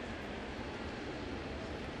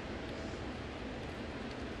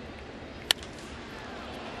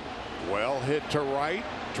 Well hit to right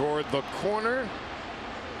toward the corner.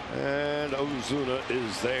 And Ozuna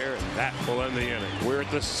is there. And that will end the inning. We're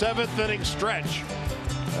at the 7th inning stretch.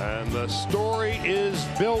 And the story is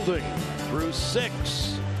building through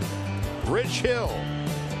 6. Rich Hill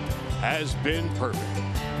has been perfect.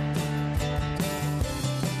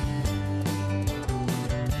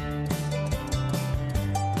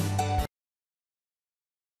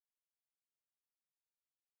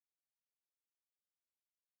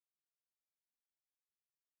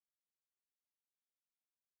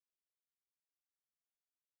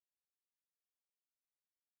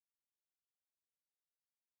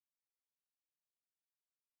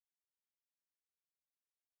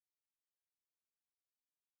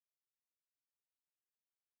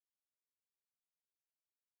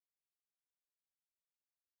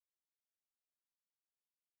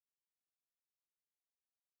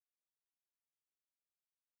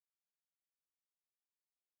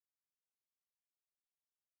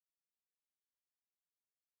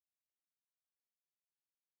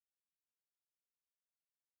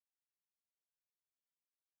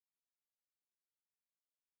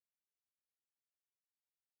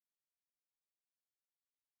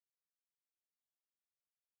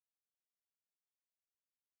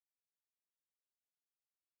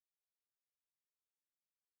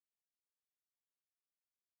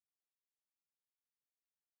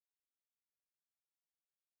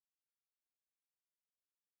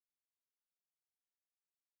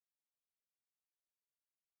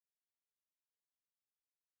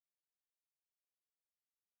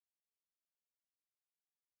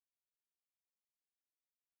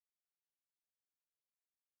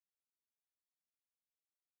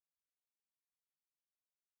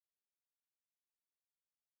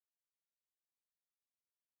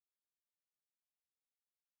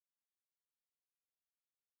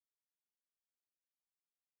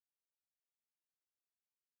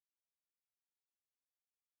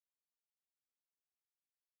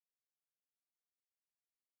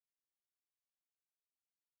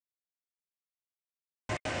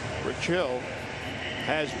 Rich Hill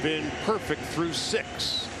has been perfect through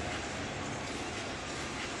 6.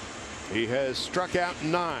 He has struck out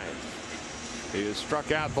 9. He has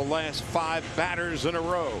struck out the last 5 batters in a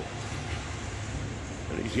row.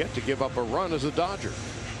 And he's yet to give up a run as a Dodger.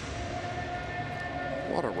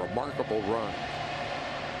 What a remarkable run.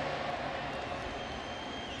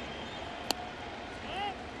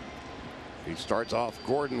 He starts off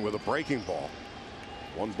Gordon with a breaking ball.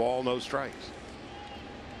 1 ball, no strikes.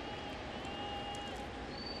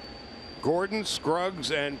 Gordon,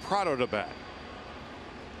 Scruggs, and Prado to bat.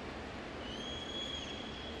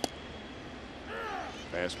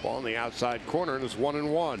 Fastball in the outside corner, and it's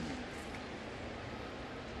 1-1.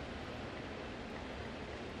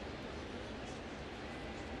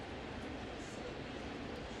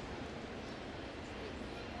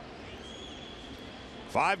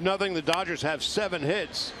 Five nothing. The Dodgers have 7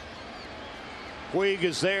 hits. Puig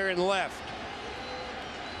is there in left.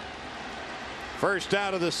 First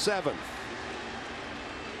out of the 7th.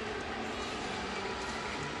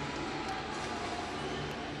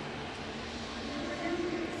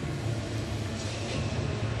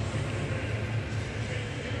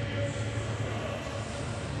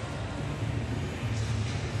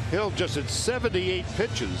 Hill just at 78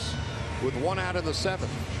 pitches with 1 out in the 7th.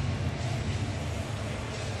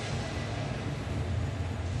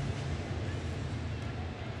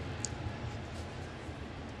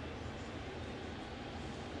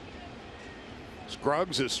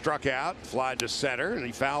 Scruggs is struck out, fly to center, and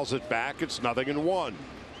he fouls it back. It's 0-1.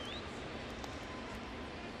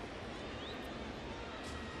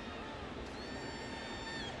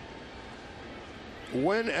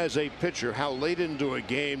 When, as a pitcher, how late into a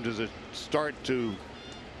game does it start to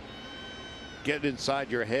get inside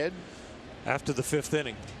your head? After the 5th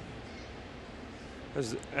inning.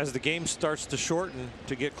 As the game starts to shorten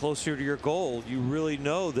to get closer to your goal, you really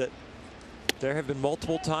know that there have been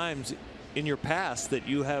multiple times in your past that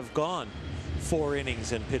you have gone 4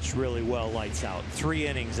 innings and pitched really well, lights out, 3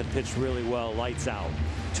 innings and pitched really well, lights out,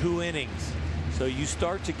 2 innings. So you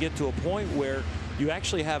start to get to a point where you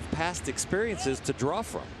actually have past experiences to draw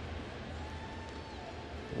from.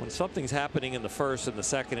 When something's happening in the 1st and the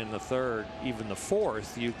 2nd and the 3rd, even the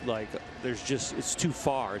 4th, you like, there's just, it's too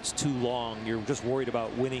far, it's too long. You're just worried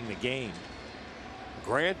about winning the game.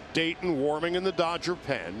 Grant Dayton warming in the Dodger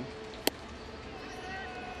pen.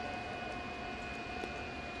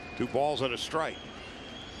 2 balls and a strike.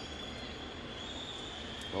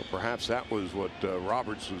 Well, perhaps that was what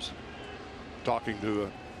Roberts was talking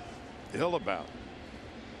to Hill about.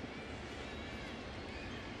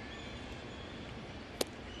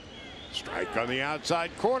 Strike on the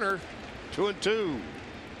outside corner. 2-2.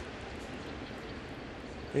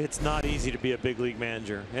 It's not easy to be a big league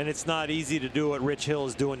manager, and it's not easy to do what Rich Hill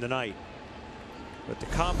is doing tonight. But the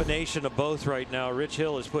combination of both right now, Rich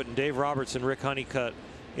Hill is putting Dave Roberts and Rick Honeycutt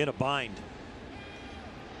in a bind.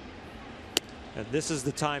 And this is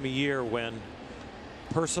the time of year when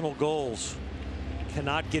personal goals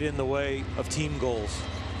cannot get in the way of team goals.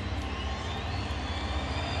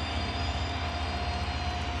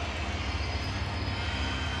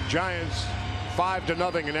 Giants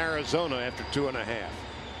 5-0 in Arizona after 2.5.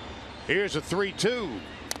 Here's a 3-2.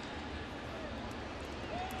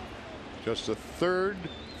 Just the 3rd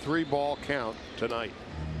 3-ball count tonight.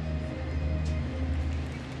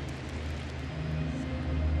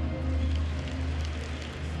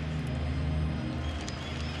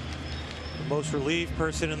 The most relieved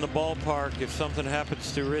person in the ballpark, if something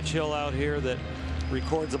happens to Rich Hill out here that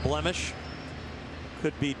records a blemish,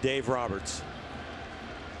 could be Dave Roberts.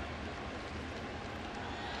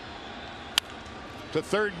 To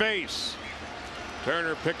third base.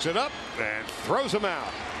 Turner picks it up and throws him out.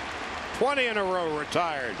 20 in a row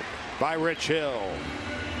retired by Rich Hill.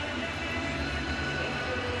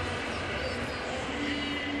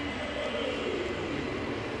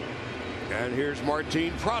 And here's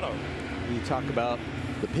Martin Prado. You talk about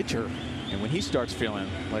the pitcher, and when he starts feeling,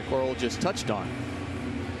 like Orel just touched on,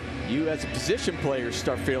 you as a position player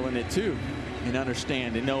start feeling it too, and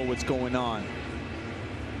understand and know what's going on.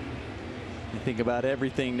 And think about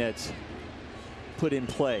everything that's put in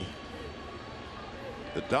play.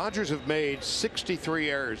 The Dodgers have made 63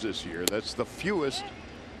 errors this year. That's the fewest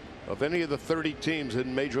of any of the 30 teams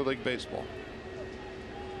in Major League Baseball.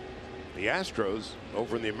 The Astros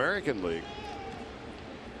over in the American League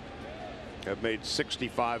have made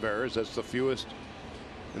 65 errors. That's the fewest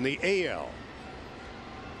in the AL.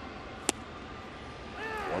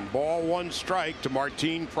 1 ball, 1 strike to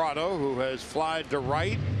Martin Prado, who has flied to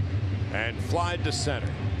right and flied to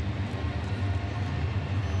center.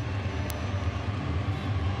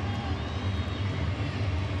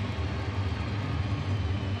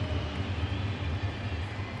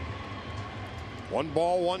 One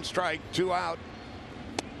ball, 1 strike, 2 out.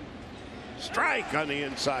 Strike on the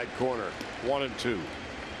inside corner. 1-2.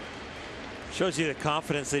 Shows you the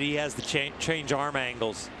confidence that he has to change arm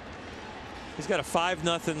angles. He's got a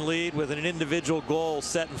 5-0 lead with an individual goal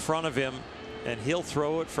set in front of him, and he'll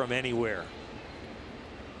throw it from anywhere.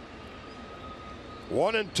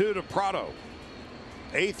 1-2 to Prado,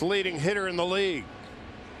 8th leading hitter in the league.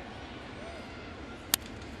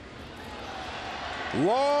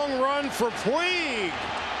 Long run for Puig,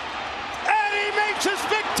 and he makes a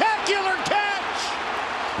spectacular catch.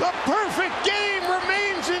 The perfect game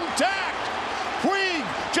remains intact.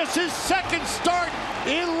 Puig, just his 2nd start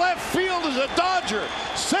in left field as a Dodger,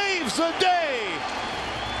 saves the day.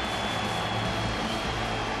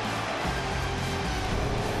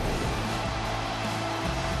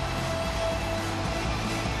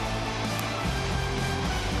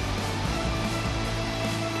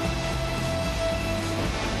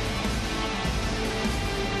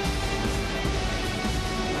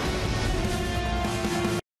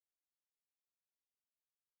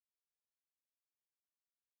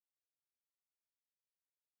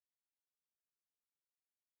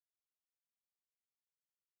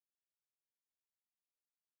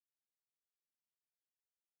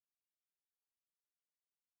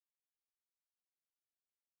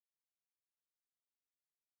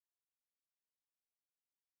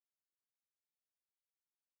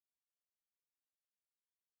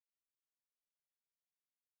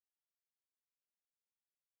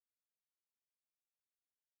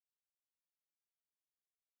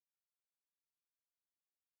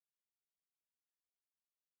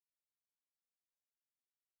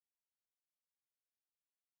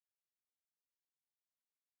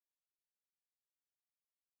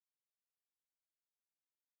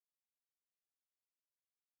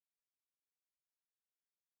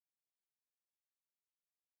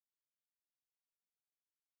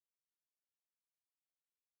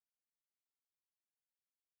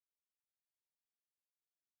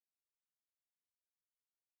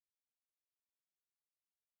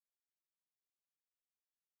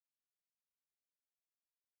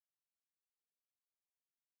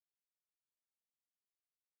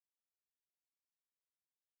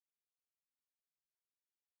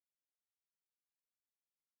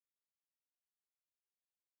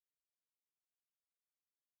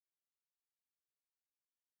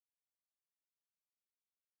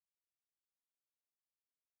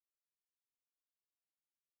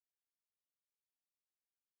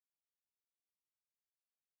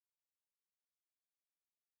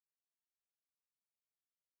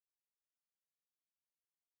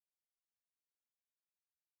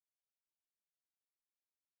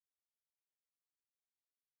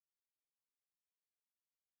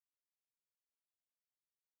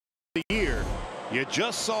 the year. You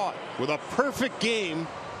just saw it with a perfect game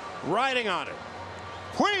riding on it.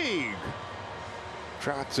 Puig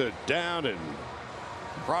trots it down, and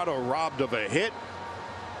Prado robbed of a hit.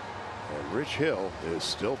 And Rich Hill is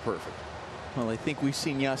still perfect. Well, I think we've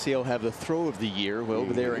seen Yasiel have the throw of the year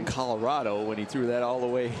over there in Colorado when he threw that all the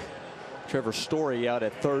way. Trevor Story out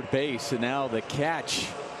at third base, and now the catch.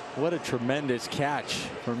 What a tremendous catch.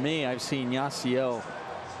 For me, I've seen Yasiel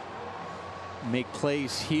make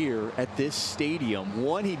plays here at this stadium.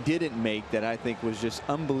 One he didn't make that I think was just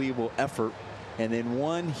unbelievable effort, and then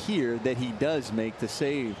one here that he does make to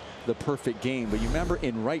save the perfect game. But you remember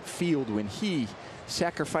in right field when he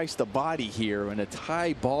sacrificed the body here in a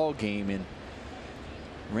tie ball game and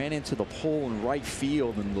ran into the pole in right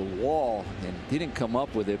field and the wall and didn't come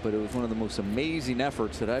up with it, but it was one of the most amazing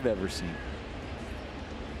efforts that I've ever seen.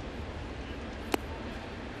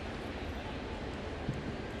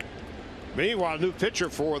 Meanwhile, new pitcher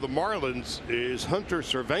for the Marlins is Hunter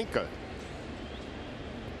Cervenka.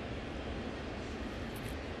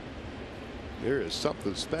 There is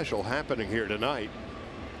something special happening here tonight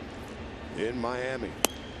in Miami.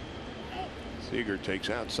 Seager takes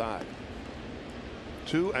outside.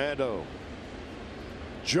 2-0.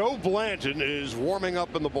 Joe Blanton is warming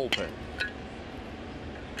up in the bullpen.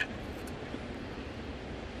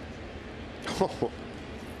 Oh.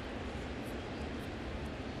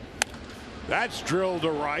 That's drilled to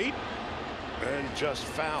right and just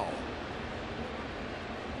foul.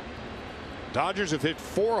 Dodgers have hit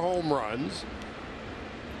 4 home runs.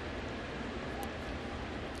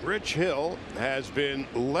 Rich Hill has been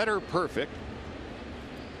letter perfect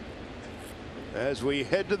as we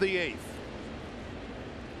head to the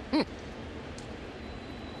 8th.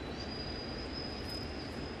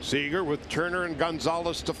 Seager with Turner and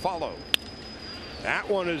Gonzalez to follow. That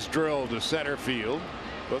one is drilled to center field,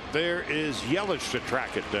 but there is Yelich to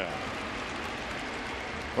track it down.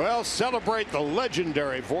 Well, celebrate the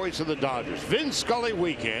legendary voice of the Dodgers. Vin Scully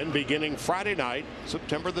weekend beginning Friday night,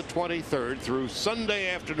 September the 23rd through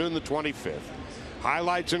Sunday afternoon the 25th.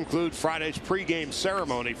 Highlights include Friday's pregame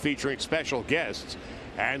ceremony featuring special guests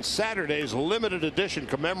and Saturday's limited edition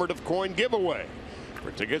commemorative coin giveaway.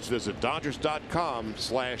 For tickets, visit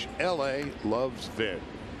Dodgers.com/LA-loves-Vin.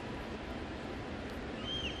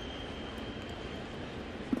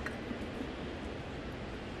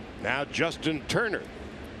 Now Justin Turner,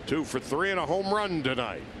 2 for 3 and a home run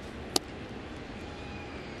tonight.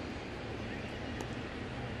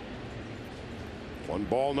 One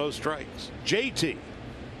ball, no strikes. JT.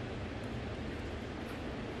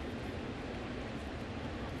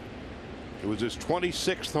 It was his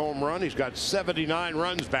 26th home run. He's got 79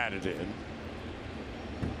 runs batted in.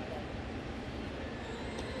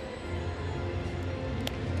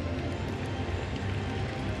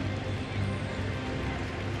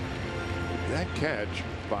 That catch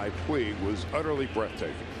by Puig was utterly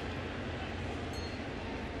breathtaking.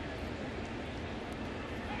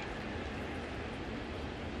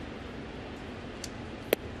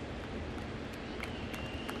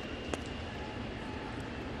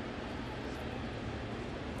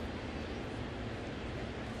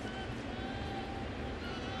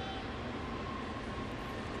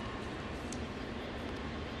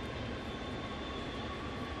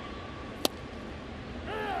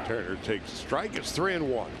 Turner takes a strike. It's 3-1.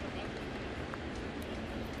 With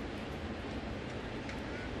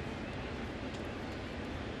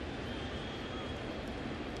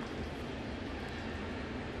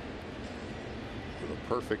a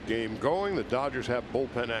perfect game going, the Dodgers have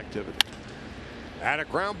bullpen activity. And a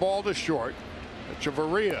ground ball to short.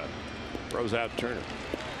 Echeverria throws out Turner.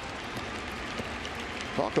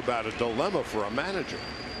 Talk about a dilemma for a manager.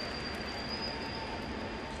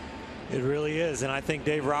 It really is, and I think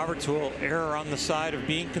Dave Roberts will err on the side of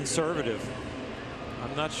being conservative.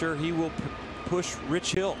 I'm not sure he will push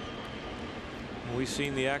Rich Hill. We've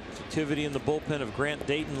seen the activity in the bullpen of Grant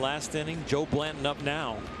Dayton last inning. Joe Blanton up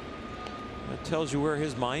now. That tells you where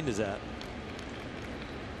his mind is at.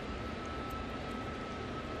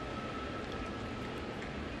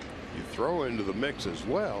 You throw into the mix as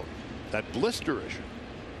well that blister issue.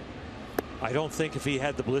 I don't think if he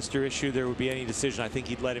had the blister issue there would be any decision. I think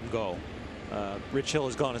he'd let him go. Rich Hill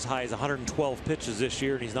has gone as high as 112 pitches this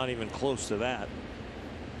year, and he's not even close to that.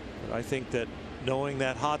 But I think that knowing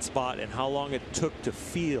that hot spot and how long it took to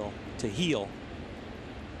heal.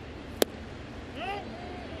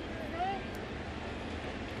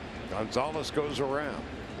 Gonzalez goes around.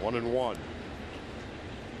 1-1.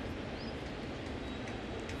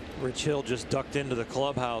 Rich Hill just ducked into the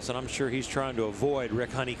clubhouse, and I'm sure he's trying to avoid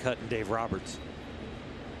Rick Honeycutt and Dave Roberts.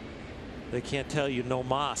 They can't tell you no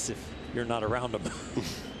mas if you're not around them.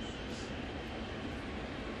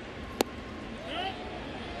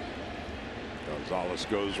 Gonzalez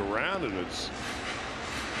goes around, and it's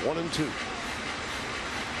 1-2.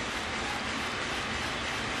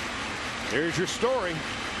 Here's your story.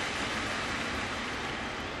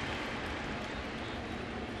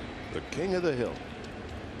 The king of the hill.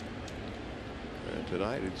 And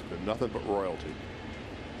tonight it's been nothing but royalty.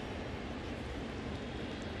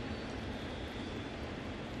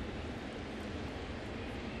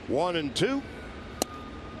 One and two.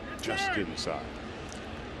 Just inside.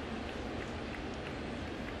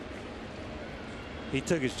 He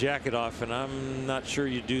took his jacket off, and I'm not sure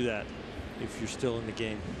you do that if you're still in the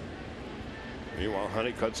game. Meanwhile,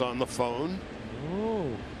 Honeycutt's on the phone. Oh,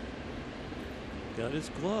 got his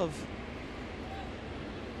glove.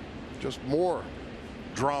 Just more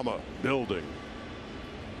drama building.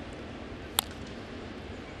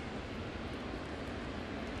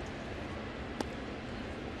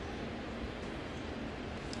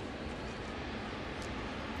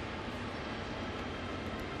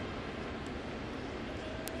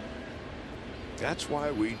 That's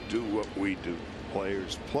why we do what we do.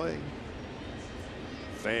 Players play.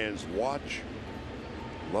 Fans watch.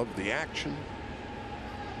 Love the action.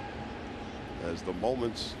 As the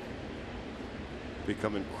moments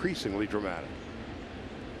become increasingly dramatic.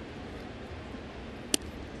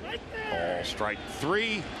 Ball strike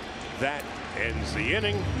 3. That ends the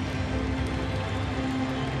inning.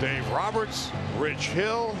 Dave Roberts, Rich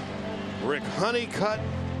Hill, Rick Honeycutt.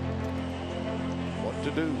 What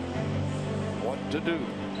to do? What to do?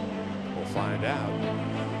 We'll find out.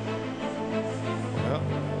 Well,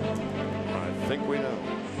 I think we know.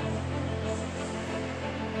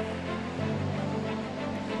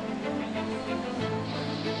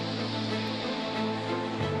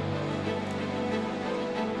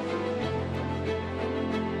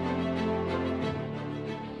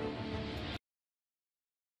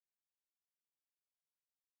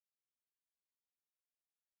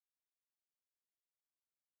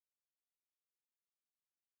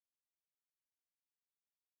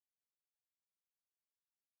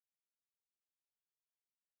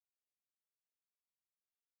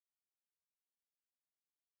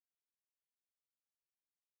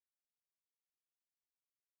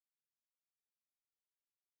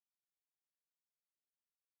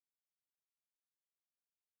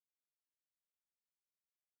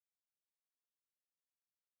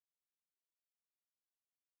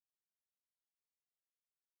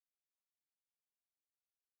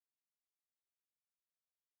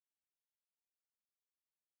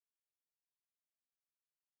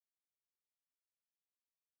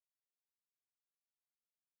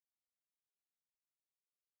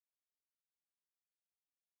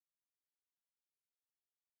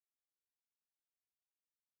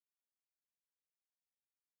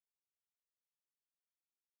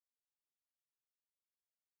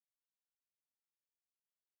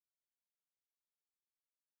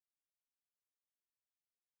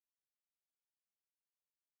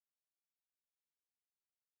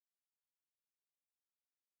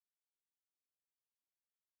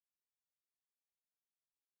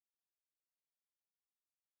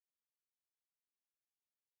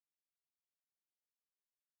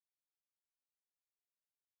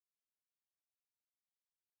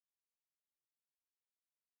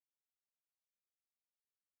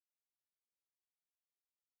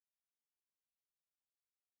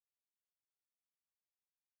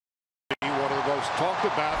 One of the most talked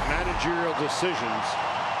about managerial decisions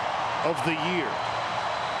of the year.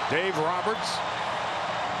 Dave Roberts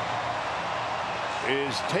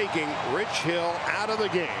is taking Rich Hill out of the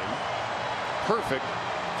game. Perfect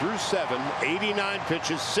through 7, 89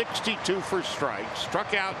 pitches, 62 for strikes,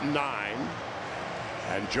 struck out 9.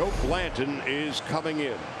 And Joe Blanton is coming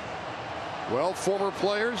in. Well, former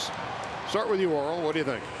players, start with you, Oral. What do you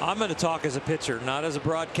think? I'm going to talk as a pitcher, not as a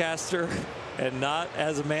broadcaster. And not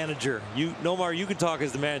as a manager. Nomar, you can talk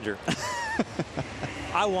as the manager.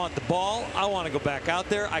 I want the ball. I want to go back out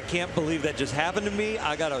there. I can't believe that just happened to me.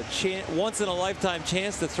 I got a once in a lifetime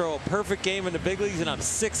chance to throw a perfect game in the big leagues, and I'm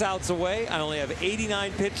 6 outs away. I only have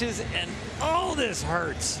 89 pitches, and all this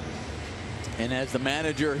hurts. And as the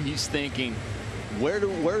manager, he's thinking,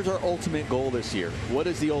 where's our ultimate goal this year? What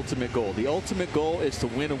is the ultimate goal? The ultimate goal is to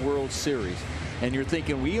win a World Series. And you're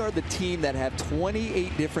thinking, we are the team that have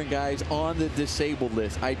 28 different guys on the disabled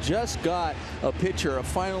list. I just got a pitcher,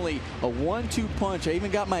 finally a 1-2 punch. I even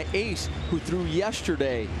got my ace who threw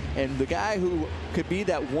yesterday. And the guy who could be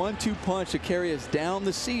that 1-2 punch to carry us down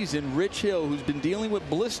the season, Rich Hill, who's been dealing with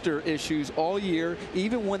blister issues all year,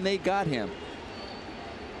 even when they got him.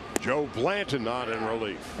 Joe Blanton not in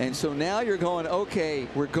relief. And so now you're going, okay,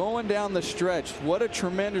 we're going down the stretch. What a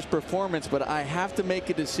tremendous performance, but I have to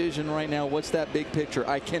make a decision right now. What's that big picture?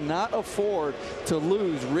 I cannot afford to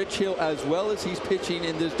lose Rich Hill as well as he's pitching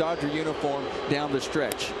in this Dodger uniform down the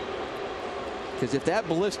stretch. Because if that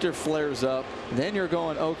blister flares up, then you're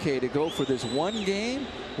going, okay, to go for this one game,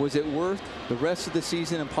 was it worth the rest of the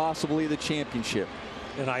season and possibly the championship?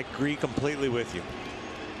 And I agree completely with you.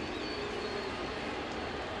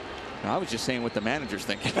 I was just saying what the manager's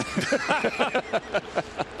thinking.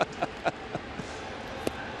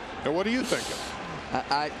 And what are you thinking?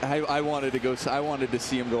 I wanted to go. I wanted to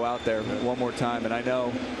see him go out there one more time. And I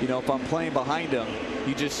know, if I'm playing behind him,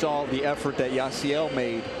 you just saw the effort that Yasiel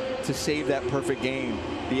made to save that perfect game.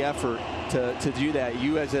 The effort to do that.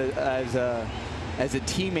 You as a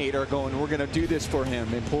teammate are going, we're going to do this for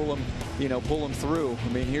him and pull him through. I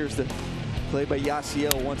mean, here's the play by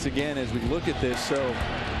Yasiel once again as we look at this. So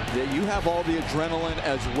that you have all the adrenaline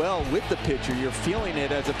as well with the pitcher. You're feeling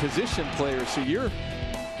it as a position player. So you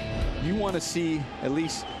want to at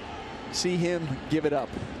least see him give it up.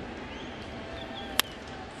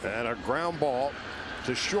 And a ground ball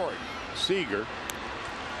to short. Seager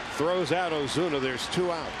throws out Ozuna. There's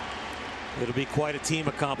 2 out. It'll be quite a team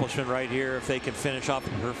accomplishment right here if they can finish off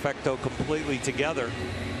the perfecto completely together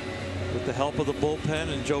with the help of the bullpen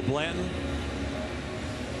and Joe Blanton,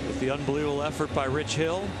 with the unbelievable effort by Rich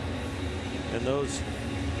Hill, and those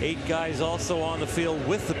 8 guys also on the field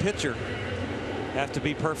with the pitcher have to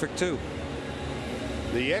be perfect too.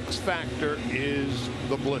 The X factor is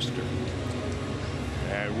the blister.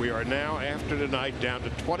 And we are now, after tonight, down to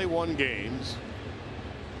 21 games.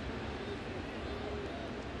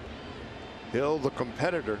 Hill, the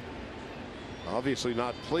competitor, obviously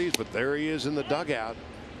not pleased, but there he is in the dugout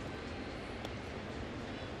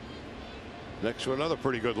next to another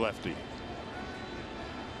pretty good lefty.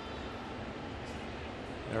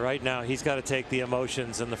 And right now he's got to take the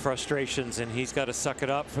emotions and the frustrations, and he's got to suck it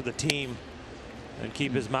up for the team and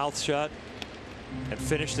keep his mouth shut and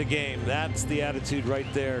finish the game. That's the attitude right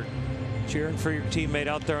there. Cheering for your teammate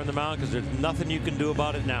out there on the mound, because there's nothing you can do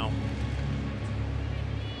about it now.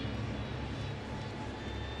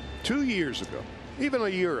 2 years ago, even a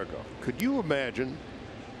year ago, could you imagine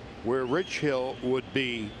where Rich Hill would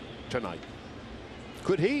be tonight?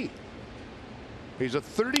 Could he? He's a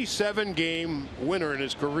 37-game winner in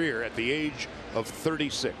his career at the age of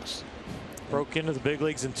 36. Broke into the big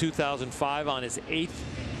leagues in 2005 on his 8th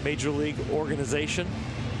major league organization.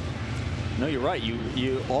 No, you're right.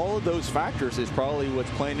 You all of those factors is probably what's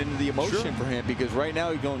playing into the emotion for him, because right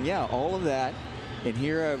now he's going, yeah, all of that, and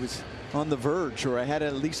here I was on the verge, or I had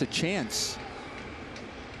at least a chance.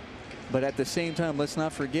 But at the same time, let's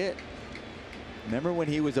not forget, remember when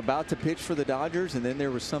he was about to pitch for the Dodgers and then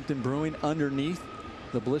there was something brewing underneath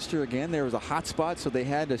the blister again? There was a hot spot, so they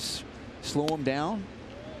had to slow him down.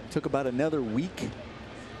 Took about another week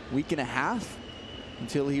and a half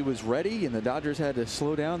until he was ready, and the Dodgers had to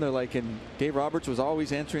slow down. They're like, and Dave Roberts was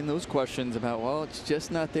always answering those questions about, well, it's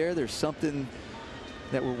just not there. There's something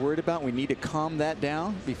that we're worried about. We need to calm that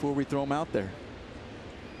down before we throw him out there.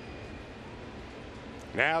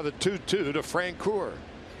 Now the 2-2 to Francoeur.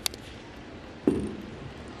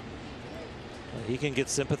 He can get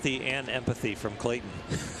sympathy and empathy from Clayton,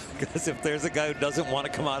 because if there's a guy who doesn't want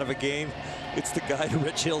to come out of a game, it's the guy to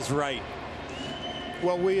Rich Hill's right.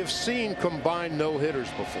 Well, we have seen combined no-hitters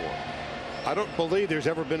before. I don't believe there's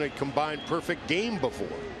ever been a combined perfect game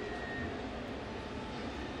before.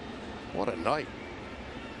 What a night.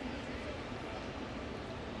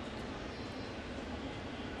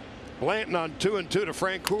 Blanton on 2-2 to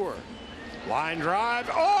Francoeur. Line drive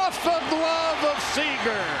off the glove of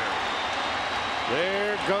Seager.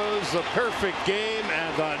 There goes the perfect game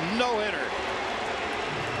and the no-hitter.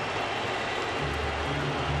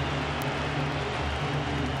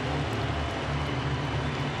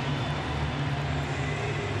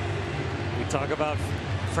 We talk about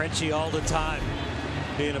Frenchie all the time,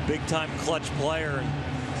 being a big-time clutch player,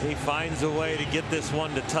 and he finds a way to get this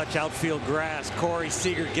one to touch outfield grass. Corey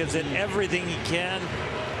Seager gives it everything he can.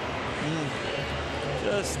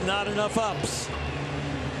 Just not enough ups.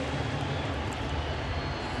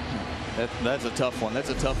 That's a tough one. That's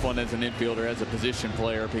a tough one as an infielder, as a position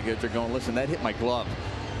player, because they're going, listen, that hit my glove.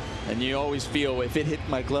 And you always feel, if it hit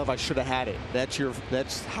my glove, I should have had it.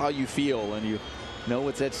 That's how you feel, and you know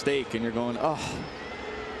what's at stake, and you're going, oh.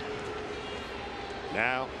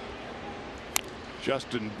 Now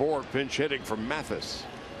Justin Bour pinch hitting from Mathis.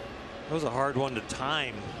 It was a hard one to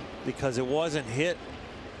time because it wasn't hit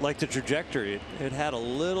like the trajectory. It had a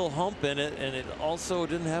little hump in it, and it also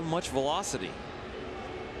didn't have much velocity.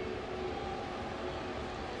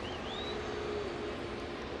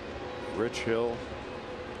 Rich Hill,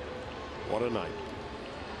 what a night.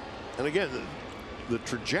 And again, the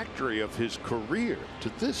trajectory of his career to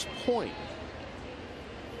this point.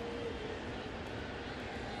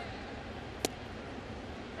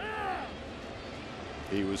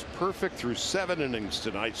 He was perfect through 7 innings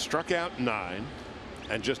tonight, struck out 9,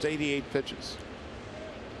 and just 88 pitches.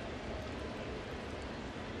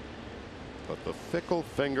 But the fickle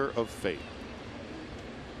finger of fate,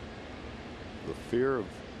 the fear of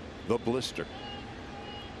the blister.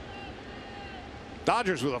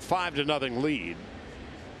 Dodgers with a 5-0 lead.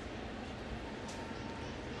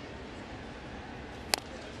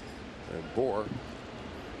 And Bohr,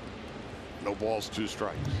 no balls, 2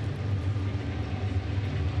 strikes.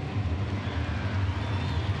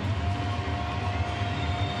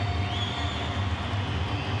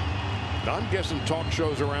 I'm guessing talk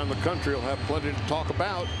shows around the country will have plenty to talk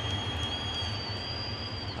about.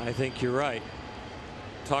 I think you're right.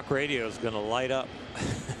 Talk radio is going to light up.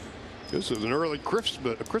 This is an early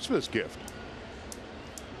Christmas gift.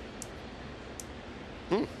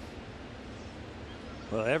 Well,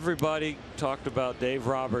 everybody talked about Dave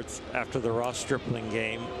Roberts after the Ross Stripling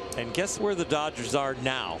game. And guess where the Dodgers are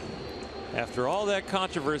now? After all that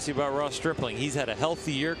controversy about Ross Stripling, he's had a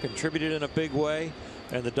healthy year, contributed in a big way,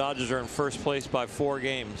 and the Dodgers are in first place by 4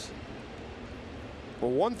 games.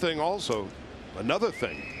 Well, one thing also, another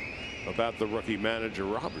thing about the rookie manager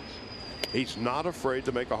Roberts, he's not afraid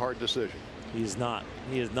to make a hard decision. He's not.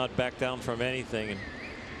 He has not backed down from anything. And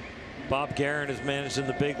Bob Guerin has managed in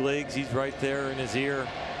the big leagues. He's right there in his ear,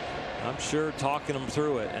 I'm sure, talking him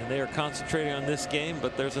through it. And they are concentrating on this game,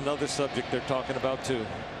 but there's another subject they're talking about too.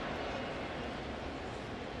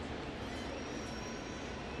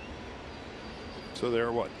 So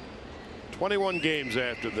they're what, 21 games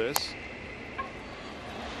after this.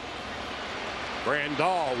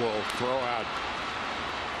 Grandal will throw out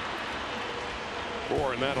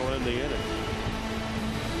 4, and that'll end the inning.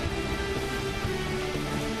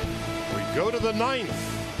 We go to the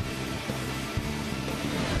 9th.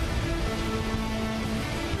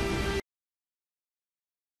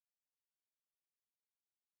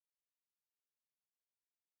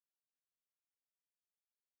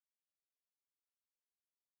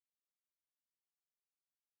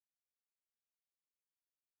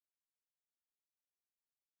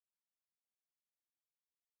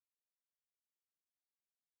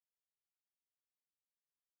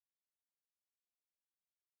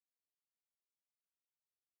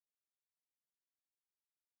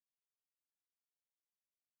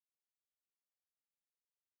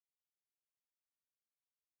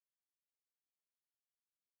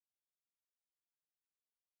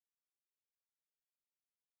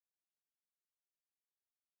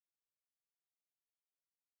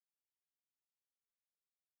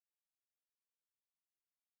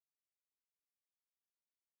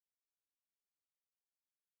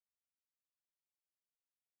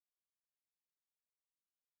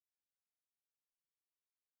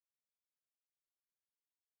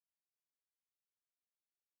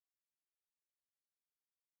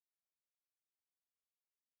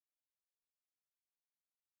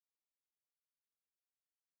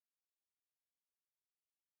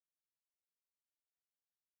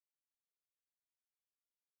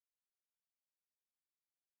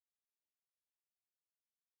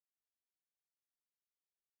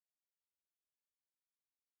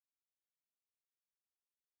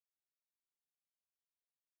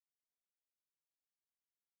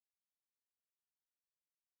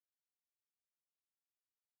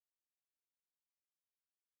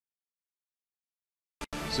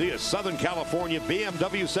 See a Southern California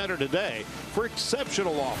BMW Center today for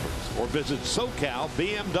exceptional offers, or visit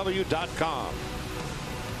SoCalBMW.com.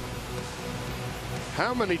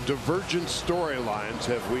 How many divergent storylines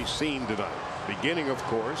have we seen tonight? Beginning, of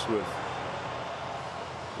course, with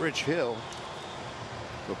Rich Hill,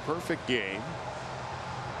 the perfect game,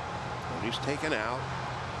 and he's taken out.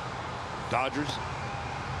 Dodgers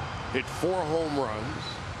hit 4 home runs,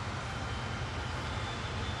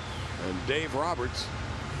 and Dave Roberts,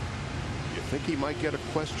 you think he might get a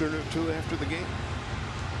question or 2 after the game?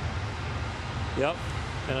 Yep.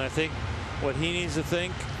 And I think what he needs to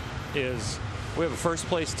think is we have a first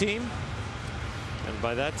place team. And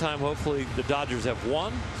by that time, hopefully the Dodgers have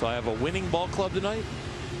won. So I have a winning ball club tonight.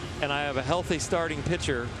 And I have a healthy starting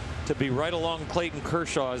pitcher to be right along Clayton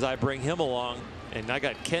Kershaw as I bring him along. And I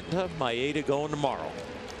got Kenta, Maeda going tomorrow.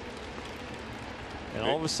 And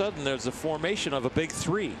all of a sudden, there's a formation of a big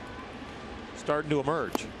 3 starting to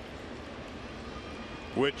emerge.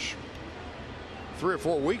 Which 3 or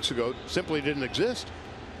 4 weeks ago simply didn't exist.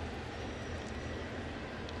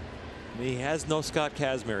 He has no Scott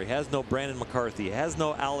Kazmir. He has no Brandon McCarthy. He has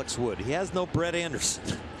no Alex Wood. He has no Brett Anderson.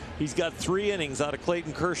 He's got 3 innings out of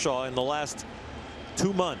Clayton Kershaw in the last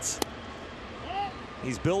 2 months.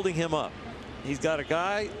 He's building him up. He's got a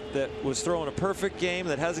guy that was throwing a perfect game,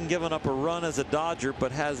 that hasn't given up a run as a Dodger,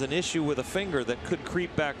 but has an issue with a finger that could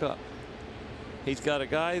creep back up. He's got a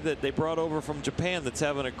guy that they brought over from Japan that's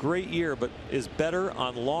having a great year, but is better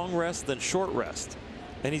on long rest than short rest.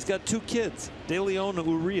 And he's got 2 kids, De Leon and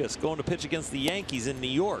Urias, going to pitch against the Yankees in New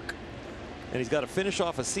York. And he's got to finish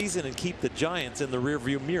off a season and keep the Giants in the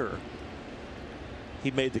rearview mirror.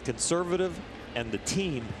 He made the conservative and the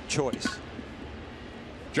team choice.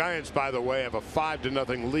 Giants, by the way, have a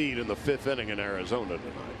 5-0 lead in the 5th inning in Arizona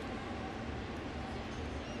tonight.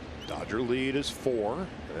 Dodger lead is 4,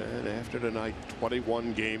 and after tonight,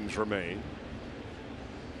 21 games remain.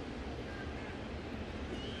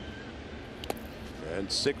 And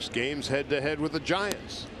 6 games head-to-head with the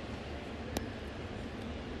Giants.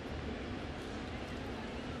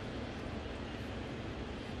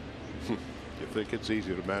 You think it's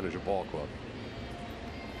easy to manage a ball club?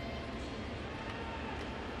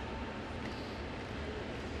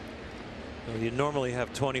 You normally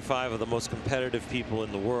have 25 of the most competitive people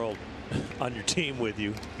in the world on your team with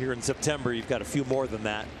you. Here in September, you've got a few more than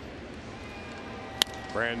that.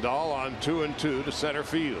 Brandall on 2-2 to center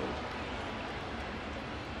field.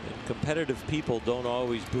 And competitive people don't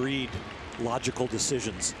always breed logical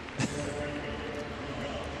decisions.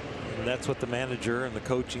 And that's what the manager and the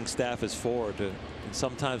coaching staff is for, to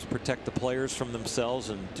sometimes protect the players from themselves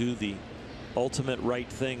and do the ultimate right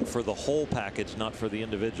thing for the whole package, not for the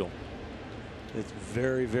individual. It's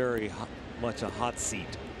very, very much a hot seat.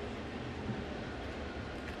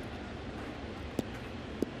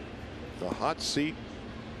 The hot seat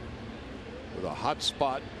with a hot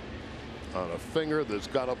spot on a finger that's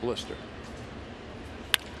got a blister.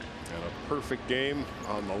 And a perfect game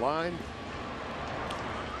on the line.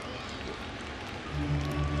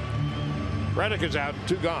 Reddick is out,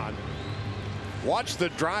 2 gone. Watch the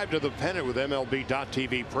drive to the pennant with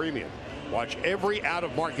MLB.TV Premium. Watch every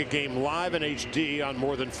out-of-market game live in HD on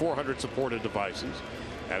more than 400 supported devices.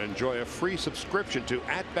 And enjoy a free subscription to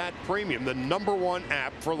At-Bat Premium, the #1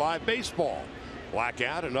 app for live baseball.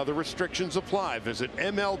 Blackout and other restrictions apply. Visit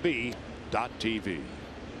MLB.TV.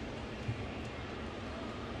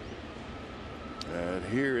 And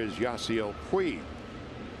here is Yasiel Puig,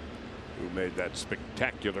 who made that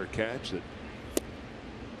spectacular catch that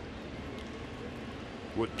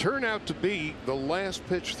would turn out to be the last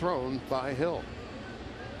pitch thrown by Hill.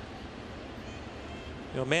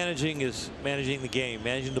 You know, managing is managing the game,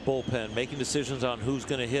 managing the bullpen, making decisions on who's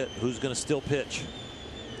going to hit, who's going to still pitch.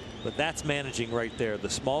 But that's managing right there. The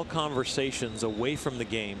small conversations away from the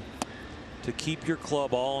game to keep your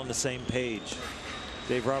club all on the same page.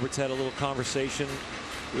 Dave Roberts had a little conversation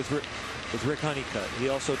with Rick Honeycutt. He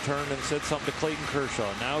also turned and said something to Clayton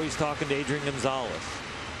Kershaw. Now he's talking to Adrian Gonzalez.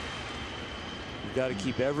 You've got to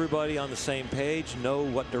keep everybody on the same page, know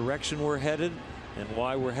what direction we're headed and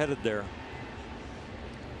why we're headed there.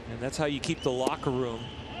 And that's how you keep the locker room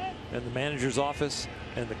and the manager's office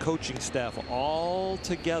and the coaching staff all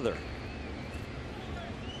together.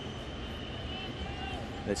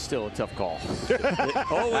 It's still a tough call.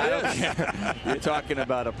 Oh, it is. You're talking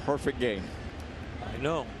about a perfect game. I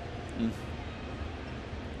know.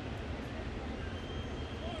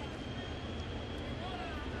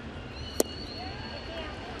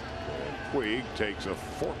 Puig takes a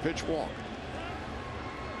 4-pitch walk.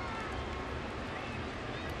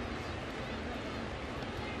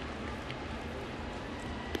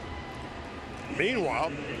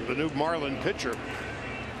 Meanwhile, the new Marlin pitcher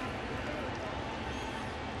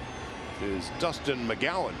is Dustin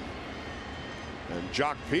McGowan. And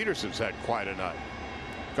Jock Peterson's had quite a night.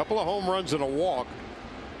 A couple of home runs and a walk,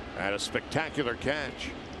 and a spectacular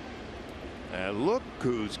catch. And look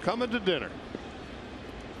who's coming to dinner.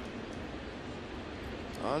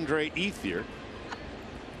 Andre Ethier,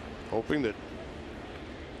 hoping that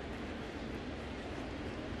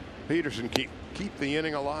Peterson keep the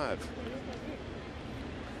inning alive.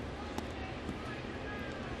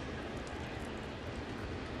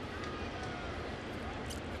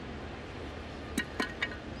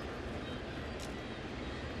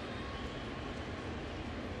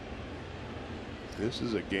 This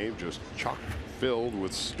is a game just chock filled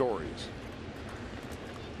with stories.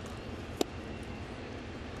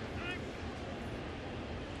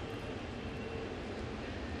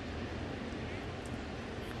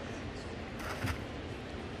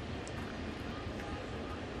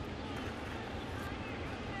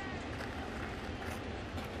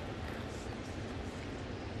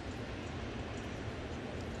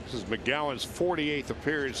 This is McGowan's 48th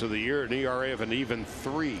appearance of the year, an ERA of an even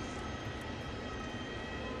 3.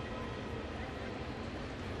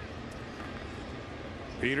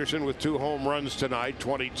 Peterson with 2 home runs tonight,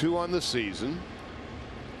 22 on the season.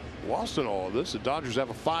 Lost in all of this, the Dodgers have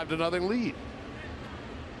a 5-0 lead.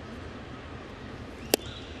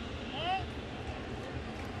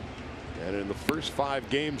 And in the first 5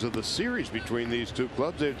 games of the series between these two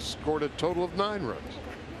clubs, they've scored a total of 9 runs.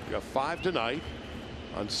 You got 5 tonight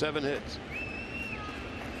on 7 hits.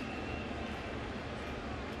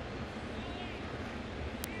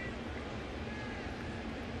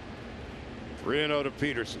 Three and 0 to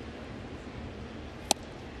Peterson.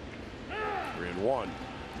 3-1.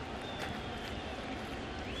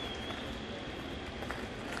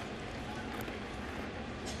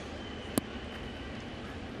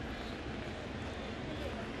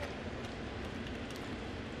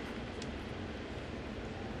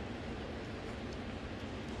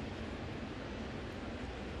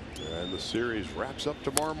 And the series wraps up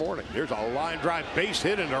tomorrow morning. Here's a line drive base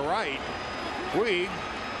hit into right. Puig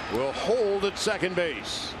will hold at second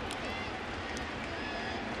base.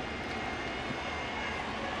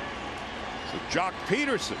 So Jock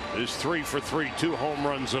Peterson is 3 for 3, 2 home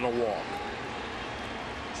runs and a walk.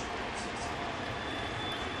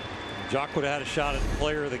 Jock would have had a shot at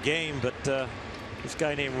player of the game, but this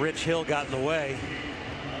guy named Rich Hill got in the way.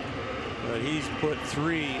 But he's put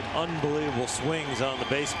 3 unbelievable swings on the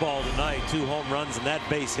baseball tonight, 2 home runs and that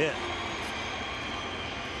base hit.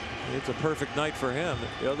 It's a perfect night for him.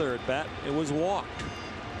 The other at bat, it was walked.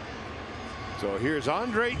 So here's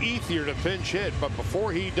Andre Ethier to pinch hit, but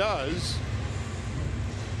before he does,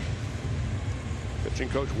 pitching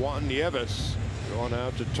coach Juan Nieves going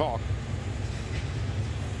out to talk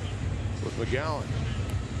with McGowan.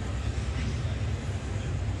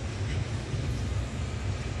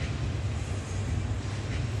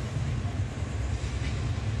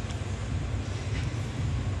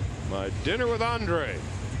 My dinner with Andre.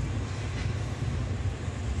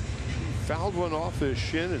 He fouled one off his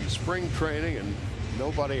shin in spring training, and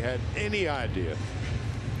nobody had any idea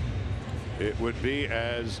it would be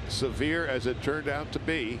as severe as it turned out to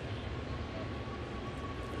be.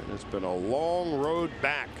 And it's been a long road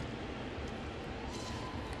back.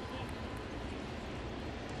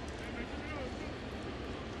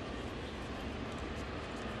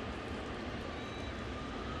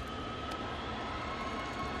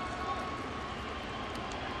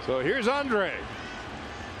 So here's Andre.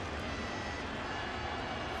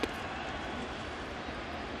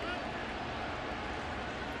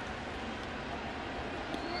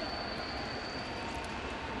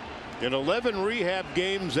 In 11 rehab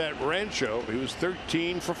games at Rancho, he was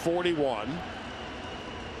 13 for 41.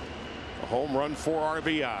 A home run, 4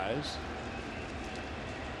 RBIs.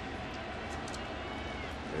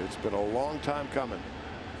 It's been a long time coming.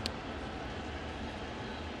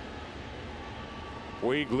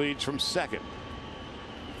 Puig leads from second.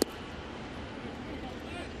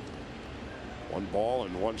 1 ball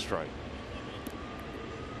and 1 strike.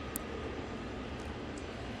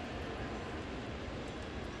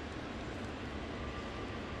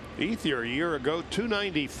 Ethier a year ago,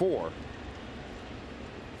 294.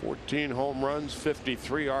 14 home runs,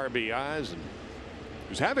 53 RBIs, and he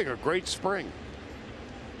was having a great spring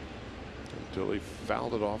until he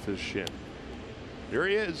fouled it off his shin. Here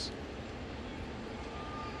he is.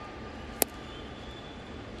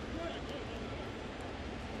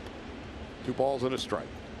 Two balls and a strike.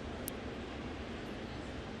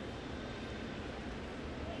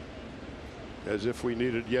 As if we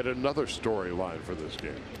needed yet another storyline for this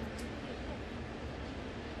game.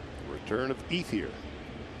 The return of Ethier.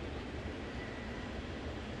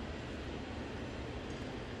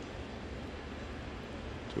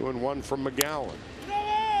 Two and one from McGowan.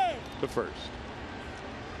 The first.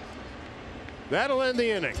 That'll end the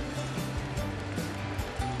inning.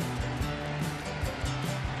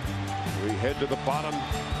 We head to the bottom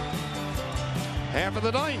half of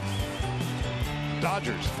the ninth.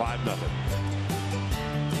 Dodgers 5-0.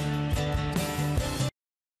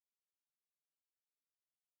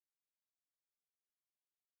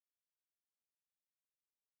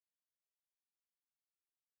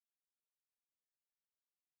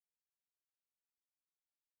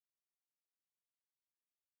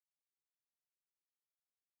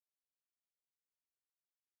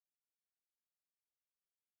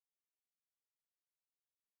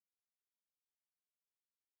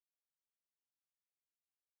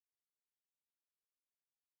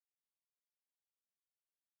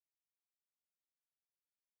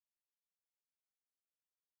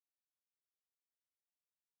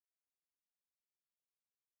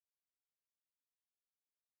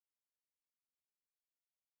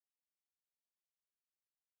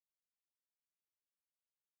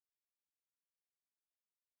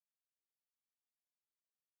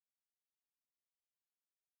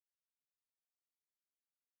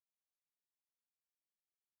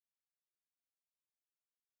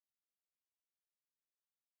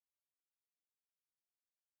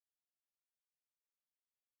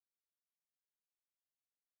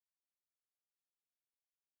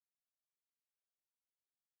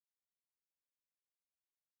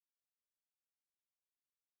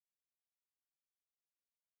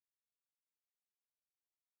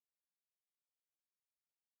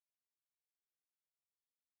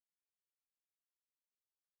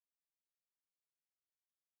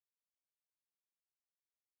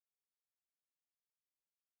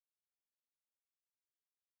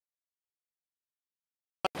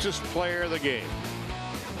 Fastest player of the game.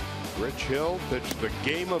 Rich Hill pitched the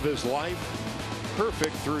game of his life.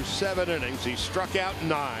 Perfect through 7 innings. He struck out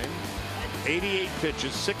 9. 88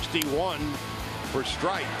 pitches, 61 for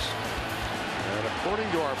strikes. And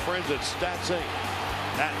according to our friends at Stats Inc.,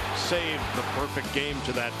 that saved the perfect game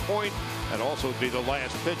to that point, and also would be the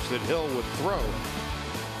last pitch that Hill would throw.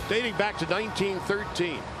 Dating back to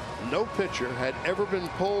 1913, no pitcher had ever been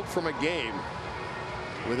pulled from a game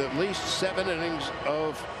with at least 7 innings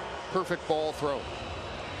of perfect ball throw.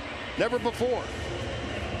 Never before.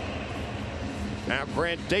 Now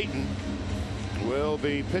Grant Dayton will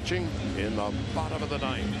be pitching in the bottom of the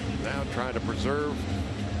 9th. Now trying to preserve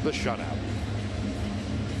the shutout.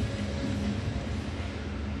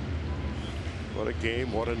 What a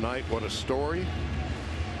game, what a night, what a story.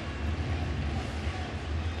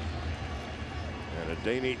 And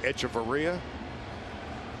Adeiny Echeverria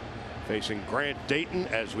facing Grant Dayton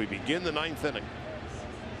as we begin the 9th inning.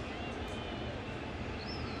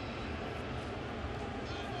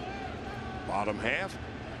 Bottom half.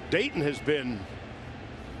 Dayton has been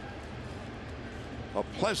a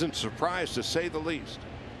pleasant surprise, to say the least.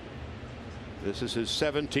 This is his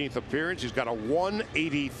 17th appearance. He's got a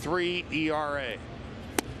 1.83 ERA.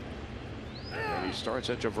 And he starts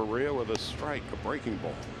Echeverria with a strike, a breaking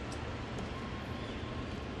ball.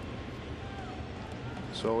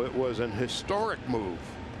 So it was an historic move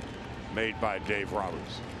made by Dave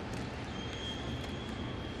Roberts.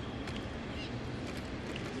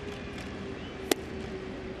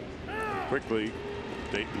 Quickly,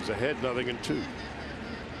 Dayton's ahead, 0-2.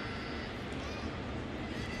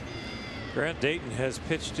 Grant Dayton has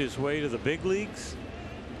pitched his way to the big leagues.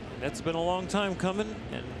 That's been a long time coming,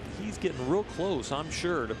 and he's getting real close, I'm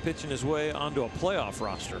sure, to pitching his way onto a playoff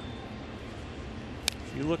roster.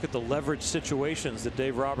 If you look at the leverage situations that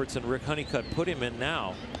Dave Roberts and Rick Honeycutt put him in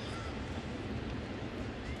now,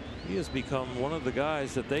 he has become one of the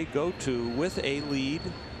guys that they go to with a lead.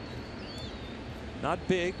 Not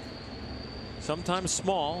big, sometimes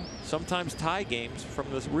small, sometimes tie games from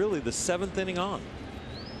this, really the 7th inning on.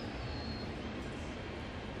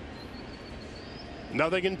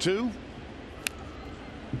 0-2.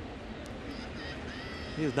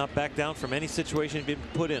 He has not backed down from any situation he's been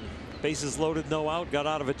put in. Bases loaded, no out, got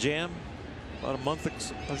out of a jam about a month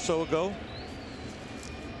or so ago.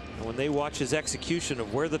 And when they watch his execution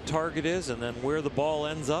of where the target is and then where the ball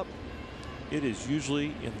ends up, it is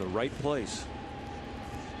usually in the right place.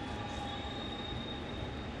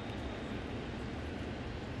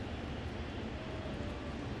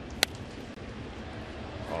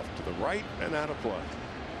 Off to the right and out of play.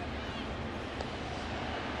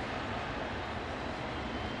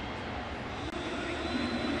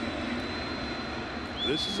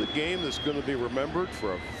 This is a game that's going to be remembered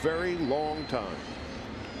for a very long time.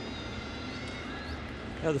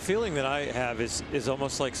 Now, the feeling that I have is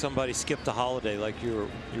almost like somebody skipped a holiday, like you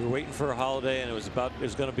were waiting for a holiday and it was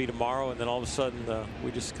going to be tomorrow, and then all of a sudden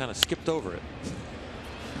we just kind of skipped over it.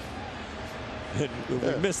 And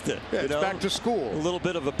we missed it. Yeah, it's back to school. A little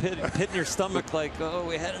bit of a pit in your stomach, like, oh,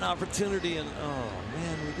 we had an opportunity, and oh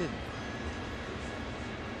man, we didn't.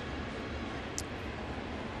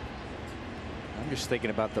 I'm just thinking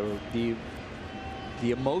about the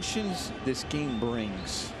emotions this game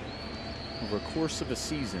brings over the course of a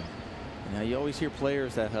season. Now you always hear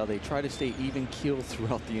players that how they try to stay even keeled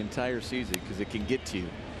throughout the entire season because it can get to you.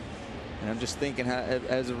 And I'm just thinking how,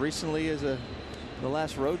 as recently as the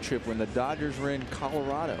last road trip when the Dodgers were in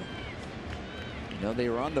Colorado. You know, they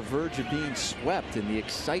were on the verge of being swept, and the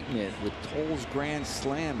excitement with Toll's grand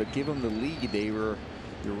slam to give them the lead.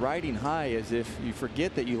 You're riding high as if you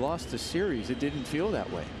forget that you lost the series. It didn't feel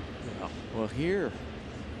that way. Yeah. Well, here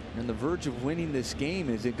on the verge of winning this game,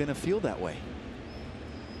 is it going to feel that way?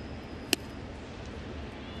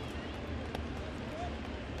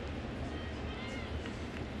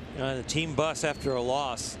 The team bus after a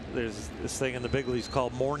loss, there's this thing in the big leagues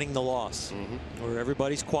called mourning the loss, where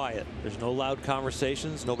everybody's quiet. There's no loud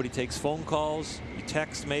conversations. Nobody takes phone calls. You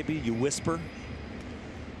text, maybe you whisper.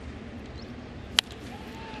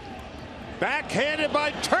 Backhanded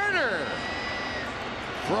by Turner.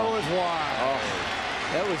 Throw is wide. Oh,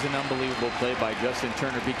 that was an unbelievable play by Justin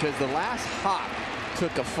Turner, because the last hop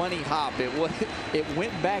took a funny hop. It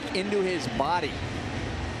went back into his body.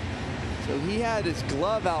 So he had his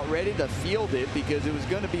glove out ready to field it because it was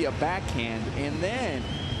going to be a backhand. And then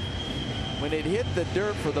when it hit the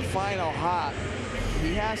dirt for the final hop,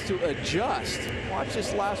 he has to adjust. Watch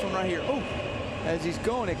this last one right here. Oh, as he's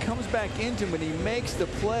going, it comes back into him and he makes the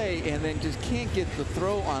play and then just can't get the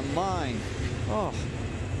throw on line. Oh.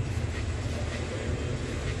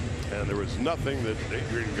 And there was nothing that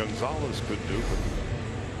Adrian Gonzalez could do but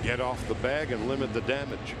get off the bag and limit the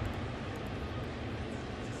damage.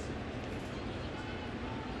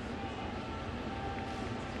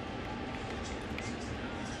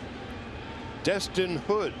 Destin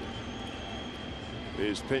Hood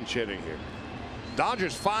is pinch hitting here.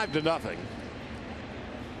 Dodgers 5-0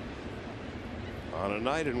 on a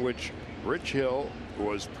night in which Rich Hill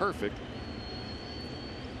was perfect.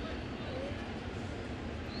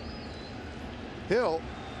 Hill,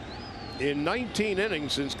 in 19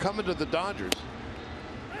 innings since coming to the Dodgers,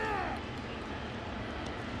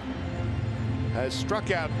 has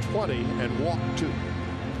struck out 20 and walked 2.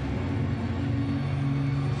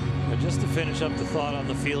 Just to finish up the thought on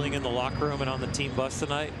the feeling in the locker room and on the team bus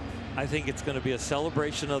tonight, I think it's going to be a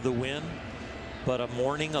celebration of the win, but a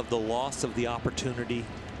mourning of the loss of the opportunity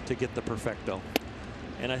to get the perfecto.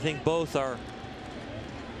 And I think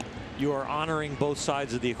you are honoring both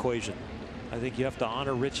sides of the equation. I think you have to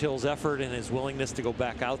honor Rich Hill's effort and his willingness to go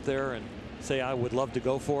back out there and say, I would love to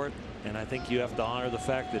go for it. And I think you have to honor the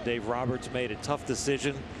fact that Dave Roberts made a tough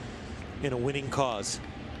decision in a winning cause.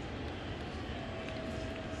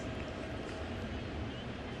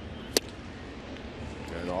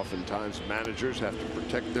 And oftentimes managers have to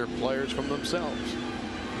protect their players from themselves.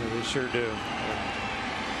 Yeah, they sure do. And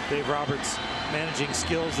Dave Roberts' managing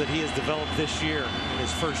skills that he has developed this year in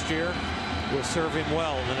his first year will serve him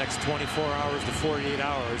well in the next 24 hours to 48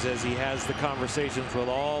 hours as he has the conversations with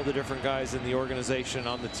all the different guys in the organization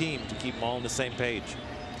on the team to keep them all on the same page.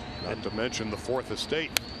 Not to mention the fourth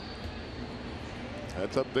estate.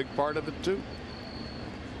 That's a big part of it too.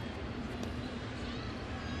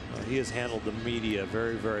 He has handled the media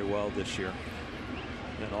very, very well this year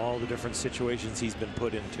and all the different situations he's been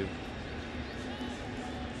put into.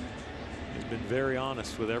 He's been very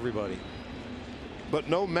honest with everybody. But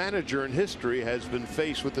no manager in history has been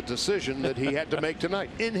faced with the decision that he had to make tonight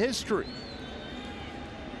in history.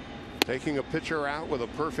 Taking a pitcher out with a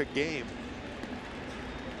perfect game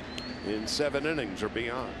in 7 innings or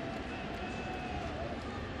beyond.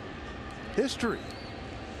 History.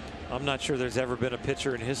 I'm not sure there's ever been a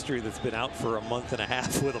pitcher in history that's been out for a month and a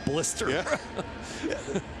half with a blister. Yeah.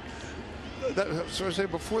 So I say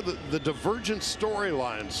before, the divergent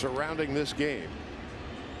storylines surrounding this game.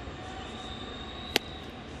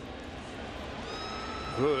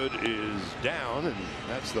 Hood is down, and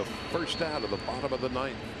that's the first out of the bottom of the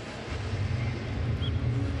 9th.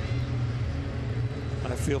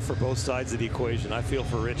 I feel for both sides of the equation. I feel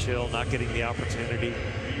for Rich Hill not getting the opportunity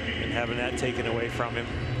and having that taken away from him.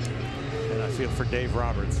 And I feel for Dave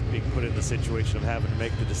Roberts being put in the situation of having to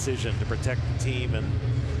make the decision to protect the team and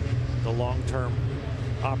the long-term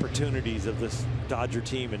opportunities of this Dodger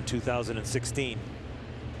team in 2016.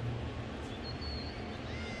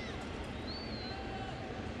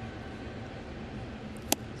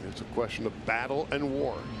 It's a question of battle and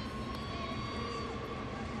war.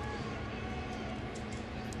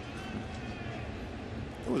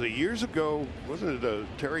 It was years ago, wasn't it?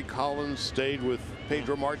 Terry Collins stayed with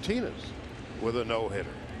Pedro Martinez with a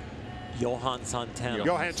no-hitter. Johan Santana.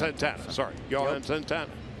 Johan Santana. Sorry, Johan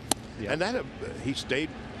Santana. Yep. And that he stayed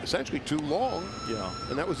essentially too long. Yeah.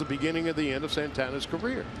 And that was the beginning of the end of Santana's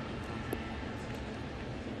career.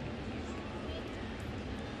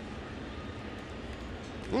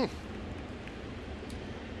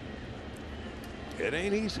 It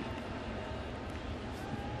ain't easy.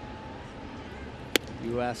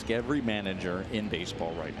 You ask every manager in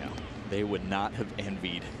baseball right now, they would not have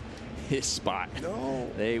envied his spot. No.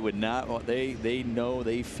 They would not. They know,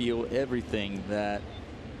 they feel everything that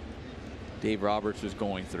Dave Roberts was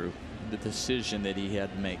going through, the decision that he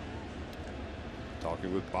had to make.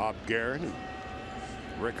 Talking with Bob Guerin and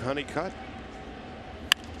Rick Honeycutt.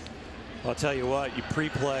 I'll tell you what, you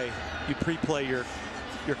pre-play your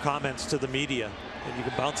comments to the media, and you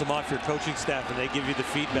can bounce them off your coaching staff, and they give you the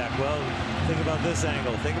feedback. Well, think about this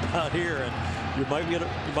angle, think about here, and you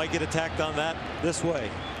might get attacked on that this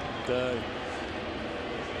way. It's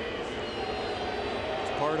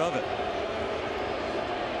part of it.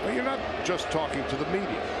 Well, you're not just talking to the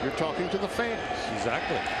media, you're talking to the fans.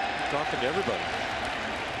 Exactly. You're talking to everybody.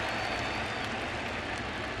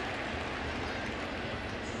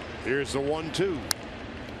 Here's the 1-2.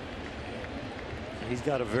 He's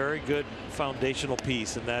got a very good foundational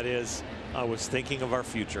piece, and that is, I was thinking of our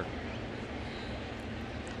future.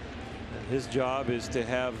 And his job is to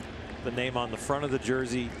have the name on the front of the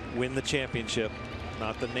jersey win the championship,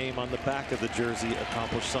 not the name on the back of the jersey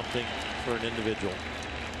accomplish something for an individual.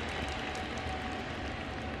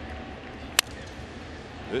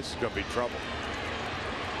 This is going to be trouble.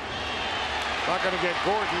 Not going to get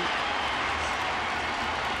Gordon.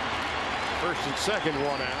 First and second, 1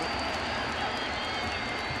 out.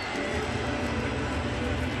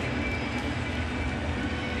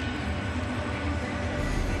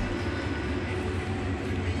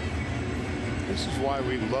 This is why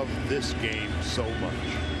we love this game so much.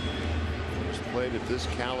 It's played at this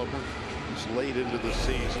caliber. It's late into the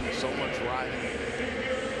season. So much riding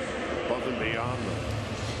above and beyond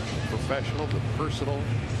the professional, the personal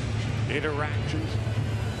interactions.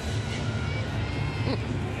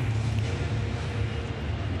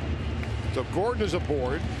 So Gordon is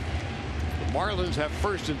aboard. The Marlins have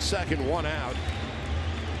first and second, one out.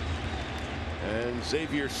 And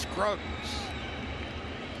Xavier Scruggs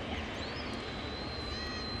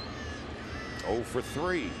 0 for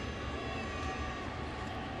 3.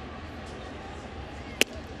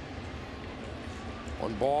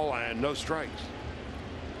 One ball and no strikes.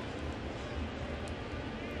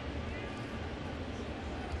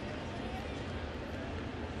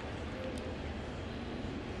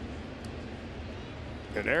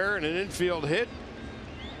 An error and an infield hit.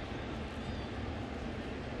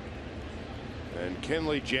 And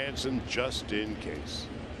Kenley Jansen just in case.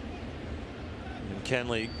 And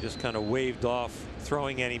Kenley just kind of waved off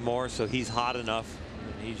throwing anymore, so he's hot enough.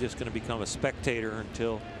 And he's just going to become a spectator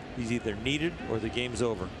until he's either needed or the game's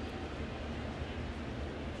over.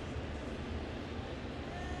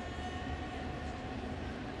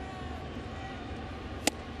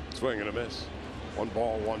 Swing and a miss. One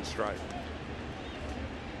ball, one strike.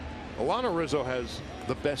 Alana Rizzo has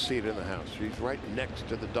the best seat in the house. She's right next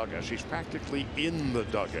to the dugout. She's practically in the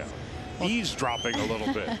dugout. Eavesdropping a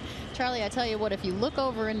little bit. Charlie, I tell you what, if you look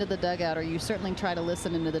over into the dugout, or you certainly try to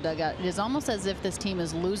listen into the dugout, it is almost as if this team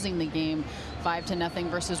is losing the game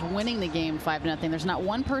 5-0 versus winning the game 5-0. There's not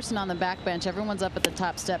one person on the back bench. Everyone's up at the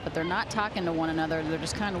top step, but they're not talking to one another. They're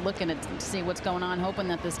just kind of looking to see what's going on, hoping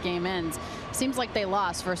that this game ends. Seems like they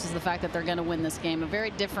lost versus the fact that they're going to win this game. A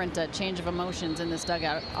very different change of emotions in this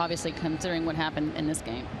dugout, obviously, considering what happened in this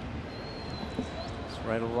game.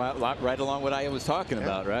 Right along what I was talking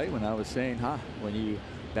about, right? When I was saying, when you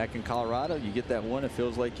back in Colorado, you get that one, it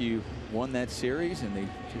feels like you won that series, and they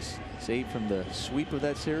just saved from the sweep of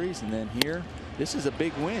that series. And then here, this is a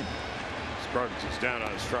big win. Scruggs is down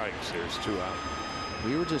on strikes. There's 2 out.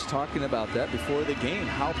 We were just talking about that before the game.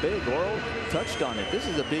 How big? Oral touched on it. This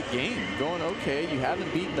is a big game. Going, okay, you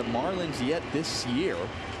haven't beaten the Marlins yet this year.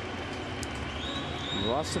 You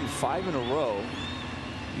lost them 5 in a row.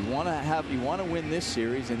 You want to win this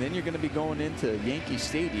series, and then you're going to be going into Yankee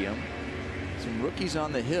Stadium. Some rookies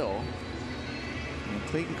on the hill, and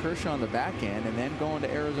Clayton Kershaw on the back end, and then going to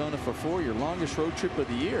Arizona for 4, your longest road trip of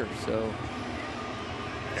the year. So,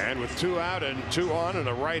 and with 2 out and 2 on, and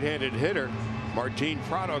a right-handed hitter, Martin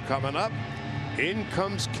Prado coming up. In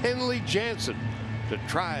comes Kenley Jansen to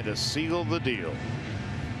try to seal the deal.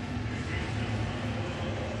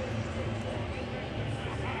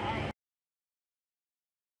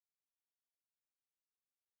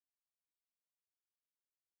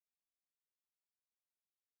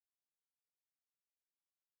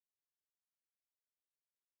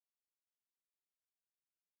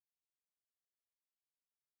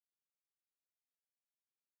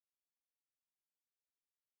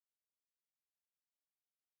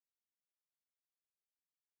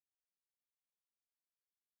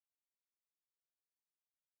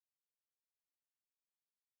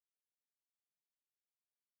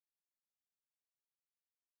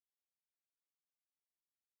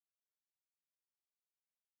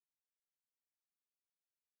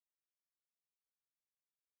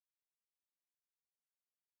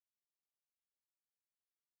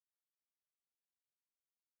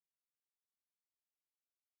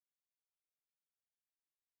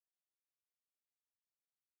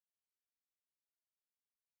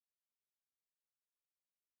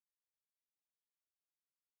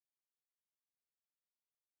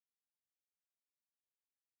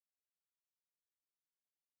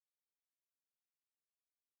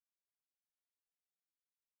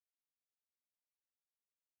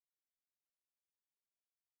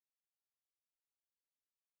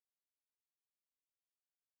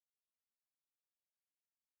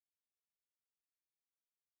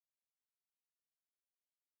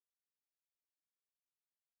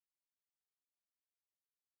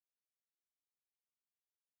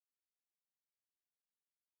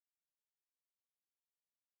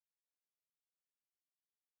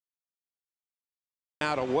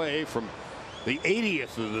 Out away from the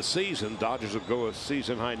 80th of the season. Dodgers will go a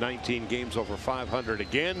season high 19 games over 500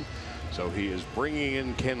 again. So he is bringing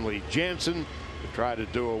in Kenley Jansen to try to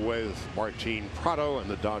do away with Martin Prado, and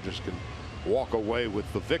the Dodgers can walk away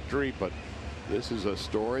with the victory. But this is a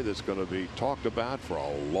story that's going to be talked about for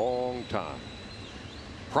a long time.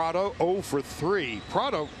 Prado 0 for 3.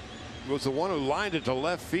 Prado was the one who lined it to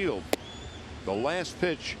left field. The last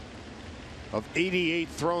pitch of 88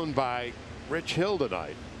 thrown by Rich Hill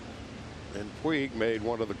tonight. And Puig made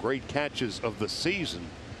one of the great catches of the season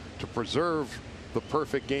to preserve the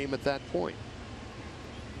perfect game at that point.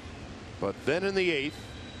 But then in the 8th,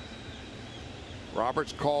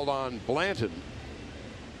 Roberts called on Blanton.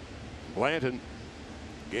 Blanton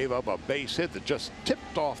gave up a base hit that just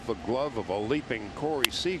tipped off the glove of a leaping Corey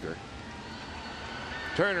Seager.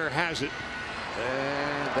 Turner has it,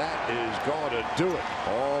 and that is going to do it.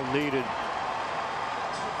 All needed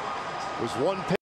was one pitch.